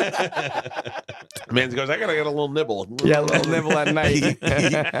 Manzi goes, I gotta get a little nibble. Yeah, a little nibble at night.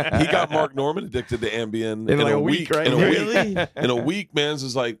 He got Mark Norman addicted to Ambien in like a week, right? In a Really? week. In a week, Mans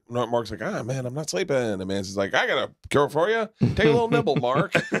is like, Mark's like, man, I'm not sleeping. And Mans is like, I got a cure for you. Take a little nibble,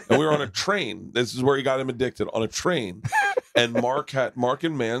 Mark. And we were on a train. This is where he got him addicted, on a train. And Mark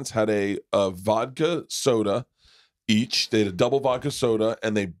and Mans had a vodka soda each. They had a double vodka soda,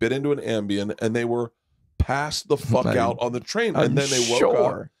 and they bit into an Ambien, and they were passed the fuck out on the train. And then they woke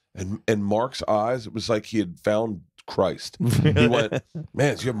up, and Mark's eyes, it was like he had found Christ. He went,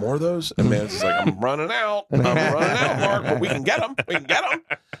 man, do you have more of those? And Mans is like, I'm running out, Mark, but we can get them.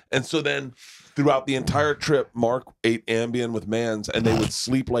 And so then throughout the entire trip, Mark ate Ambien with Mans, and they would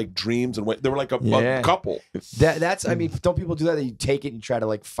sleep like dreams, and they were like a couple. That's, I mean, don't people do that? You take it and you try to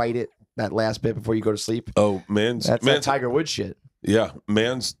like fight it that last bit before you go to sleep? Oh, Mans, that's that Tiger Woods shit. Yeah,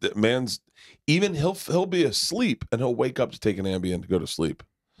 Mans, even he'll be asleep and he'll wake up to take an Ambien to go to sleep.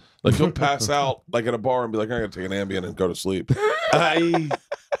 Like he'll pass out like at a bar and be like, I gotta take an Ambien and go to sleep. I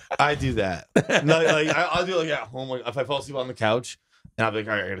do that. No, like I'll do like at home. Like if I fall asleep on the couch, and I'll be like,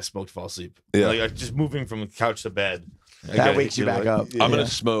 all right, I gotta smoke to fall asleep. Yeah, like just moving from the couch to bed. That wakes you back up. I'm gonna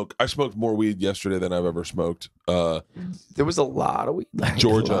smoke. I smoked more weed yesterday than I've ever smoked. There was a lot of weed.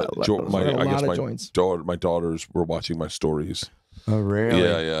 Georgia, joints. My daughters were watching my stories. Oh really?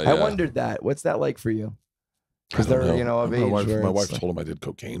 Yeah. I wondered that. What's that like for you? Because they're of age. My wife told him I did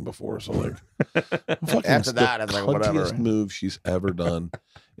cocaine before, so like after that, it's like whatever move she's ever done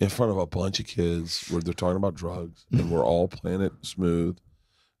in front of a bunch of kids where they're talking about drugs and we're all playing it smooth.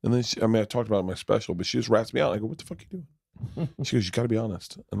 And then I talked about it in my special, but she just rats me out. I go, what the fuck are you doing? She goes, you got to be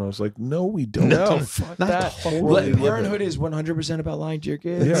honest. And I was like, no, we don't. No, fuck that. Parenthood is 100% about lying to your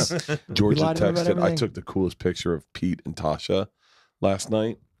kids. Yeah. Georgia texted, I took the coolest picture of Pete and Tasha last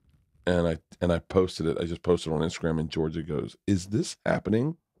night. And I posted it. I just posted it on Instagram, and Georgia goes, is this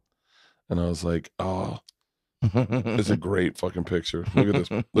happening? And I was like, oh, it's a great fucking picture. Look at this.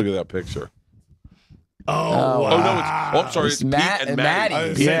 Look at that picture. Oh, wow. No, I'm sorry. It's Pete and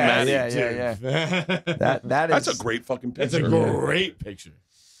Maddie. Yeah. That's a great fucking picture. It's a great picture.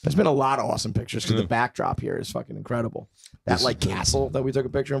 There's been a lot of awesome pictures because the backdrop here is fucking incredible. That castle that we took a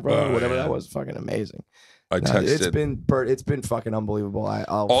picture in front of, whatever that was, fucking amazing. I texted. It's been fucking unbelievable.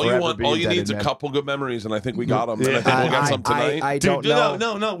 All you need is a couple good memories, and I think we got them. And I think we'll get some tonight. I don't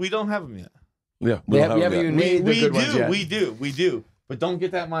know. No, we don't have them yet. Yeah, we haven't even made the good ones yet. We do. But don't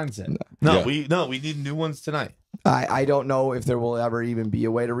get that mindset. We need new ones tonight. I don't know if there will ever even be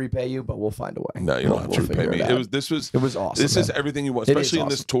a way to repay you, but we'll find a way. No, you don't have to repay me. It was awesome. This is everything you want, especially in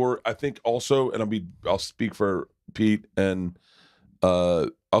this tour. I think also, and I'll speak for Pete and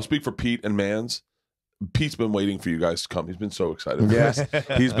Mans. Pete's been waiting for you guys to come. He's been so excited. Yes,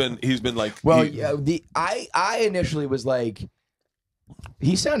 he's been like. Well, I initially was like,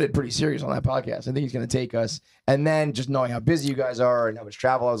 he sounded pretty serious on that podcast. I think he's going to take us. And then just knowing how busy you guys are and how much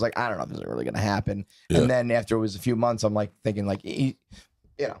travel, I was like, I don't know if this is really going to happen. Yeah. And then after it was a few months, I'm like thinking like, people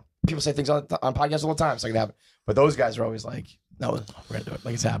say things on podcasts all the time. It's not going to happen. But those guys are always like, no, we're going to do it.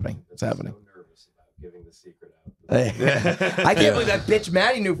 Like it's happening. It's happening. So nervous about giving the secret out. I can't believe that bitch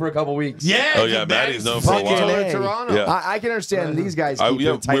Maddie knew for a couple weeks. Yeah. Oh yeah, Maddie's known for a while. Toronto. Yeah. I can understand these guys. We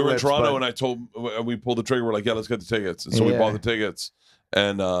were in Toronto, and we pulled the trigger. We're like, yeah, let's get the tickets. And so we bought the tickets,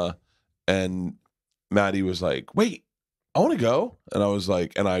 and Maddie was like, wait, I want to go, and I was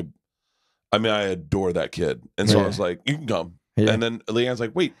like, and I adore that kid, and so I was like, you can come. Yeah. And then Leanne's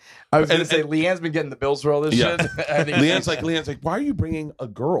like, wait. I was going to say, Leanne's been getting the bills for all this shit. Leanne's like, why are you bringing a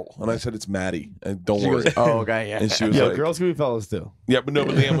girl? And I said, it's Maddie. And don't worry. Goes, oh, okay, yeah. And she was like, girls can be fellas too. Yeah, but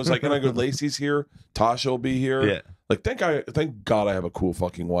Leanne was like, and I go, Lacey's here. Tasha will be here. Yeah. Like, thank God I have a cool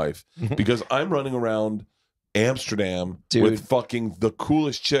fucking wife because I'm running around Amsterdam with fucking the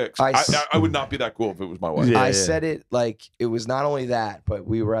coolest chicks. I would not be that cool if it was my wife. I said it like it was not only that, but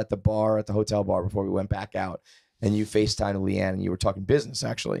we were at the hotel bar before we went back out. And you FaceTimed Leanne and you were talking business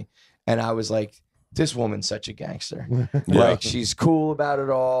actually. And I was like, this woman's such a gangster. Like she's cool about it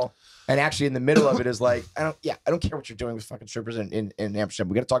all. And actually in the middle of it is like, I don't care what you're doing with fucking strippers in Amsterdam.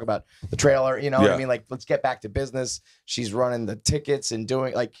 We got to talk about the trailer, you know what I mean? Like, let's get back to business. She's running the tickets and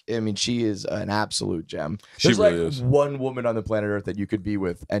doing she is an absolute gem. There's really is. One woman on the planet Earth that you could be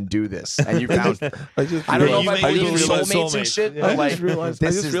with and do this. And you found her. I don't know if I believe in soulmates and shit. Yeah. I just realized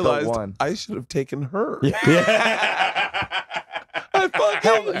the one. I should have taken her.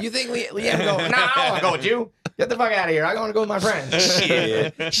 Hell, you think Leanne go, nah, I don't want to go with you. Get the fuck out of here. I want to go with my friends.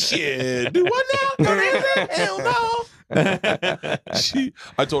 Shit. Do what now? Go to Hell no.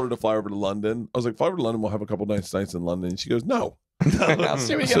 I told her to fly over to London. I was like, fly over to London. We'll have a couple nights in London. And she goes, no.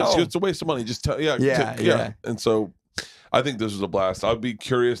 It's a waste of money. Just tell, yeah. And so I think this was a blast. I'd be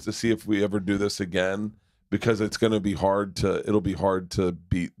curious to see if we ever do this again. Because it'll be hard to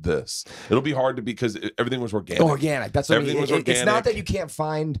beat this. It'll be hard to because everything was organic. Organic. That's what everything was organic. It's not that you can't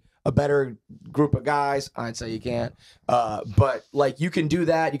find a better group of guys. I'd say you can't. But like you can do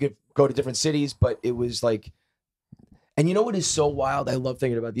that. You could go to different cities. But it was like, and you know what is so wild? I love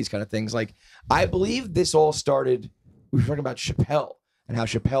thinking about these kind of things. Like I believe this all started. We were talking about Chappelle and how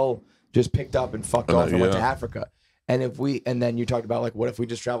Chappelle just picked up and fucked off and went to Africa. And then you talked about like, what if we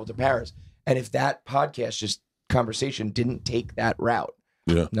just traveled to Paris? And if that conversation didn't take that route,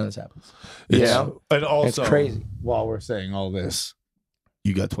 none of this happens. And also, it's crazy. While we're saying all this,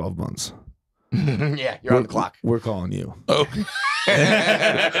 you got 12 months. Yeah, you're on the clock. We're calling you. Oh.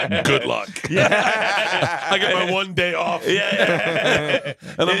 Good luck. Yeah. I get my 1 day off. Yeah.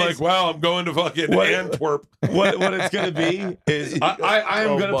 And I'm like, wow, I'm going to fucking Antwerp. What it's going to be is I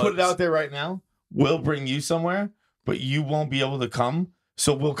am going to put it out there right now. We'll bring you somewhere, but you won't be able to come.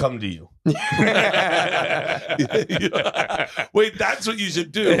 So we'll come to you. Wait, that's what you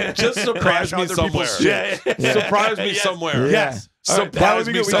should do. Just surprise me somewhere. Surprise me somewhere. Yes. Surprise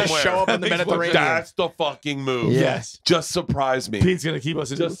me somewhere. Show up in the Mediterranean. That's the fucking move. Yes. Just surprise me. Pete's gonna keep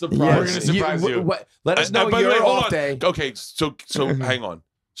us. Just surprise me. We're gonna surprise you. Let us know your off day. Okay, so hang on.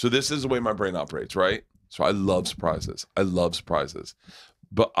 So this is the way my brain operates, right? So I love surprises.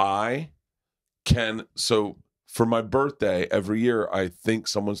 But for my birthday, every year, I think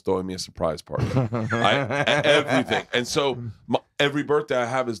someone's throwing me a surprise party. Everything. And so every birthday I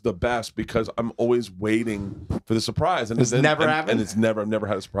have is the best because I'm always waiting for the surprise. And it's never happened? And I've never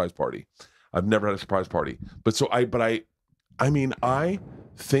had a surprise party. I've never had a surprise party. But I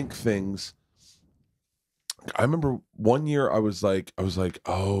think things. I remember one year I was like,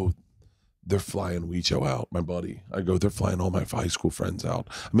 oh, they're flying Weecho out, my buddy. I go, they're flying all my high school friends out.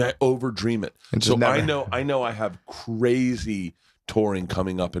 I mean, I overdream it. So I know I have crazy touring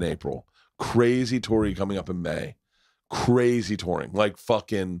coming up in April. Crazy touring coming up in May. Crazy touring. Like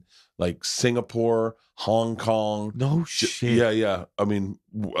fucking like Singapore, Hong Kong. No shit. Yeah. I mean,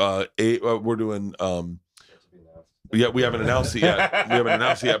 we're doing we haven't announced it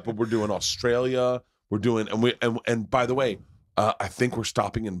yet. But we're doing Australia. We're doing and by the way, I think we're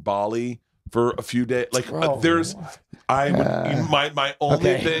stopping in Bali for a few days. Like my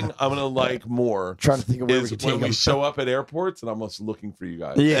only thing I'm gonna like more trying to think of where we could when we show up at airports and I'm just looking for you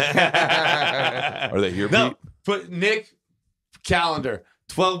guys. Yeah. Are they here, Pete? Put Nick calendar.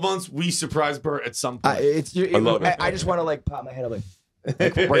 12 months, we surprise Bert at some point. I love it. I just want to like pop my head up like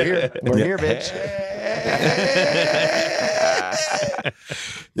we're here. We're here, bitch.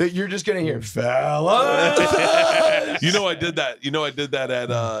 You're just gonna hear fellas. I did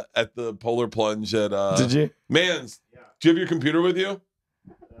that. At the Polar Plunge at. Did you? Mans, do you have your computer with you?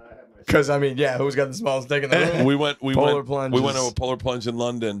 Because who's got the smallest dick in the room? We went to Plunges. a Polar Plunge in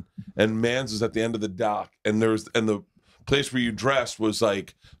London, and Mans was at the end of the dock, and the place where you dressed was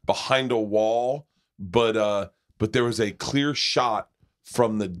like behind a wall, but there was a clear shot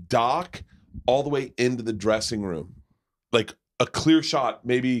from the dock all the way into the dressing room, like a clear shot,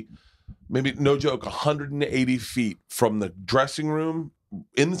 maybe no joke, 180 feet from the dressing room,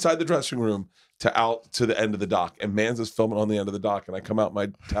 inside the dressing room to out to the end of the dock. And Mans is filming on the end of the dock, and I come out my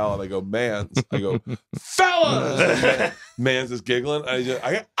towel and I go, Mans, I go, fellas. Mans is giggling.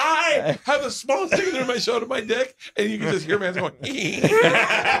 I have the smallest dick in the room. I showed him my dick, and you can just hear Mans going.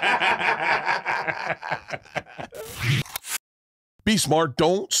 Be smart.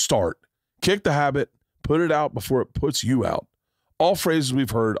 Don't start. Kick the habit. Put it out before it puts you out. All phrases we've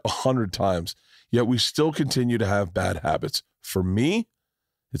heard 100 times, yet we still continue to have bad habits. For me,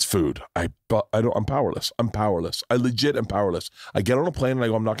 it's food. I'm powerless. I'm powerless. I legit am powerless. I get on a plane and I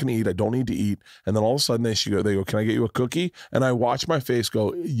go, I'm not going to eat. I don't need to eat. And then all of a sudden they go, can I get you a cookie? And I watch my face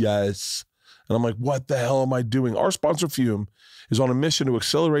go, yes. And I'm like, what the hell am I doing? Our sponsor, Fume, is on a mission to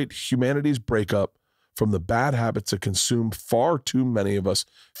accelerate humanity's breakup from the bad habits that consume far too many of us.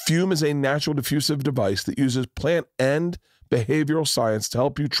 Fume is a natural diffusive device that uses plant and behavioral science to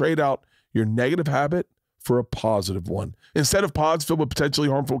help you trade out your negative habit for a positive one. Instead of pods filled with potentially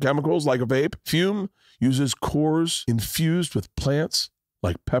harmful chemicals like a vape, Fume uses cores infused with plants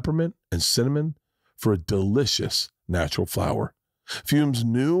like peppermint and cinnamon for a delicious natural flower. Fume's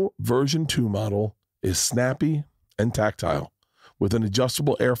new version 2 model is snappy and tactile. With an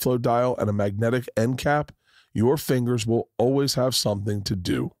adjustable airflow dial and a magnetic end cap, your fingers will always have something to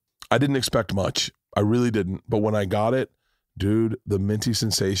do. I didn't expect much. I really didn't. But when I got it, dude, the minty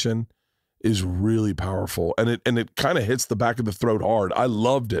sensation is really powerful. And it kind of hits the back of the throat hard. I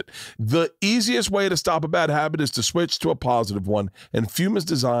loved it. The easiest way to stop a bad habit is to switch to a positive one. And Fume is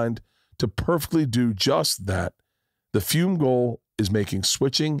designed to perfectly do just that. The Fume goal is making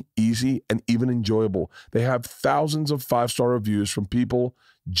switching easy and even enjoyable. They have thousands of 5-star reviews from people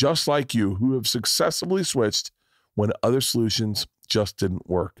just like you who have successfully switched when other solutions just didn't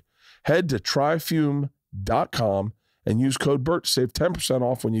work. Head to tryfume.com and use code BERT to save 10%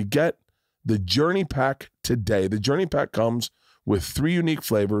 off when you get the Journey Pack today. The Journey Pack comes with 3 unique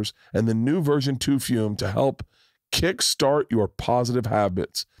flavors and the new version 2 Fume to help kickstart your positive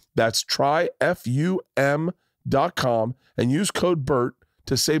habits. That's tryfum.com and use code BERT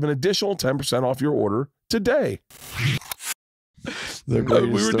to save an additional 10% off your order today. We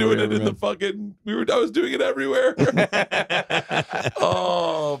were doing it in the fucking. I was doing it everywhere.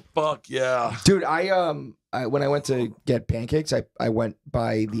 Oh fuck yeah, dude! When I went to get pancakes, I went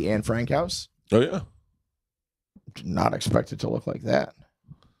by the Anne Frank house. Oh yeah, did not expect it to look like that.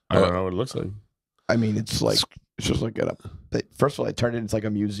 I don't know what it looks like. I mean, it's just like first of all, I turned it into like a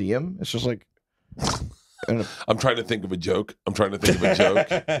museum. It's just like. I'm trying to think of a joke. Bro,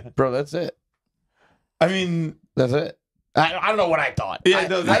 that's it. I mean, that's it. I don't know what I thought. Yeah,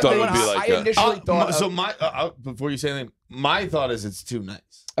 no, I initially thought. So before you say anything, my thought is it's too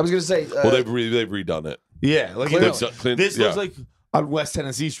nice. I was gonna say. Well, they've redone it. Yeah, like this looks like on West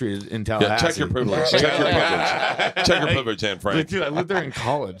Tennessee Street in Tallahassee. Yeah, check your privilege. Check your privilege, Anne Frank. Like, dude, I lived there in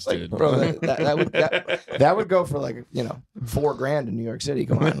college, dude. Bro, that would go for like $4,000 in New York City.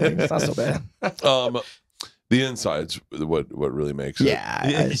 Come on, like, it's not so bad. The inside's what really makes it. Yeah,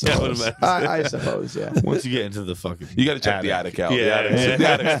 I suppose. Yeah. Once you get into the fucking, you got to check the attic out. Yeah, the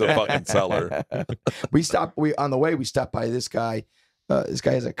attic's the fucking cellar. On the way we stopped by this guy. This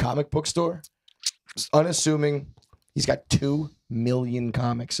guy has a comic book store. Unassuming. He's got 2 million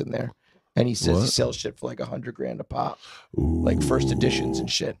comics in there, and he says he sells shit for like $100,000 a pop, like first editions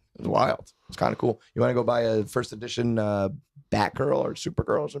and shit. It's wild. It's kind of cool. You want to go buy a first edition Batgirl or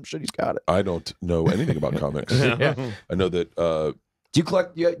Supergirl or some shit? He's got it. I don't know anything about comics. Yeah. I know that. Do you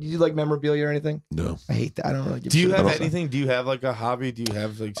collect? Do you like memorabilia or anything? No, I hate that. I don't really. Do you have anything? Do you have like a hobby? Do you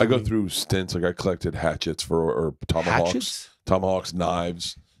have like? I go through stints. Like I collected hatchets or tomahawks,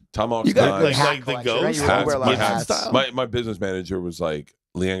 knives. Tomahawks, knives. Like the ghost hats. My business manager was like,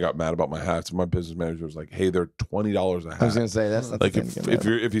 Leanne got mad about my hats. My business manager was like, "Hey, they're $20 a hat." I was gonna say that's not like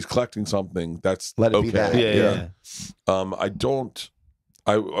if he's collecting something, that's let it okay. be that. Yeah. I don't.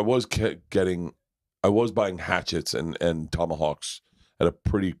 I was buying hatchets and tomahawks at a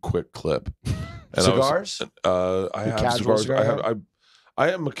pretty quick clip. And cigars? I have cigars.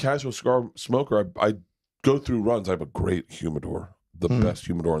 I am a casual cigar smoker. I go through runs. I have a great humidor. The best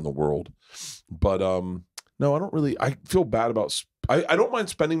humidor in the world, but no, I don't really. I feel bad about. I don't mind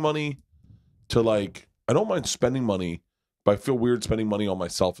spending money I don't mind spending money, but I feel weird spending money on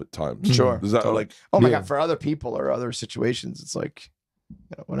myself at times. Sure, is that like? Oh my god, for other people or other situations, it's like,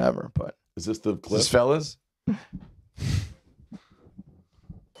 whatever. But is this the clip? Is this fellas?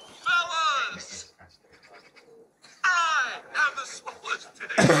 Fellas, I am the smallest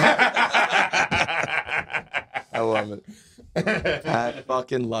today. I love it. I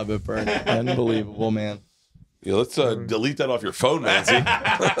fucking love it, Bert. Unbelievable, man. Yeah, let's delete that off your phone, Nancy.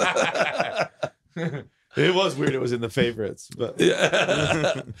 It was weird. It was in the favorites, but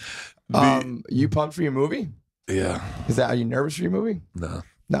yeah. You pumped for your movie? Yeah. Are you nervous for your movie? No.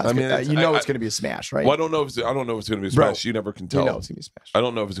 No, I mean, it's going to be a smash, right? Well, I don't know if it's going to be a smash. You never can tell. You know it's going to be a smash. I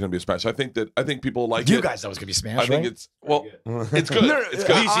don't know if it's going to be a smash. I think people like you it. guys know it's going to be a smash. I think it's good. No, it's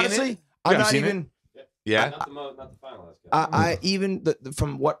good. Honestly, I'm not even. Yeah. Not the finalist. I even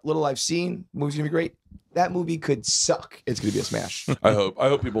from what little I've seen, movie's gonna be great. That movie could suck. It's gonna be a smash. I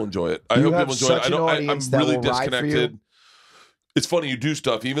hope people enjoy it. I hope people enjoy it. I'm really disconnected. It's funny, you do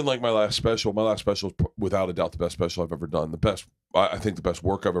stuff, even like my last special. My last special is without a doubt the best special I've ever done. I think the best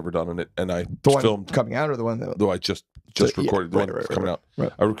work I've ever done in it. And I filmed coming out, or the one that though I just recorded the one coming out.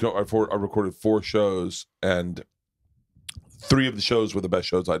 Right. I recorded 4 shows, and 3 of the shows were the best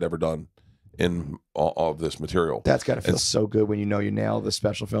shows I'd ever done in all of this material. That's gotta feel so good when you know you nail the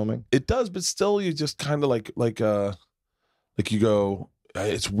special filming. It does, but still, you just kind of like you go.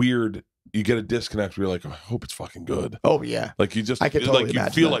 It's weird. You get a disconnect where you're like, oh, I hope it's fucking good. Oh yeah, like you just I could totally you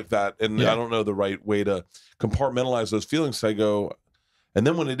feel like that, and I don't know the right way to compartmentalize those feelings. So I go, and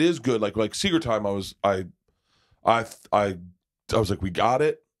then when it is good, like Secret Time, I was like, we got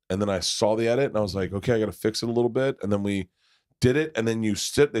it, and then I saw the edit, and I was like, okay, I got to fix it a little bit, and then we did it, and then they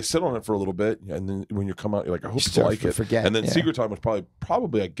sit on it for a little bit, and then when you come out, you're like, I hope you like it. Forget, and then Secret Time was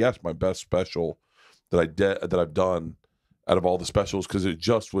probably I guess my best special that I've done out of all the specials, because it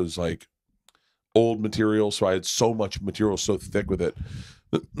just was like old material, so I had so much material so thick with it.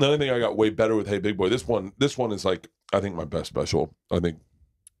 Another thing I got way better with Hey Big Boy. This one is like, I think my best special. I think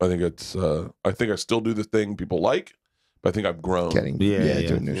it's I think I still do the thing people like, but I think I've grown. Doing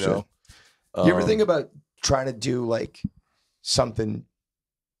new show. You ever think about trying to do like something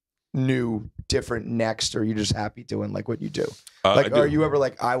new, different next, or are you just happy doing like what you do? Are you ever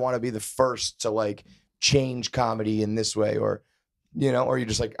like, I want to be the first to like change comedy in this way, or or you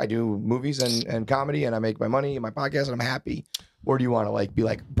just like, I do movies and comedy, and I make my money in my podcast, and I'm happy? Or do you want to like be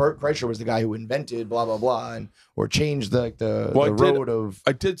like Bertcreischer was the guy who invented blah blah blah, or change the road of?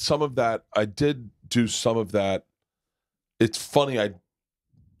 I did some of that. I did do some of that. It's funny,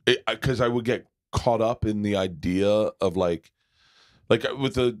 because I would get caught up in the idea of like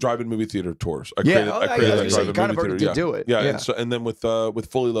with the drive-in movie theater tours. I created that drive-in movie theater. Do it. Yeah. And then with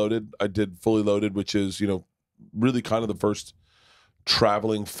Fully Loaded, I did Fully Loaded, which is really kind of the first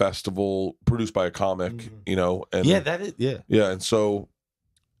traveling festival produced by a comic. And and so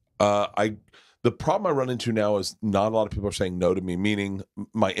the problem I run into now is not a lot of people are saying no to me, meaning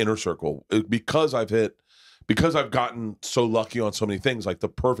my inner circle, because I've gotten so lucky on so many things. Like the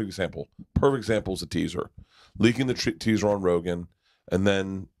perfect example is a teaser, leaking the teaser on Rogan, and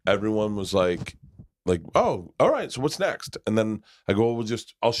then everyone was like, oh, all right, so what's next? And then I go,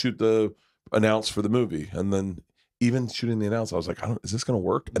 I'll shoot the announce for the movie, and then even shooting the announce, I was like, is this gonna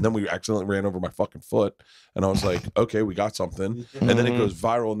work? And then we accidentally ran over my fucking foot, and I was like, okay, we got something, and then it goes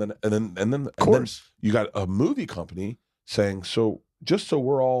viral, and then you got a movie company saying, so just so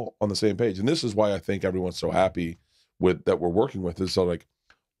we're all on the same page, and this is why I think everyone's so happy with that we're working with, is so like,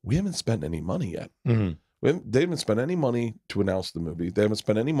 we haven't spent any money yet. They haven't spent any money to announce the movie. They haven't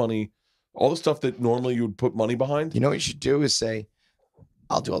spent any money, all the stuff that normally you would put money behind. You know what you should do is say,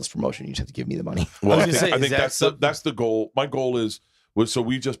 I'll do all this promotion. You just have to give me the money. Well, I think that's the goal. My goal so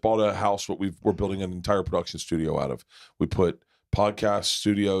we just bought a house. We're building an entire production studio out of. We put podcast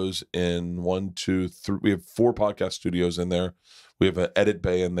studios in 1, 2, 3. We have 4 podcast studios in there. We have an edit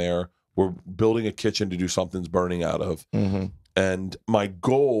bay in there. We're building a kitchen to do Something's Burning out of. And my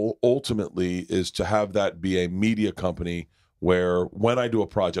goal ultimately is to have that be a media company where when I do a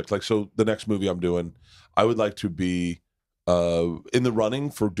project, like so the next movie I'm doing, I would like to be in the running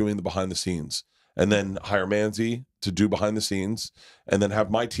for doing the behind the scenes, and then hire Manzi to do behind the scenes, and then have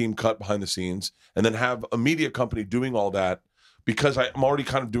my team cut behind the scenes, and then have a media company doing all that, because I'm already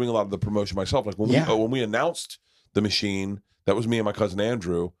kind of doing a lot of the promotion myself. Like when we announced The Machine, that was me and my cousin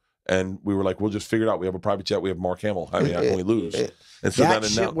Andrew. And we were like, we'll just figure it out. We have a private jet. We have Mark Hamill. I mean, how can we lose? And so that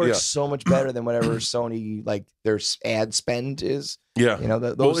shit works so much better than whatever Sony, like, their ad spend is. Yeah.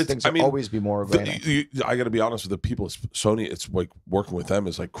 Those things will always be more organic. I got to be honest with the people at Sony. It's like working with them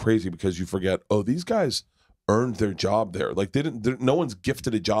is like crazy, because you forget, these guys earned their job there. Like no one's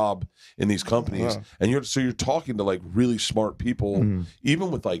gifted a job in these companies. And you're talking to like really smart people, even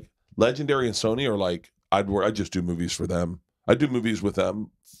with like Legendary and Sony are like, I'd just do movies for them. I do movies with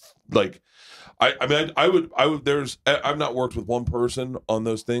them. Like, I would. I've not worked with one person on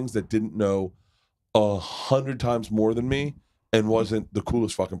those things that didn't know 100 times more than me and wasn't the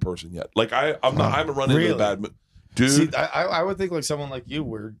coolest fucking person yet. Like I haven't run into a bad dude. See, I would think like someone like you,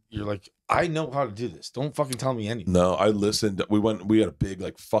 where you're like, I know how to do this. Don't fucking tell me anything. No, I listened. We had a big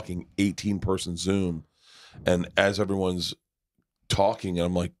like fucking 18-person Zoom, and as everyone's talking, and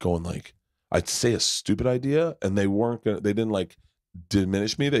I'm like going like, I'd say a stupid idea, and they didn't like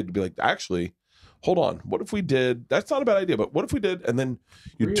diminish me. They'd be like, actually, hold on, what if we did, that's not a bad idea, but what if we did? And then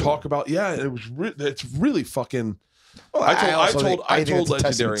you talk about, it's really fucking, Well, I told it's a testament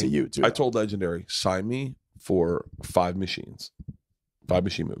Legendary. to you too. I told Legendary, sign me for 5 machines, 5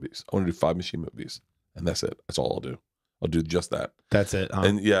 machine movies. I want to do 5 machine movies, and that's it. That's all I'll do. I'll do just that. That's it. Huh?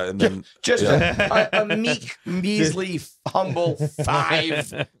 And then just a meek, measly, humble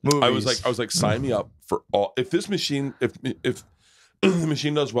 5 movies. I was like, sign me up for all. If this machine, if the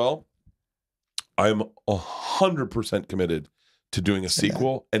machine does well, I'm 100% committed to doing a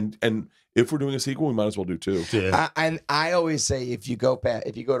sequel. And if we're doing a sequel, we might as well do 2. Yeah. And I always say, if you go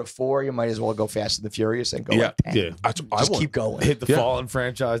to 4, you might as well go Fast and the Furious and go like 10. Yeah. Just keep going. Hit the Fallen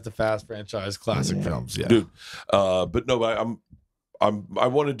franchise, the Fast franchise, classic films. Yeah, dude. But no, I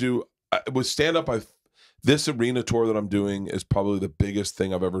want to do with stand up. This arena tour that I'm doing is probably the biggest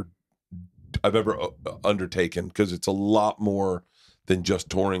thing I've ever undertaken, because it's a lot more than just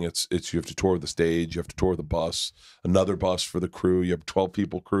touring. It's you have to tour the stage, you have to tour the bus, another bus for the crew. You have 12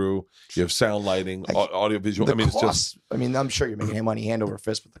 people crew. You have sound lighting, audio visual. I mean, cost, it's just. I mean, I'm sure you're making money hand over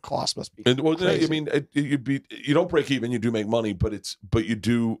fist, but the cost must be. Well, crazy. I mean, you don't break even. You do make money, but you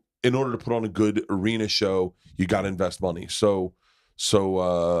do, in order to put on a good arena show, you got to invest money. So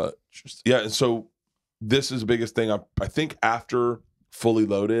yeah, and so this is the biggest thing. I think after Fully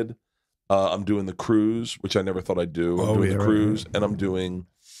Loaded, I'm doing the cruise, which I never thought I'd do. I'm doing the cruise, and I'm doing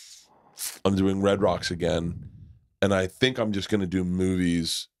Red Rocks again, and I think I'm just going to do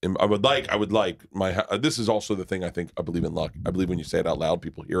movies. I would like my. This is also the thing. I believe in luck. I believe when you say it out loud,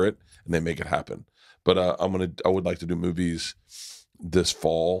 people hear it and they make it happen. But I would like to do movies this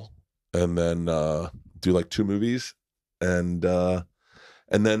fall, and then do like 2 movies, and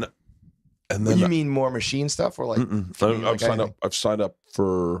then. You mean more machine stuff, or like? I've signed up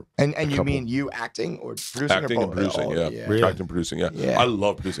for. And you mean you acting or producing? Acting or and producing, yeah. Really? Acting and producing, yeah. I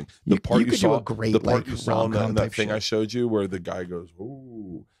love producing. The part you you could saw, do a great, the part like, you saw in rom-com that type thing shit. I showed you, where the guy goes,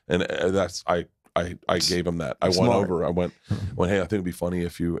 "Ooh," and that's I gave him that. I went Smart. over. I went. Hey, I think it'd be funny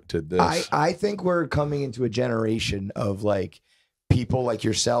if you did this. I think we're coming into a generation of like people like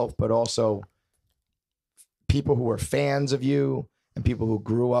yourself, but also people who are fans of you and people who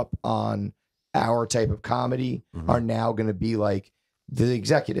grew up on our type of comedy are now going to be like the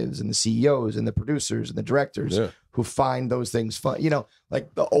executives and the CEOs and the producers and the directors who find those things fun. You know,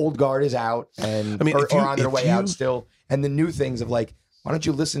 like the old guard is out and or on their way out still. And the new things of like, why don't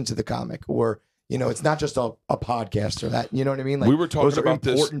you listen to the comic? Or, you know, it's not just a podcast or that, you know what I mean? Like, we were talking about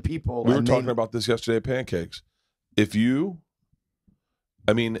this. Important people. We were talking about this yesterday at Pancakes. If you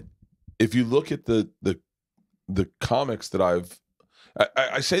look at the comics that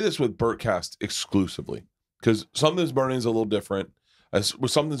I say this with Bertcast exclusively, because Something's Burning is a little different.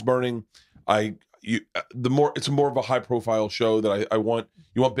 With Something's Burning, it's more of a high profile show that I want.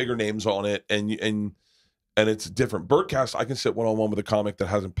 You want bigger names on it, and it's different. Bertcast, I can sit one-on-one with a comic that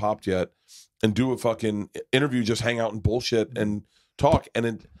hasn't popped yet and do a fucking interview, just hang out and bullshit and talk,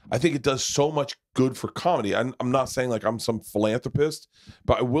 and I think it does so much good for comedy. I'm not saying like I'm some philanthropist,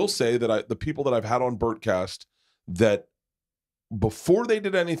 but I will say that the people that I've had on Bertcast that before they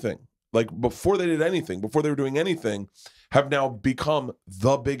did anything, before they were doing anything, have now become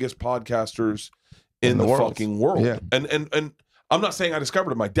the biggest podcasters in the fucking world. Yeah. And I'm not saying I discovered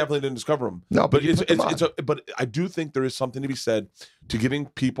them. I definitely didn't discover them. No, but but I do think there is something to be said to giving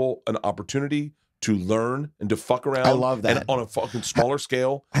people an opportunity to learn and to fuck around. I love that. And on a fucking smaller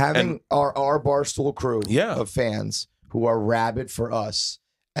scale. Having our Barstool crew of fans who are rabid for us,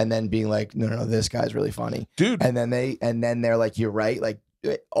 and then being like, no, this guy's really funny, dude. And then they're like, you're right. Like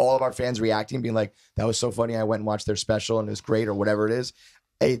all of our fans reacting, being like, that was so funny. I went and watched their special and it was great, or whatever it is.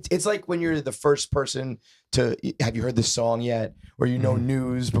 It's like when you're the first person to, have you heard this song yet? Or you know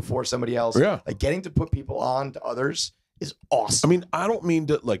news before somebody else. Yeah. Like getting to put people on to others is awesome. I mean, I don't mean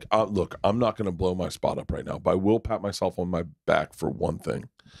to look, I'm not going to blow my spot up right now, but I will pat myself on my back for one thing.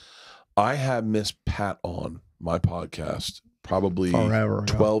 I had Miss Pat on my podcast probably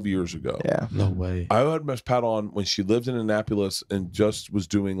 12 years ago. Yeah. No way. I had Miss Pat on when she lived in Annapolis and just was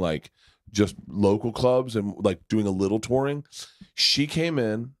doing like just local clubs and like doing a little touring. She came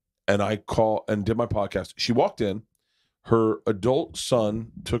in and I called and did my podcast. She walked in, her adult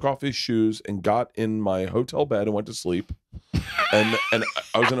son took off his shoes and got in my hotel bed and went to sleep. And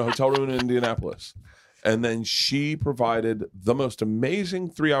I was in a hotel room in Indianapolis. And then she provided the most amazing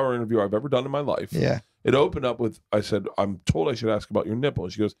 3-hour interview I've ever done in my life. Yeah. It opened up with, I said, I'm told I should ask about your nipple.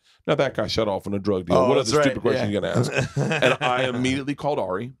 And she goes, now that guy shut off on a drug deal. What other stupid question are you going to ask? And I immediately called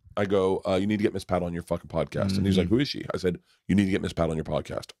Ari. I go, you need to get Miss Pat on your fucking podcast. And he's like, who is she? I said, you need to get Miss Pat on your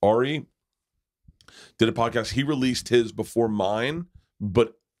podcast. Ari did a podcast. He released his before mine,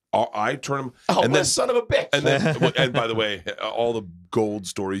 but I turn him. Oh, and then son of a bitch. And then, and by the way, all the gold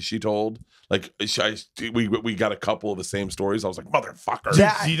stories she told, like we got a couple of the same stories. I was like, motherfucker.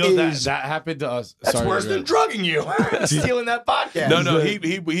 Do you know that happened to us? That's worse than drugging you, stealing that podcast. No, he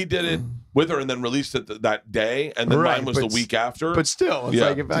did it with her and then released it that day, and then mine was the week after. But still, it's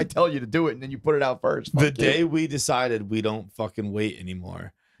like if I tell you to do it and then you put it out first. The day we decided we don't fucking wait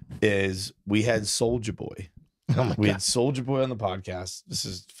anymore is we had Soulja Boy. Oh my we God. had Soulja Boy on the podcast. This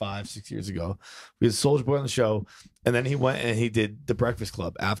is 5-6 years ago. We had Soulja Boy on the show, and then he went and he did the Breakfast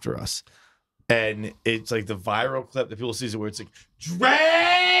Club after us. And it's like the viral clip that people see where it's like,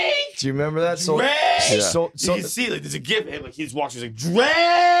 Drake! Do you remember that? Drake! You can see like there's a gif of him, like he's watching, he's like,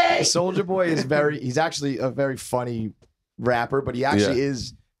 Drake! Soulja Boy is he's actually a very funny rapper, but he actually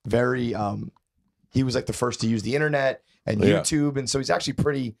is very, he was like the first to use the internet and YouTube. And so he's actually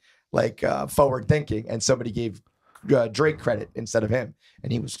pretty like forward thinking, and somebody gave Drake credit instead of him,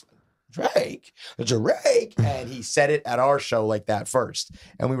 and he was Drake, and he said it at our show like that first,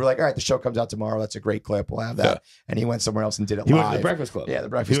 and we were like, all right, the show comes out tomorrow, that's a great clip, we'll have that. And he went somewhere else and did it live. Went to the Breakfast Club. The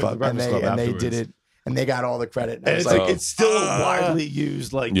Breakfast Club, and they did it, and they got all the credit. And it's like it's still widely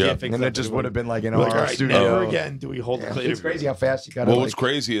used, like gif, and it just would have been like in like, our studio. Never again do we hold the clip. It's crazy how fast you got. Well, what's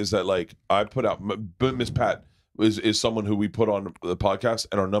crazy is that like I put out, but Miss Pat is someone who we put on the podcast,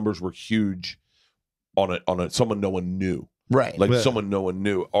 and our numbers were huge on someone no one knew, right? Like someone no one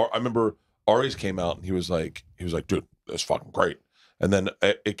knew. I remember Ari's came out and he was like, dude, that's fucking great. And then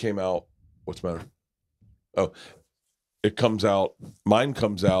it came out. What's the matter? Oh, it comes out. Mine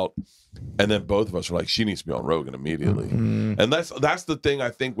comes out, and then both of us are like, she needs to be on Rogan immediately. Mm-hmm. And that's the thing I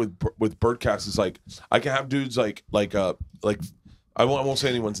think with Bertcast is like I can have dudes like I won't say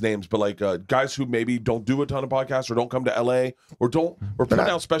anyone's names, but like guys who maybe don't do a ton of podcasts or don't come to LA or put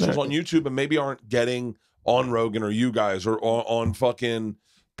out specials on YouTube and maybe aren't getting on Rogan or you guys or on fucking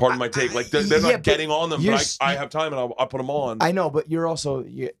Pardon My Take. Like they're not getting on them, but I have time and I'll put them on. I know, but you're also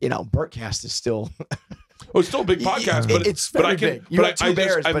Bertcast is still. Oh, it's still a big podcast, but it's very big. You have two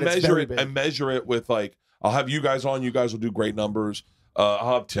bears, but it's very big. I measure it with like I'll have you guys on. You guys will do great numbers.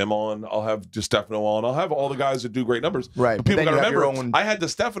 I'll have Tim on. I'll have DeStefano on. I'll have all the guys that do great numbers. Right. But people got to remember, I had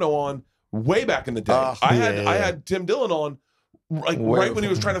DeStefano on way back in the day. I had Tim Dillon on like right when he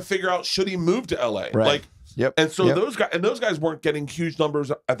was trying to figure out should he move to LA. Right. Like, and so those guys weren't getting huge numbers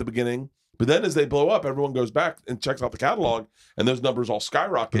at the beginning. But then as they blow up, everyone goes back and checks out the catalog, and those numbers all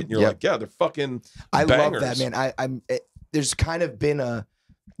skyrocket. And you're like, yeah, they're fucking. I bangers. love that, man. There's kind of been a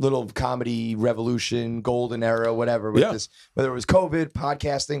little comedy revolution, golden era, whatever, with this, whether it was COVID,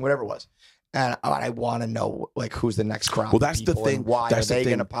 podcasting, whatever it was. And I want to know like who's the next crop. Well, that's of the people thing. And why that's are they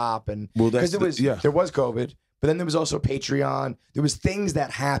going to pop? And because there was COVID, but then there was also Patreon. There was things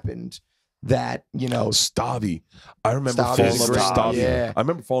that happened that Stavi. I remember falling in love with Stavi. Yeah. I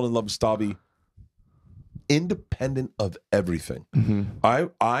remember falling in love with Stavi. Independent of everything, I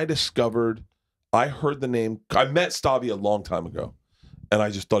heard the name. I met Stavi a long time ago. And I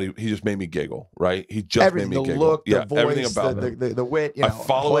just thought he just made me giggle, right? He just made me giggle. The look, the voice, everything about him. The wit. I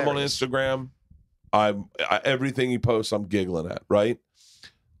follow him on Instagram. Everything he posts, I'm giggling at, right?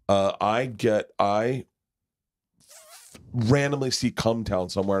 I randomly see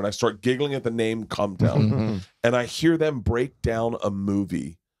Cumtown somewhere, and I start giggling at the name Cumtown, and I hear them break down a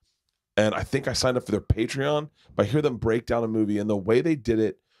movie, and I think I signed up for their Patreon, but I hear them break down a movie, and the way they did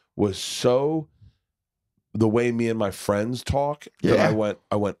it was so. The way me and my friends talk, that I went,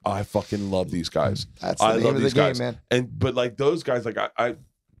 I fucking love these guys. That's the name of the game, man. But like those guys, like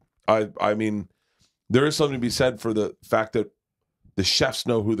I mean, there is something to be said for the fact that the chefs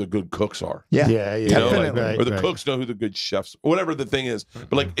know who the good cooks are. Yeah, you know, like, or the cooks know who the good chefs, or whatever the thing is.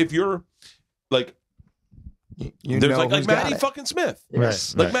 But like, if you're like, there's like Maddie fucking Smith,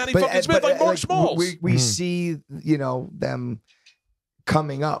 like Maddie fucking Smith, like Mark Smalls. We see them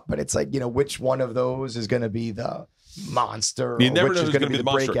coming up, but it's like which one of those is going to be the monster? You never which know is who's going to be the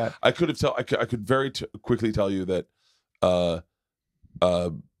monster. breakout. I could very quickly tell you that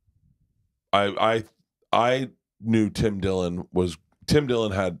I knew Tim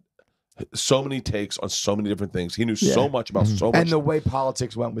Dillon had so many takes on so many different things. He knew so much about so much, and the way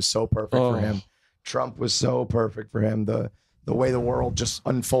politics went was so perfect for him. Trump was so perfect for him. The way the world just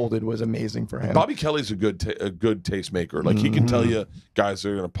unfolded was amazing for him. Bobby Kelly's a good tastemaker. Like he can tell you guys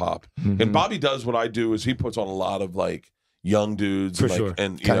are gonna pop. And Bobby does what I do is he puts on a lot of like young dudes for and, sure, like,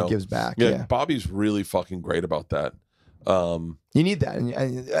 and kind of gives back. Yeah, Bobby's really fucking great about that. You need that,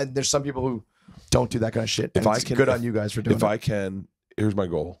 and there's some people who don't do that kind of shit. If I can, good on you guys for doing. If I can, here's my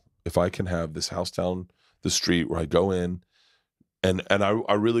goal. If I can have this house down the street where I go in, and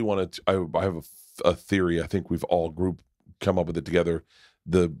I really want to. I have a theory. I think we've all come up with it together,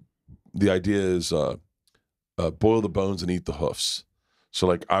 the idea is boil the bones and eat the hoofs. So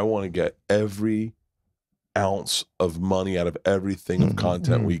like I want to get every ounce of money out of everything of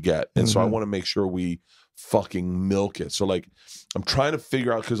content we get, and so I want to make sure we fucking milk it. So like I'm trying to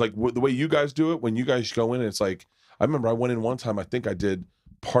figure out, because like the way you guys do it, when you guys go in, it's like I remember I went in one time, I think I did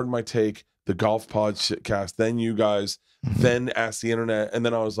Pardon My Take, the Golf Podcast, then you guys, then Ask the Internet, and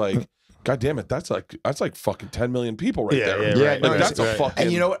then I was like, God damn it, that's like fucking 10 million people right there. Yeah, Like no, that's a fucking.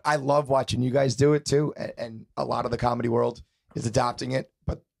 And you know what? I love watching you guys do it too, and a lot of the comedy world is adopting it,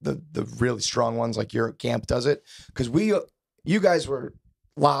 but the really strong ones like your camp does it, because you guys were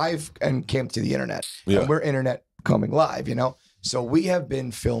live and came to the internet, and we're internet coming live, you know. So we have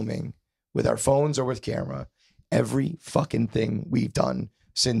been filming with our phones or with camera every fucking thing we've done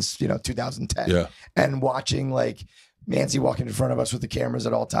since 2010, and watching like Nancy walking in front of us with the cameras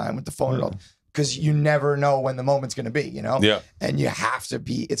at all time, with the phone at all, because you never know when the moment's going to be, you know? And you have to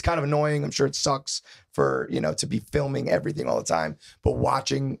be, it's kind of annoying. I'm sure it sucks for, to be filming everything all the time, but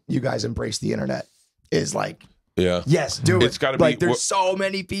watching you guys embrace the internet is like, yes, do it. It's got to like, be. there's so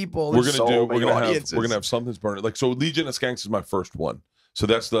many people. We're gonna have Something's Burning. Like, so Legion of Skanks is my first one. So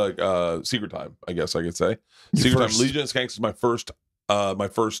that's the Secret Time, I guess I could say. Secret Time. Legion of Skanks is my first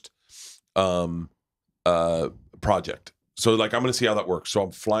project. So like I'm gonna see how that works. So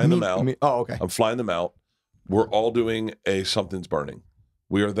I'm flying them out. Okay. I'm flying them out. We're all doing a Something's Burning.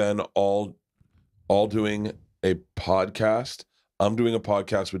 We are then all doing a podcast. I'm doing a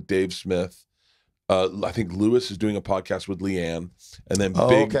podcast with Dave Smith. I think Lewis is doing a podcast with Leanne, and then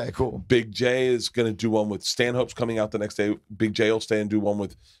Big J is going to do one with Stanhope's coming out the next day. Big J will stay and do one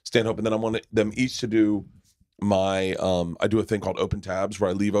with Stanhope, and then I want them each to do my. I do a thing called Open Tabs, where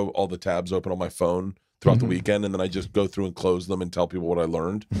I leave all the tabs open on my phone throughout the weekend, and then I just go through and close them and tell people what I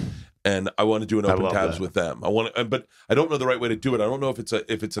learned. And I want to do an Open Tabs with them. But I don't know the right way to do it. I don't know if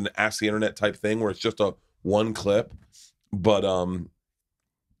it's an Ask the Internet type thing where it's just a one clip, but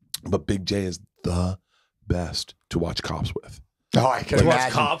Big J is the best to watch cops with. Oh, I can imagine.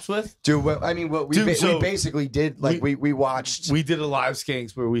 Watch cops with? Dude, I mean, what we basically did, like we watched. We did a live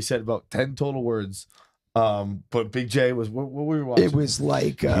Skanks where we said about 10 total words. But Big J was what were we watching? It was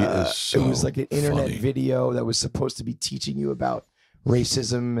like it was like an internet video that was supposed to be teaching you about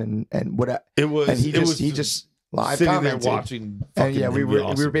racism and what it was. And he just live sitting commented. there watching. And yeah, we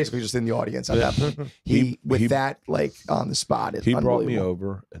were basically just in the audience at that point. He that like on the spot is unbelievable. Brought me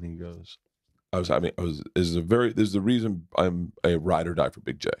over and he goes, this is the reason I'm a ride or die for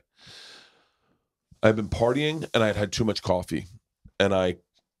Big J. I've been partying and I'd had too much coffee and I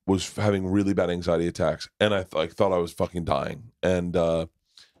was having really bad anxiety attacks and I thought I was fucking dying. And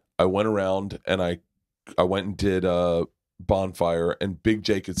I went around and I went and did a bonfire, and Big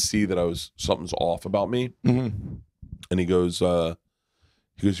J could see that something's off about me. And he goes, what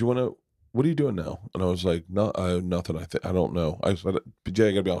are you doing now? And I was like, no, nothing. I don't know. I said, Big J,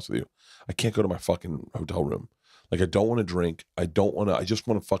 I gotta be honest with you. I can't go to my fucking hotel room. Like, I don't want to drink. I just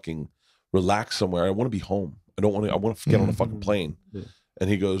want to fucking relax somewhere. I want to be home. I want to get on a fucking plane. Yeah. And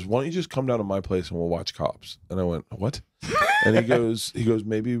he goes, why don't you just come down to my place and we'll watch Cops? And I went, what? And he goes,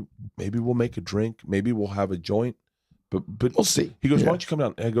 maybe we'll make a drink. Maybe we'll have a joint, but we'll see. He goes, why don't you come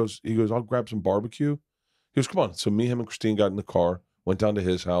down? And he goes, I'll grab some barbecue. He goes, come on. So me, him, and Christine got in the car, went down to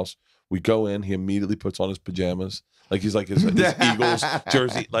his house. We go in. He immediately puts on his pajamas, like he's like his Eagles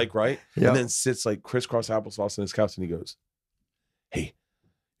jersey, like, right? Yep. And then sits like crisscross applesauce on his couch, and he goes, hey, you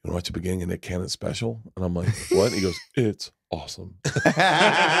want to watch the beginning of Nick Cannon's special? And I'm like, what? And he goes, it's awesome. And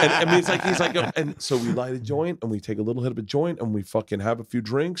I mean, he's like, and so we light a joint, and we take a little hit of a joint, and we fucking have a few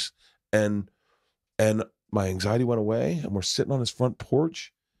drinks, and my anxiety went away, and we're sitting on his front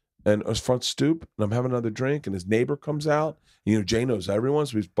porch, and his front stoop, and I'm having another drink, and his neighbor comes out. Jay knows everyone,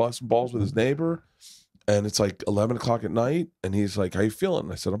 so he's busting balls with his neighbor, and it's like 11 o'clock at night, and he's like, how you feeling?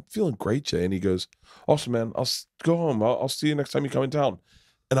 And I said, I'm feeling great, Jay. And he goes, awesome, man, I'll go home. I'll see you next time you come in town.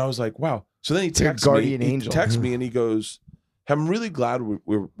 And I was like, wow. So then he texts me, and he goes, I'm really glad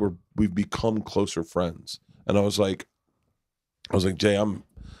we've become closer friends. And I was like, Jay,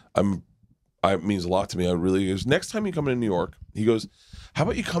 it means a lot to me. He goes, next time you come in New York, he goes, how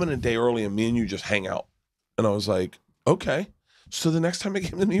about you come in a day early and me and you just hang out? And I was like, okay. So the next time I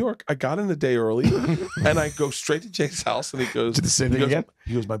came to New York, I got in a day early and I go straight to Jay's house, and he goes, did the same thing again?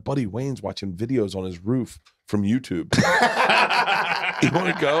 He goes, my buddy Wayne's watching videos on his roof from YouTube. You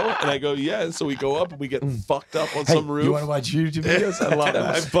want to go? And I go, yeah. And so we go up and we get fucked up on some roof. You want to watch YouTube videos? I love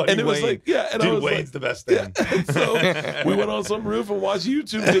that. And it was like, yeah. And dude, I was Wayne's like, the best thing. Yeah. So we went on some roof and watched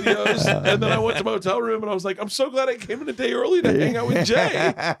YouTube videos. And then I went to my hotel room and I was like, I'm so glad I came in a day early to hang out with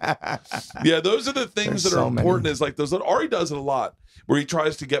Jay. Yeah, those are the things that are important. Is like those. Ari does it a lot, where he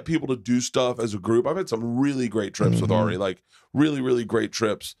tries to get people to do stuff as a group. I've had some really great trips with Ari, like really, really great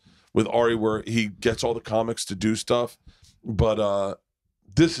trips with Ari, where he gets all the comics to do stuff. But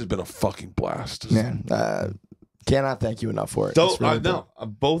this has been a fucking blast. Man, cannot thank you enough for it. No,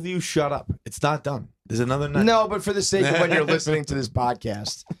 both of you shut up. It's not done. There's another night. No, but for the sake of when you're listening to this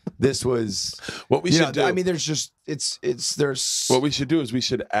podcast, this was what we should do. I mean, there's just there's what we should do is we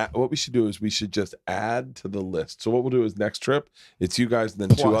should just add to the list. So what we'll do is next trip, it's you guys and then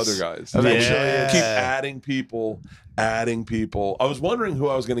two other guys. Eventually, keep adding people. I was wondering who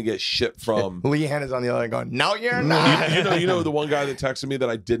I was going to get shit from. Leanne is on the other end going, no, you're not. You know the one guy that texted me that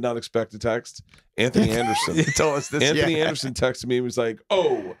I did not expect to text? Anthony Anderson. He told us this. Anthony Anderson texted me and was like,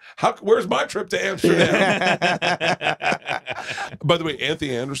 oh, where's my trip to Amsterdam? By the way,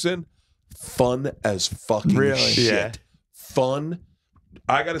 Anthony Anderson, fun as fucking shit. Yeah. Fun.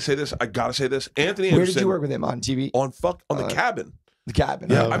 I gotta say this. Anthony Anderson. Where did you work with him on TV? On The Cabin. The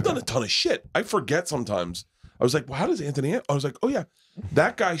Cabin. Yeah, I've done a ton of shit. I forget sometimes. I was like, well, how does Anthony? I was like, oh yeah,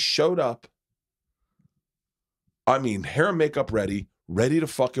 that guy showed up. I mean, hair and makeup ready to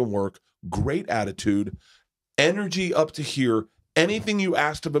fucking work. Great attitude, energy up to here. Anything you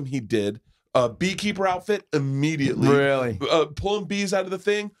asked of him, he did. Beekeeper outfit immediately. Really? Pulling bees out of the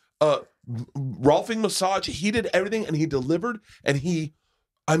thing. Rolfing massage. He did everything and he delivered. And he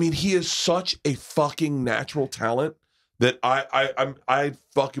is such a fucking natural talent that I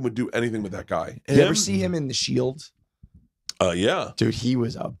fucking would do anything with that guy. Did you ever see him in The Shield? Yeah. Dude, he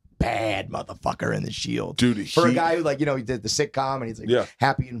was a bad motherfucker in The Shield. Dude, for a guy who, like, he did the sitcom and he's like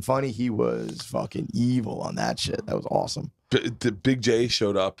happy and funny, he was fucking evil on that shit. That was awesome. The Big J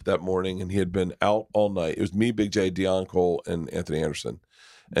showed up that morning and he had been out all night. It was me, Big J, Dion Cole, and Anthony Anderson.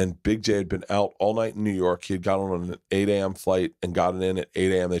 And Big J had been out all night in New York. He had gotten on an 8 a.m. flight and gotten in at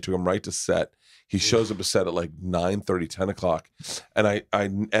 8 a.m. They took him right to set. He shows up at set at like 9:30, 10 o'clock. And I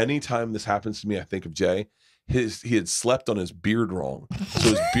anytime this happens to me, I think of Jay. He had slept on his beard wrong. So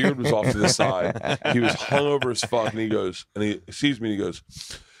his beard was off to the side. He was hungover as fuck. And he sees me and he goes,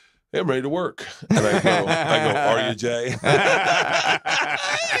 hey, I'm ready to work. And I go, are you, Jay?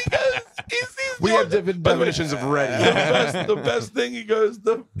 We have different definitions of ready. The best thing,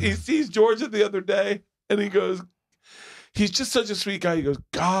 he sees Georgia the other day and he goes, he's just such a sweet guy. He goes,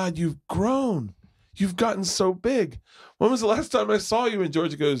 God, you've grown. You've gotten so big. When was the last time I saw you? And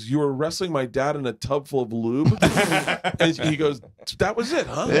Georgia goes, you were wrestling my dad in a tub full of lube. And he goes, that was it,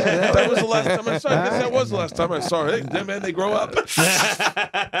 huh? That was the last time I saw you. I guess that was the last time I saw her. Hey, man, they grow up.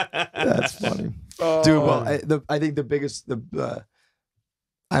 That's funny. Dude, well, I think the biggest, I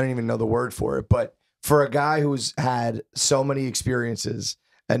don't even know the word for it, but for a guy who's had so many experiences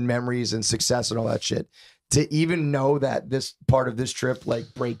and memories and success and all that shit, to even know that this part of this trip like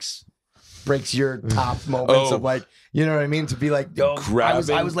breaks your top moments of like, you know what I mean? To be like, yo, I was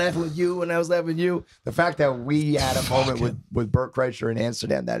laughing with you and I was laughing with you. The fact that we had a moment with Bert Kreischer in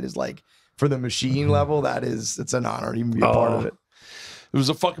Amsterdam that is like, for the machine level, it's an honor to even be a part of it. It was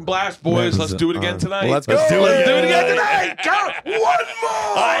a fucking blast, boys. Let's do it again tonight. Well, let's do it again tonight. Come on. One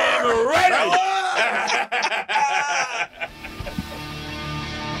more. I am ready.